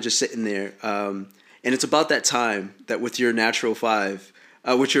then kind of just sitting there. And it's about that time that with your natural 5,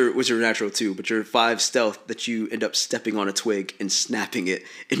 which your natural 2, but your 5 stealth, that you end up stepping on a twig and snapping it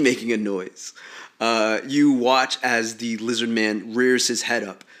and making a noise. You watch as the lizard man rears his head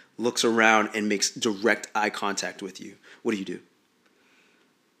up, looks around, and makes direct eye contact with you. What do you do?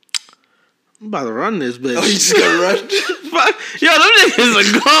 I'm about to run this bitch. Oh, you just gonna run? Yo, them niggas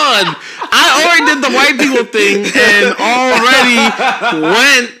are gone. I already did the white people thing and already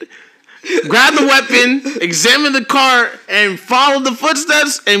went, grabbed the weapon, examined the cart, and followed the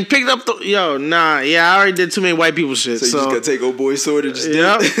footsteps and picked up the... Yo, nah. Yeah, I already did too many white people shit. So you just gotta take old boy's sword and just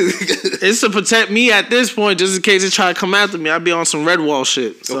yep. It's to protect me at this point, just in case they try to come after me. I'd be on some Redwall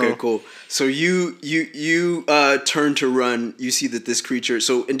shit. So. Okay, cool. So you turn to run. You see that this creature...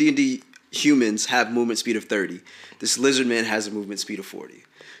 So in D&D, humans have movement speed of 30. This lizard man has a movement speed of 40.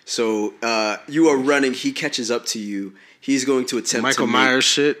 So you are running. He catches up to you. He's going to attempt Michael Myers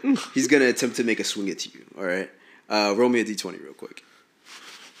shit. He's going to attempt to make a swing at you. All right. Roll me a d20 real quick.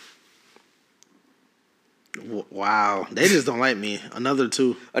 Wow. They just don't like me. Another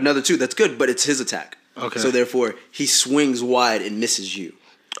 2. Another 2. That's good, but it's his attack. Okay. So therefore, he swings wide and misses you.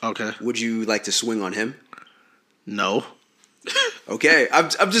 Okay. Would you like to swing on him? No. Okay.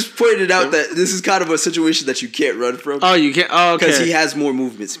 I'm just pointing it out that this is kind of a situation that you can't run from. Oh, you can't? Oh, okay. Because he has more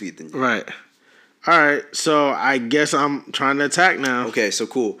movement speed than you. Right. All right, so I guess I'm trying to attack now. Okay, so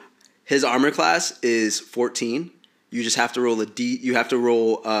cool. His armor class is 14. You just have to roll a D. You have to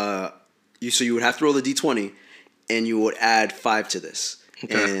roll. So you would have to roll a D20, and you would add 5 to this.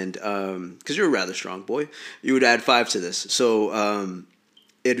 Okay. And because you're a rather strong boy, you would add 5 to this. So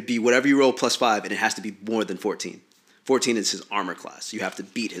it'd be whatever you roll plus 5, and it has to be more than 14. 14 is his armor class. You have to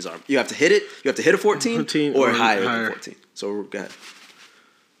beat his armor. You have to hit it. You have to hit a 14 or higher than 14. So go ahead.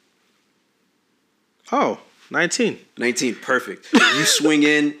 Oh, 19. 19, perfect. You swing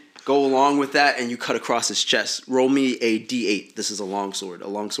in, go along with that, and you cut across his chest. Roll me a D8. This is a longsword. A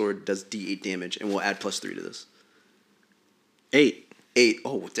longsword does D8 damage, and we'll add plus 3 to this. 8. 8.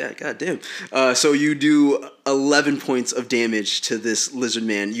 Oh, that goddamn. So you do 11 points of damage to this lizard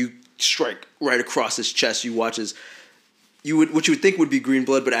man. You strike right across his chest. You watch as what you would think would be green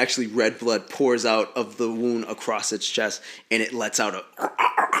blood, but actually red blood pours out of the wound across its chest, and it lets out a...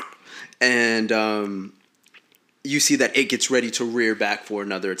 And you see that it gets ready to rear back for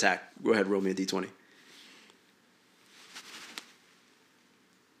another attack. Go ahead, roll me a d20.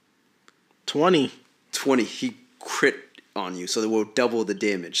 20. 20. He crit on you, so that will double the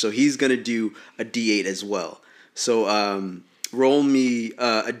damage. So he's going to do a d8 as well. So roll me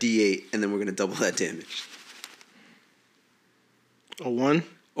a d8, and then we're going to double that damage. A 1?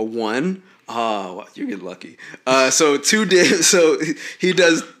 A 1? Oh, wow, you're getting lucky. So so he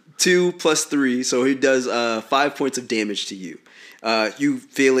does... 2 plus 3, so he does 5 points of damage to you. You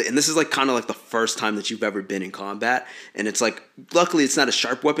feel it, and this is like kind of like the first time that you've ever been in combat. And it's like, luckily, it's not a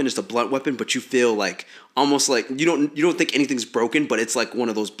sharp weapon; it's a blunt weapon. But you feel like almost like you don't think anything's broken, but it's like one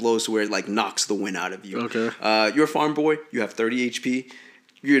of those blows where it like knocks the wind out of you. Okay. You're a farm boy. You have 30 HP.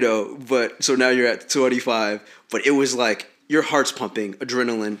 But so now you're at 25. But it was like your heart's pumping,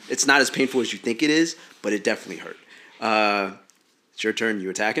 adrenaline. It's not as painful as you think it is, but it definitely hurt. It's your turn. You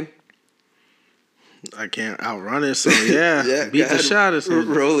attacking? I can't outrun it, so yeah. Yeah, beat the shot.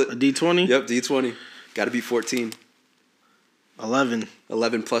 Roll it. A D20? Yep, D20. Got to be 14. 11.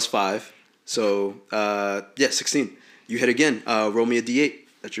 11 plus 5. So, 16. You hit again. Roll me a D8.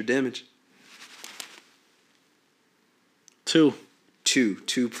 That's your damage. 2. 2.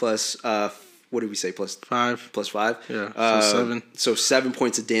 2 plus what did we say? Plus 5. Plus 5. Yeah. So 7. So 7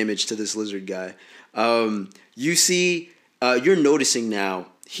 points of damage to this lizard guy. You see, you're noticing now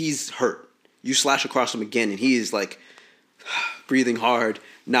he's hurt. You slash across him again, and he is like breathing hard,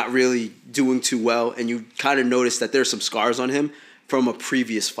 not really doing too well. And you kind of notice that there's some scars on him from a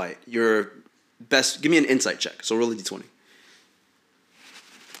previous fight. Your best, give me an insight check. So roll a d20.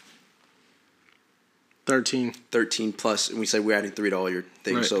 13. 13 plus, and we said we're adding 3 to all your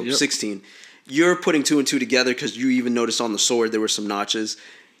things, Right, so yep. 16. You're putting 2 and 2 together because you even noticed on the sword there were some notches.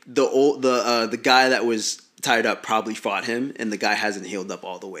 The guy that was tied up probably fought him, and the guy hasn't healed up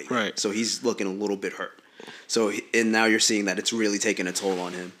all the way yet. Right. So he's looking a little bit hurt. So and now you're seeing that it's really taking a toll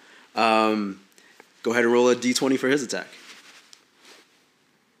on him. Go ahead and roll a d20 for his attack.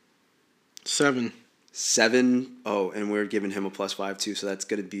 7. 7. Oh, and we're giving him a plus 5 too, so that's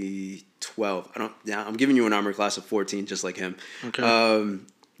gonna be 12. I'm giving you an armor class of 14, just like him. Okay.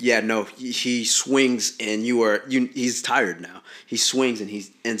 Yeah, no, he swings and he's tired now. He swings and he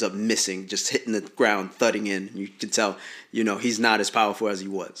ends up missing, just hitting the ground, thudding in. You can tell, he's not as powerful as he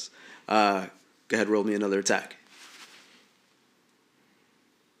was. Go ahead, roll me another attack.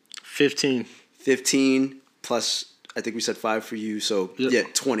 15. 15 plus, I think we said 5 for you, so Yep. yeah,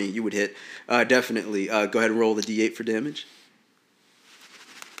 20 you would hit. Definitely. Go ahead and roll the d8 for damage.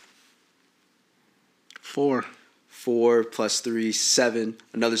 4. 4 plus 3, 7.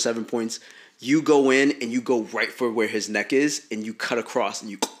 Another 7 points. You go in and you go right for where his neck is, and you cut across,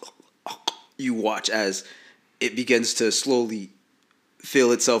 and you watch as it begins to slowly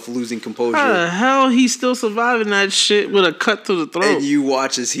feel itself losing composure. How the hell he still surviving that shit with a cut to the throat? And you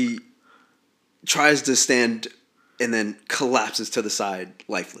watch as he tries to stand and then collapses to the side,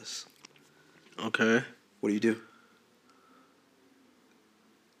 lifeless. Okay. What do you do?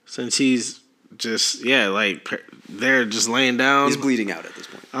 Since he's just, they're just laying down. He's bleeding out at this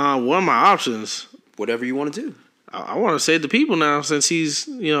point. What are my options? Whatever you want to do. I want to save the people now since he's,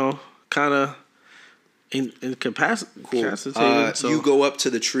 kind of incapacitated. Cool. So. You go up to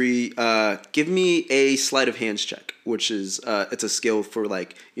the tree. Give me a sleight of hands check, which is it's a skill for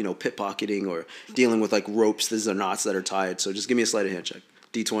pickpocketing or dealing with ropes. These are knots that are tied. So just give me a sleight of hand check.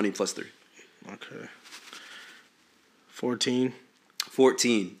 D20 plus 3. Okay. 14.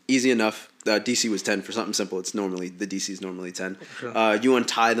 14. Easy enough. DC was 10 for something simple. The DC is normally 10. Okay. You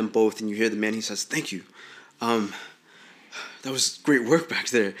untie them both, and you hear the man. He says, "Thank you. That was great work back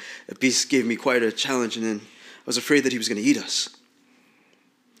there. The beast gave me quite a challenge, and then I was afraid that he was going to eat us."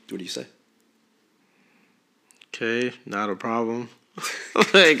 What do you say? Okay, not a problem.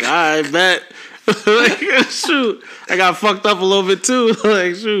 I bet. Shoot. I got fucked up a little bit too.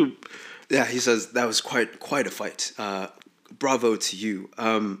 Shoot. Yeah, he says that was quite a fight. Bravo to you.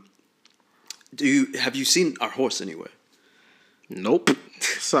 Have you seen our horse anywhere? Nope.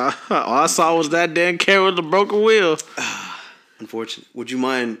 So all I saw was that damn carrot with the broken wheel. Unfortunate. Would you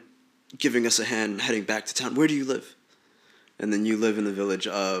mind giving us a hand heading back to town? Where do you live? And then you live in the village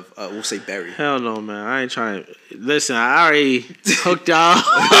of, we'll say Barry. Hell no, man. I ain't trying to. Listen, I already hooked y'all.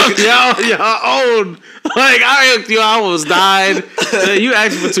 y'all own. I already hooked you. I almost died. You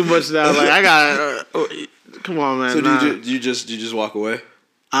asked for too much now. I got. Come on, man. So do you just walk away?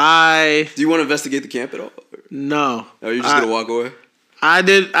 Do you want to investigate the camp at all? No. Or are you just gonna walk away? I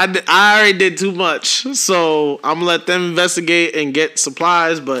already did too much. So I'm gonna let them investigate and get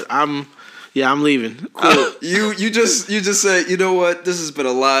supplies. But I'm leaving. Cool. You just say, you know what? This has been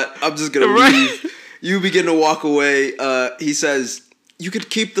a lot. I'm just gonna leave. You begin to walk away. He says, "You could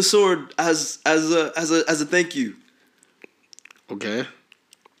keep the sword as a thank you." Okay.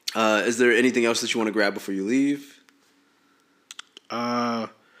 Is there anything else that you want to grab before you leave?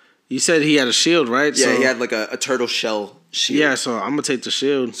 You said he had a shield, right? Yeah, he had a turtle shell shield. Yeah, so I'm gonna take the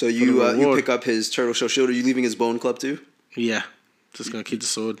shield. So you pick up his turtle shell shield. Are you leaving his bone club too? Yeah, just gonna keep the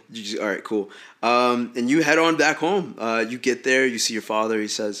sword. All right, cool. And you head on back home. You get there. You see your father. He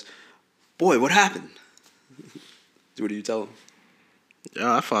says, "Boy, what happened?" What do you tell him?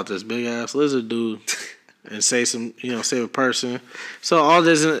 Yeah, I fought this big ass lizard dude. And save a person. So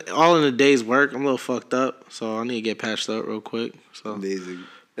all in a day's work. I'm a little fucked up, so I need to get patched up real quick. So amazing,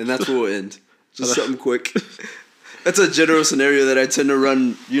 and that's where we'll end. Just something quick. That's a general scenario that I tend to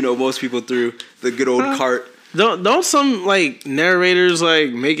run. Most people through the good old cart. Don't some narrators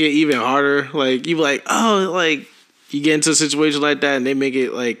make it even harder? You you get into a situation like that and they make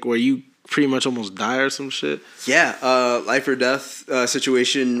it where you pretty much almost die or some shit. Yeah, life or death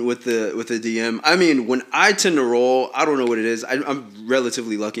situation with the DM. I mean, when I tend to roll, I don't know what it is. I'm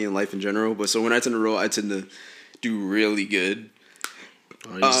relatively lucky in life in general, but so when I tend to roll, I tend to do really good.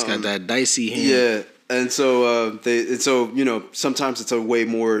 Oh, you just got that dicey hand. Yeah, And so sometimes it's a way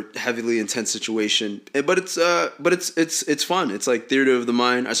more heavily intense situation, but it's fun. It's like theater of the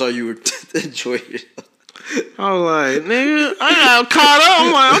mind. I saw you were enjoying it. I was like, nigga, I got caught up.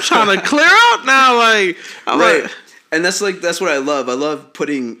 I'm like, I'm trying to clear out now. Like, right. And that's what I love. I love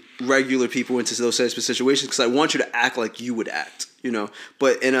putting regular people into those types of situations because I want you to act like you would act,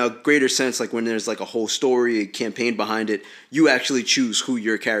 But in a greater sense, like when there's like a whole story, a campaign behind it, you actually choose who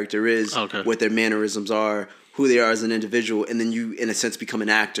your character is, what their mannerisms are, who they are as an individual, and then you, in a sense, become an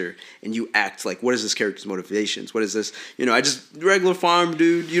actor, and you act like, what is this character's motivations? What is this? I just, regular farm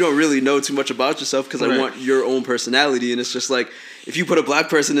dude, you don't really know too much about yourself because I want your own personality, and it's just like, if you put a black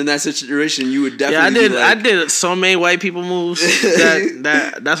person in that situation, you would definitely I did so many white people moves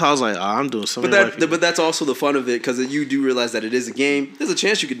that's how I was like, oh, I'm doing so many white people. But that's also the fun of it because you do realize that it is a game. There's a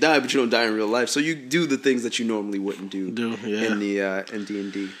chance you could die, but you don't die in real life. So you do the things that you normally wouldn't do in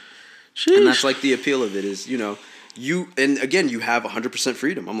D&D. Sheesh. And that's like the appeal of it is, and again, you have 100%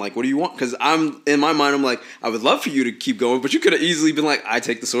 freedom. I'm like, what do you want? Because in my mind, I'm like, I would love for you to keep going, but you could have easily been like, I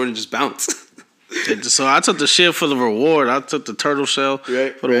take the sword and just bounce. So I took the shit for the reward. I took the turtle shell for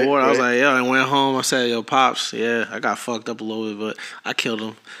the reward. I was like, I went home. I said, yo, Pops, I got fucked up a little bit, but I killed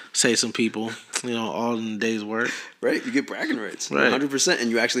him. Saved some people, all in the day's work. Right, you get bragging rights, 100%, and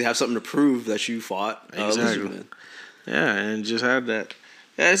you actually have something to prove that you fought. Exactly. And just had that.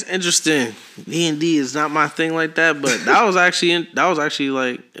 Yeah, it's interesting. D&D is not my thing like that, but that was actually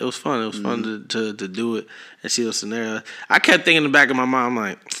like, it was fun. It was fun to do it and see the scenario. I kept thinking in the back of my mind, I'm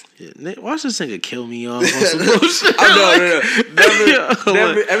like, watch this nigga kill me off on some bullshit.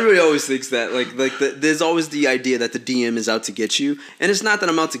 Never, everybody always thinks that. There's always the idea that the DM is out to get you, and it's not that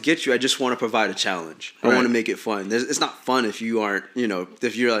I'm out to get you. I just want to provide a challenge. I want to make it fun. It's not fun if you aren't,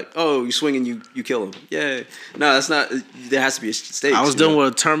 if you're like, oh, you swing and you kill him. Yay. No, that's not. There has to be a stage. I was dealing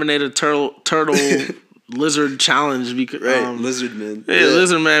with a Terminator turtle lizard challenge because lizard man. Yeah,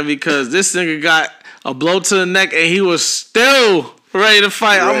 lizard man, because this nigga got a blow to the neck and he was still ready to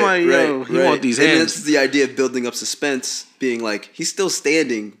fight. I'm like, yo, you want these hands. And that's the idea of building up suspense, being like, he's still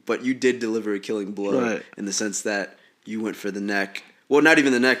standing, but you did deliver a killing blow in the sense that you went for the neck. Well, not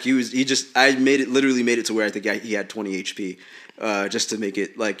even the neck. I literally made it to where I think he had 20 HP. Just to make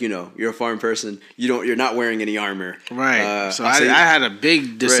it like, you're a farm person. You're not wearing any armor. Right. So I had a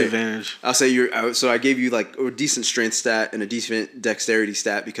big disadvantage. I'll say so I gave you like a decent strength stat and a decent dexterity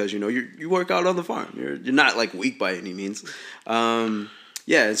stat because, you work out on the farm. You're not like weak by any means. And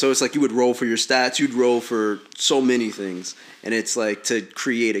so it's like you would roll for your stats. You'd roll for so many things. And it's like to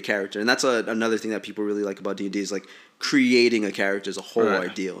create a character. And that's another thing that people really like about D&D is like creating a character is a whole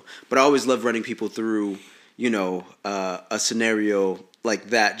ideal. But I always love running people through a scenario like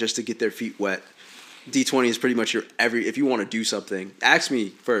that just to get their feet wet. D20 is pretty much if you want to do something, ask me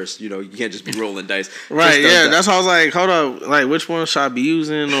first. You can't just be rolling dice. Right, that's why I was like, hold up, like which one should I be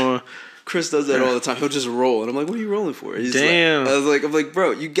using? Or Chris does that all the time. He'll just roll, and I'm like, what are you rolling for? He's damn. I'm like,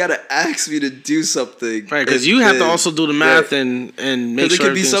 bro, you gotta ask me to do something. Right, because you have to also do the math and make sure it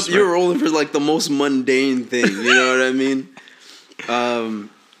could be something you're rolling for, like the most mundane thing. You know what I mean?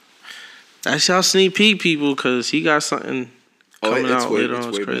 That's y'all sneak peek, people, because he got something coming out later on.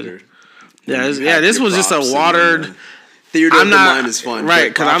 It's crazy. Better. This was just a watered. Theater of the mind is fun, right?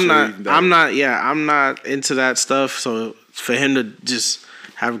 Because I'm not into that stuff. So for him to just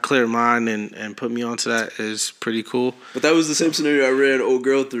have a clear mind and put me onto that is pretty cool. But that was the same scenario I ran old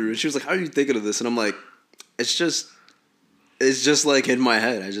girl through, and she was like, "How are you thinking of this?" And I'm like, "It's just like in my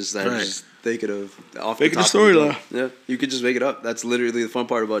head. I just thinking of off the top. Make the storyline. Yeah, you could just make it up. That's literally the fun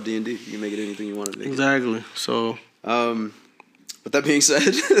part about D&D. You can make it anything you want to make. Exactly. So, with that being said,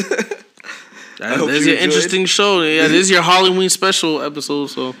 there's an interesting show. Yeah, this is your Halloween special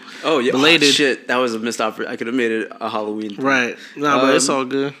episode. So, belated. Oh, shit, that was a missed opportunity. I could have made it a Halloween thing. Right. No, but it's all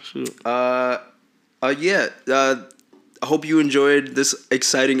good. Shoot. I hope you enjoyed this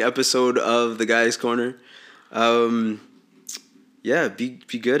exciting episode of The Guy's Corner.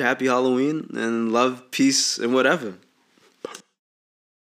 Be good. Happy Halloween and love, peace, and whatever.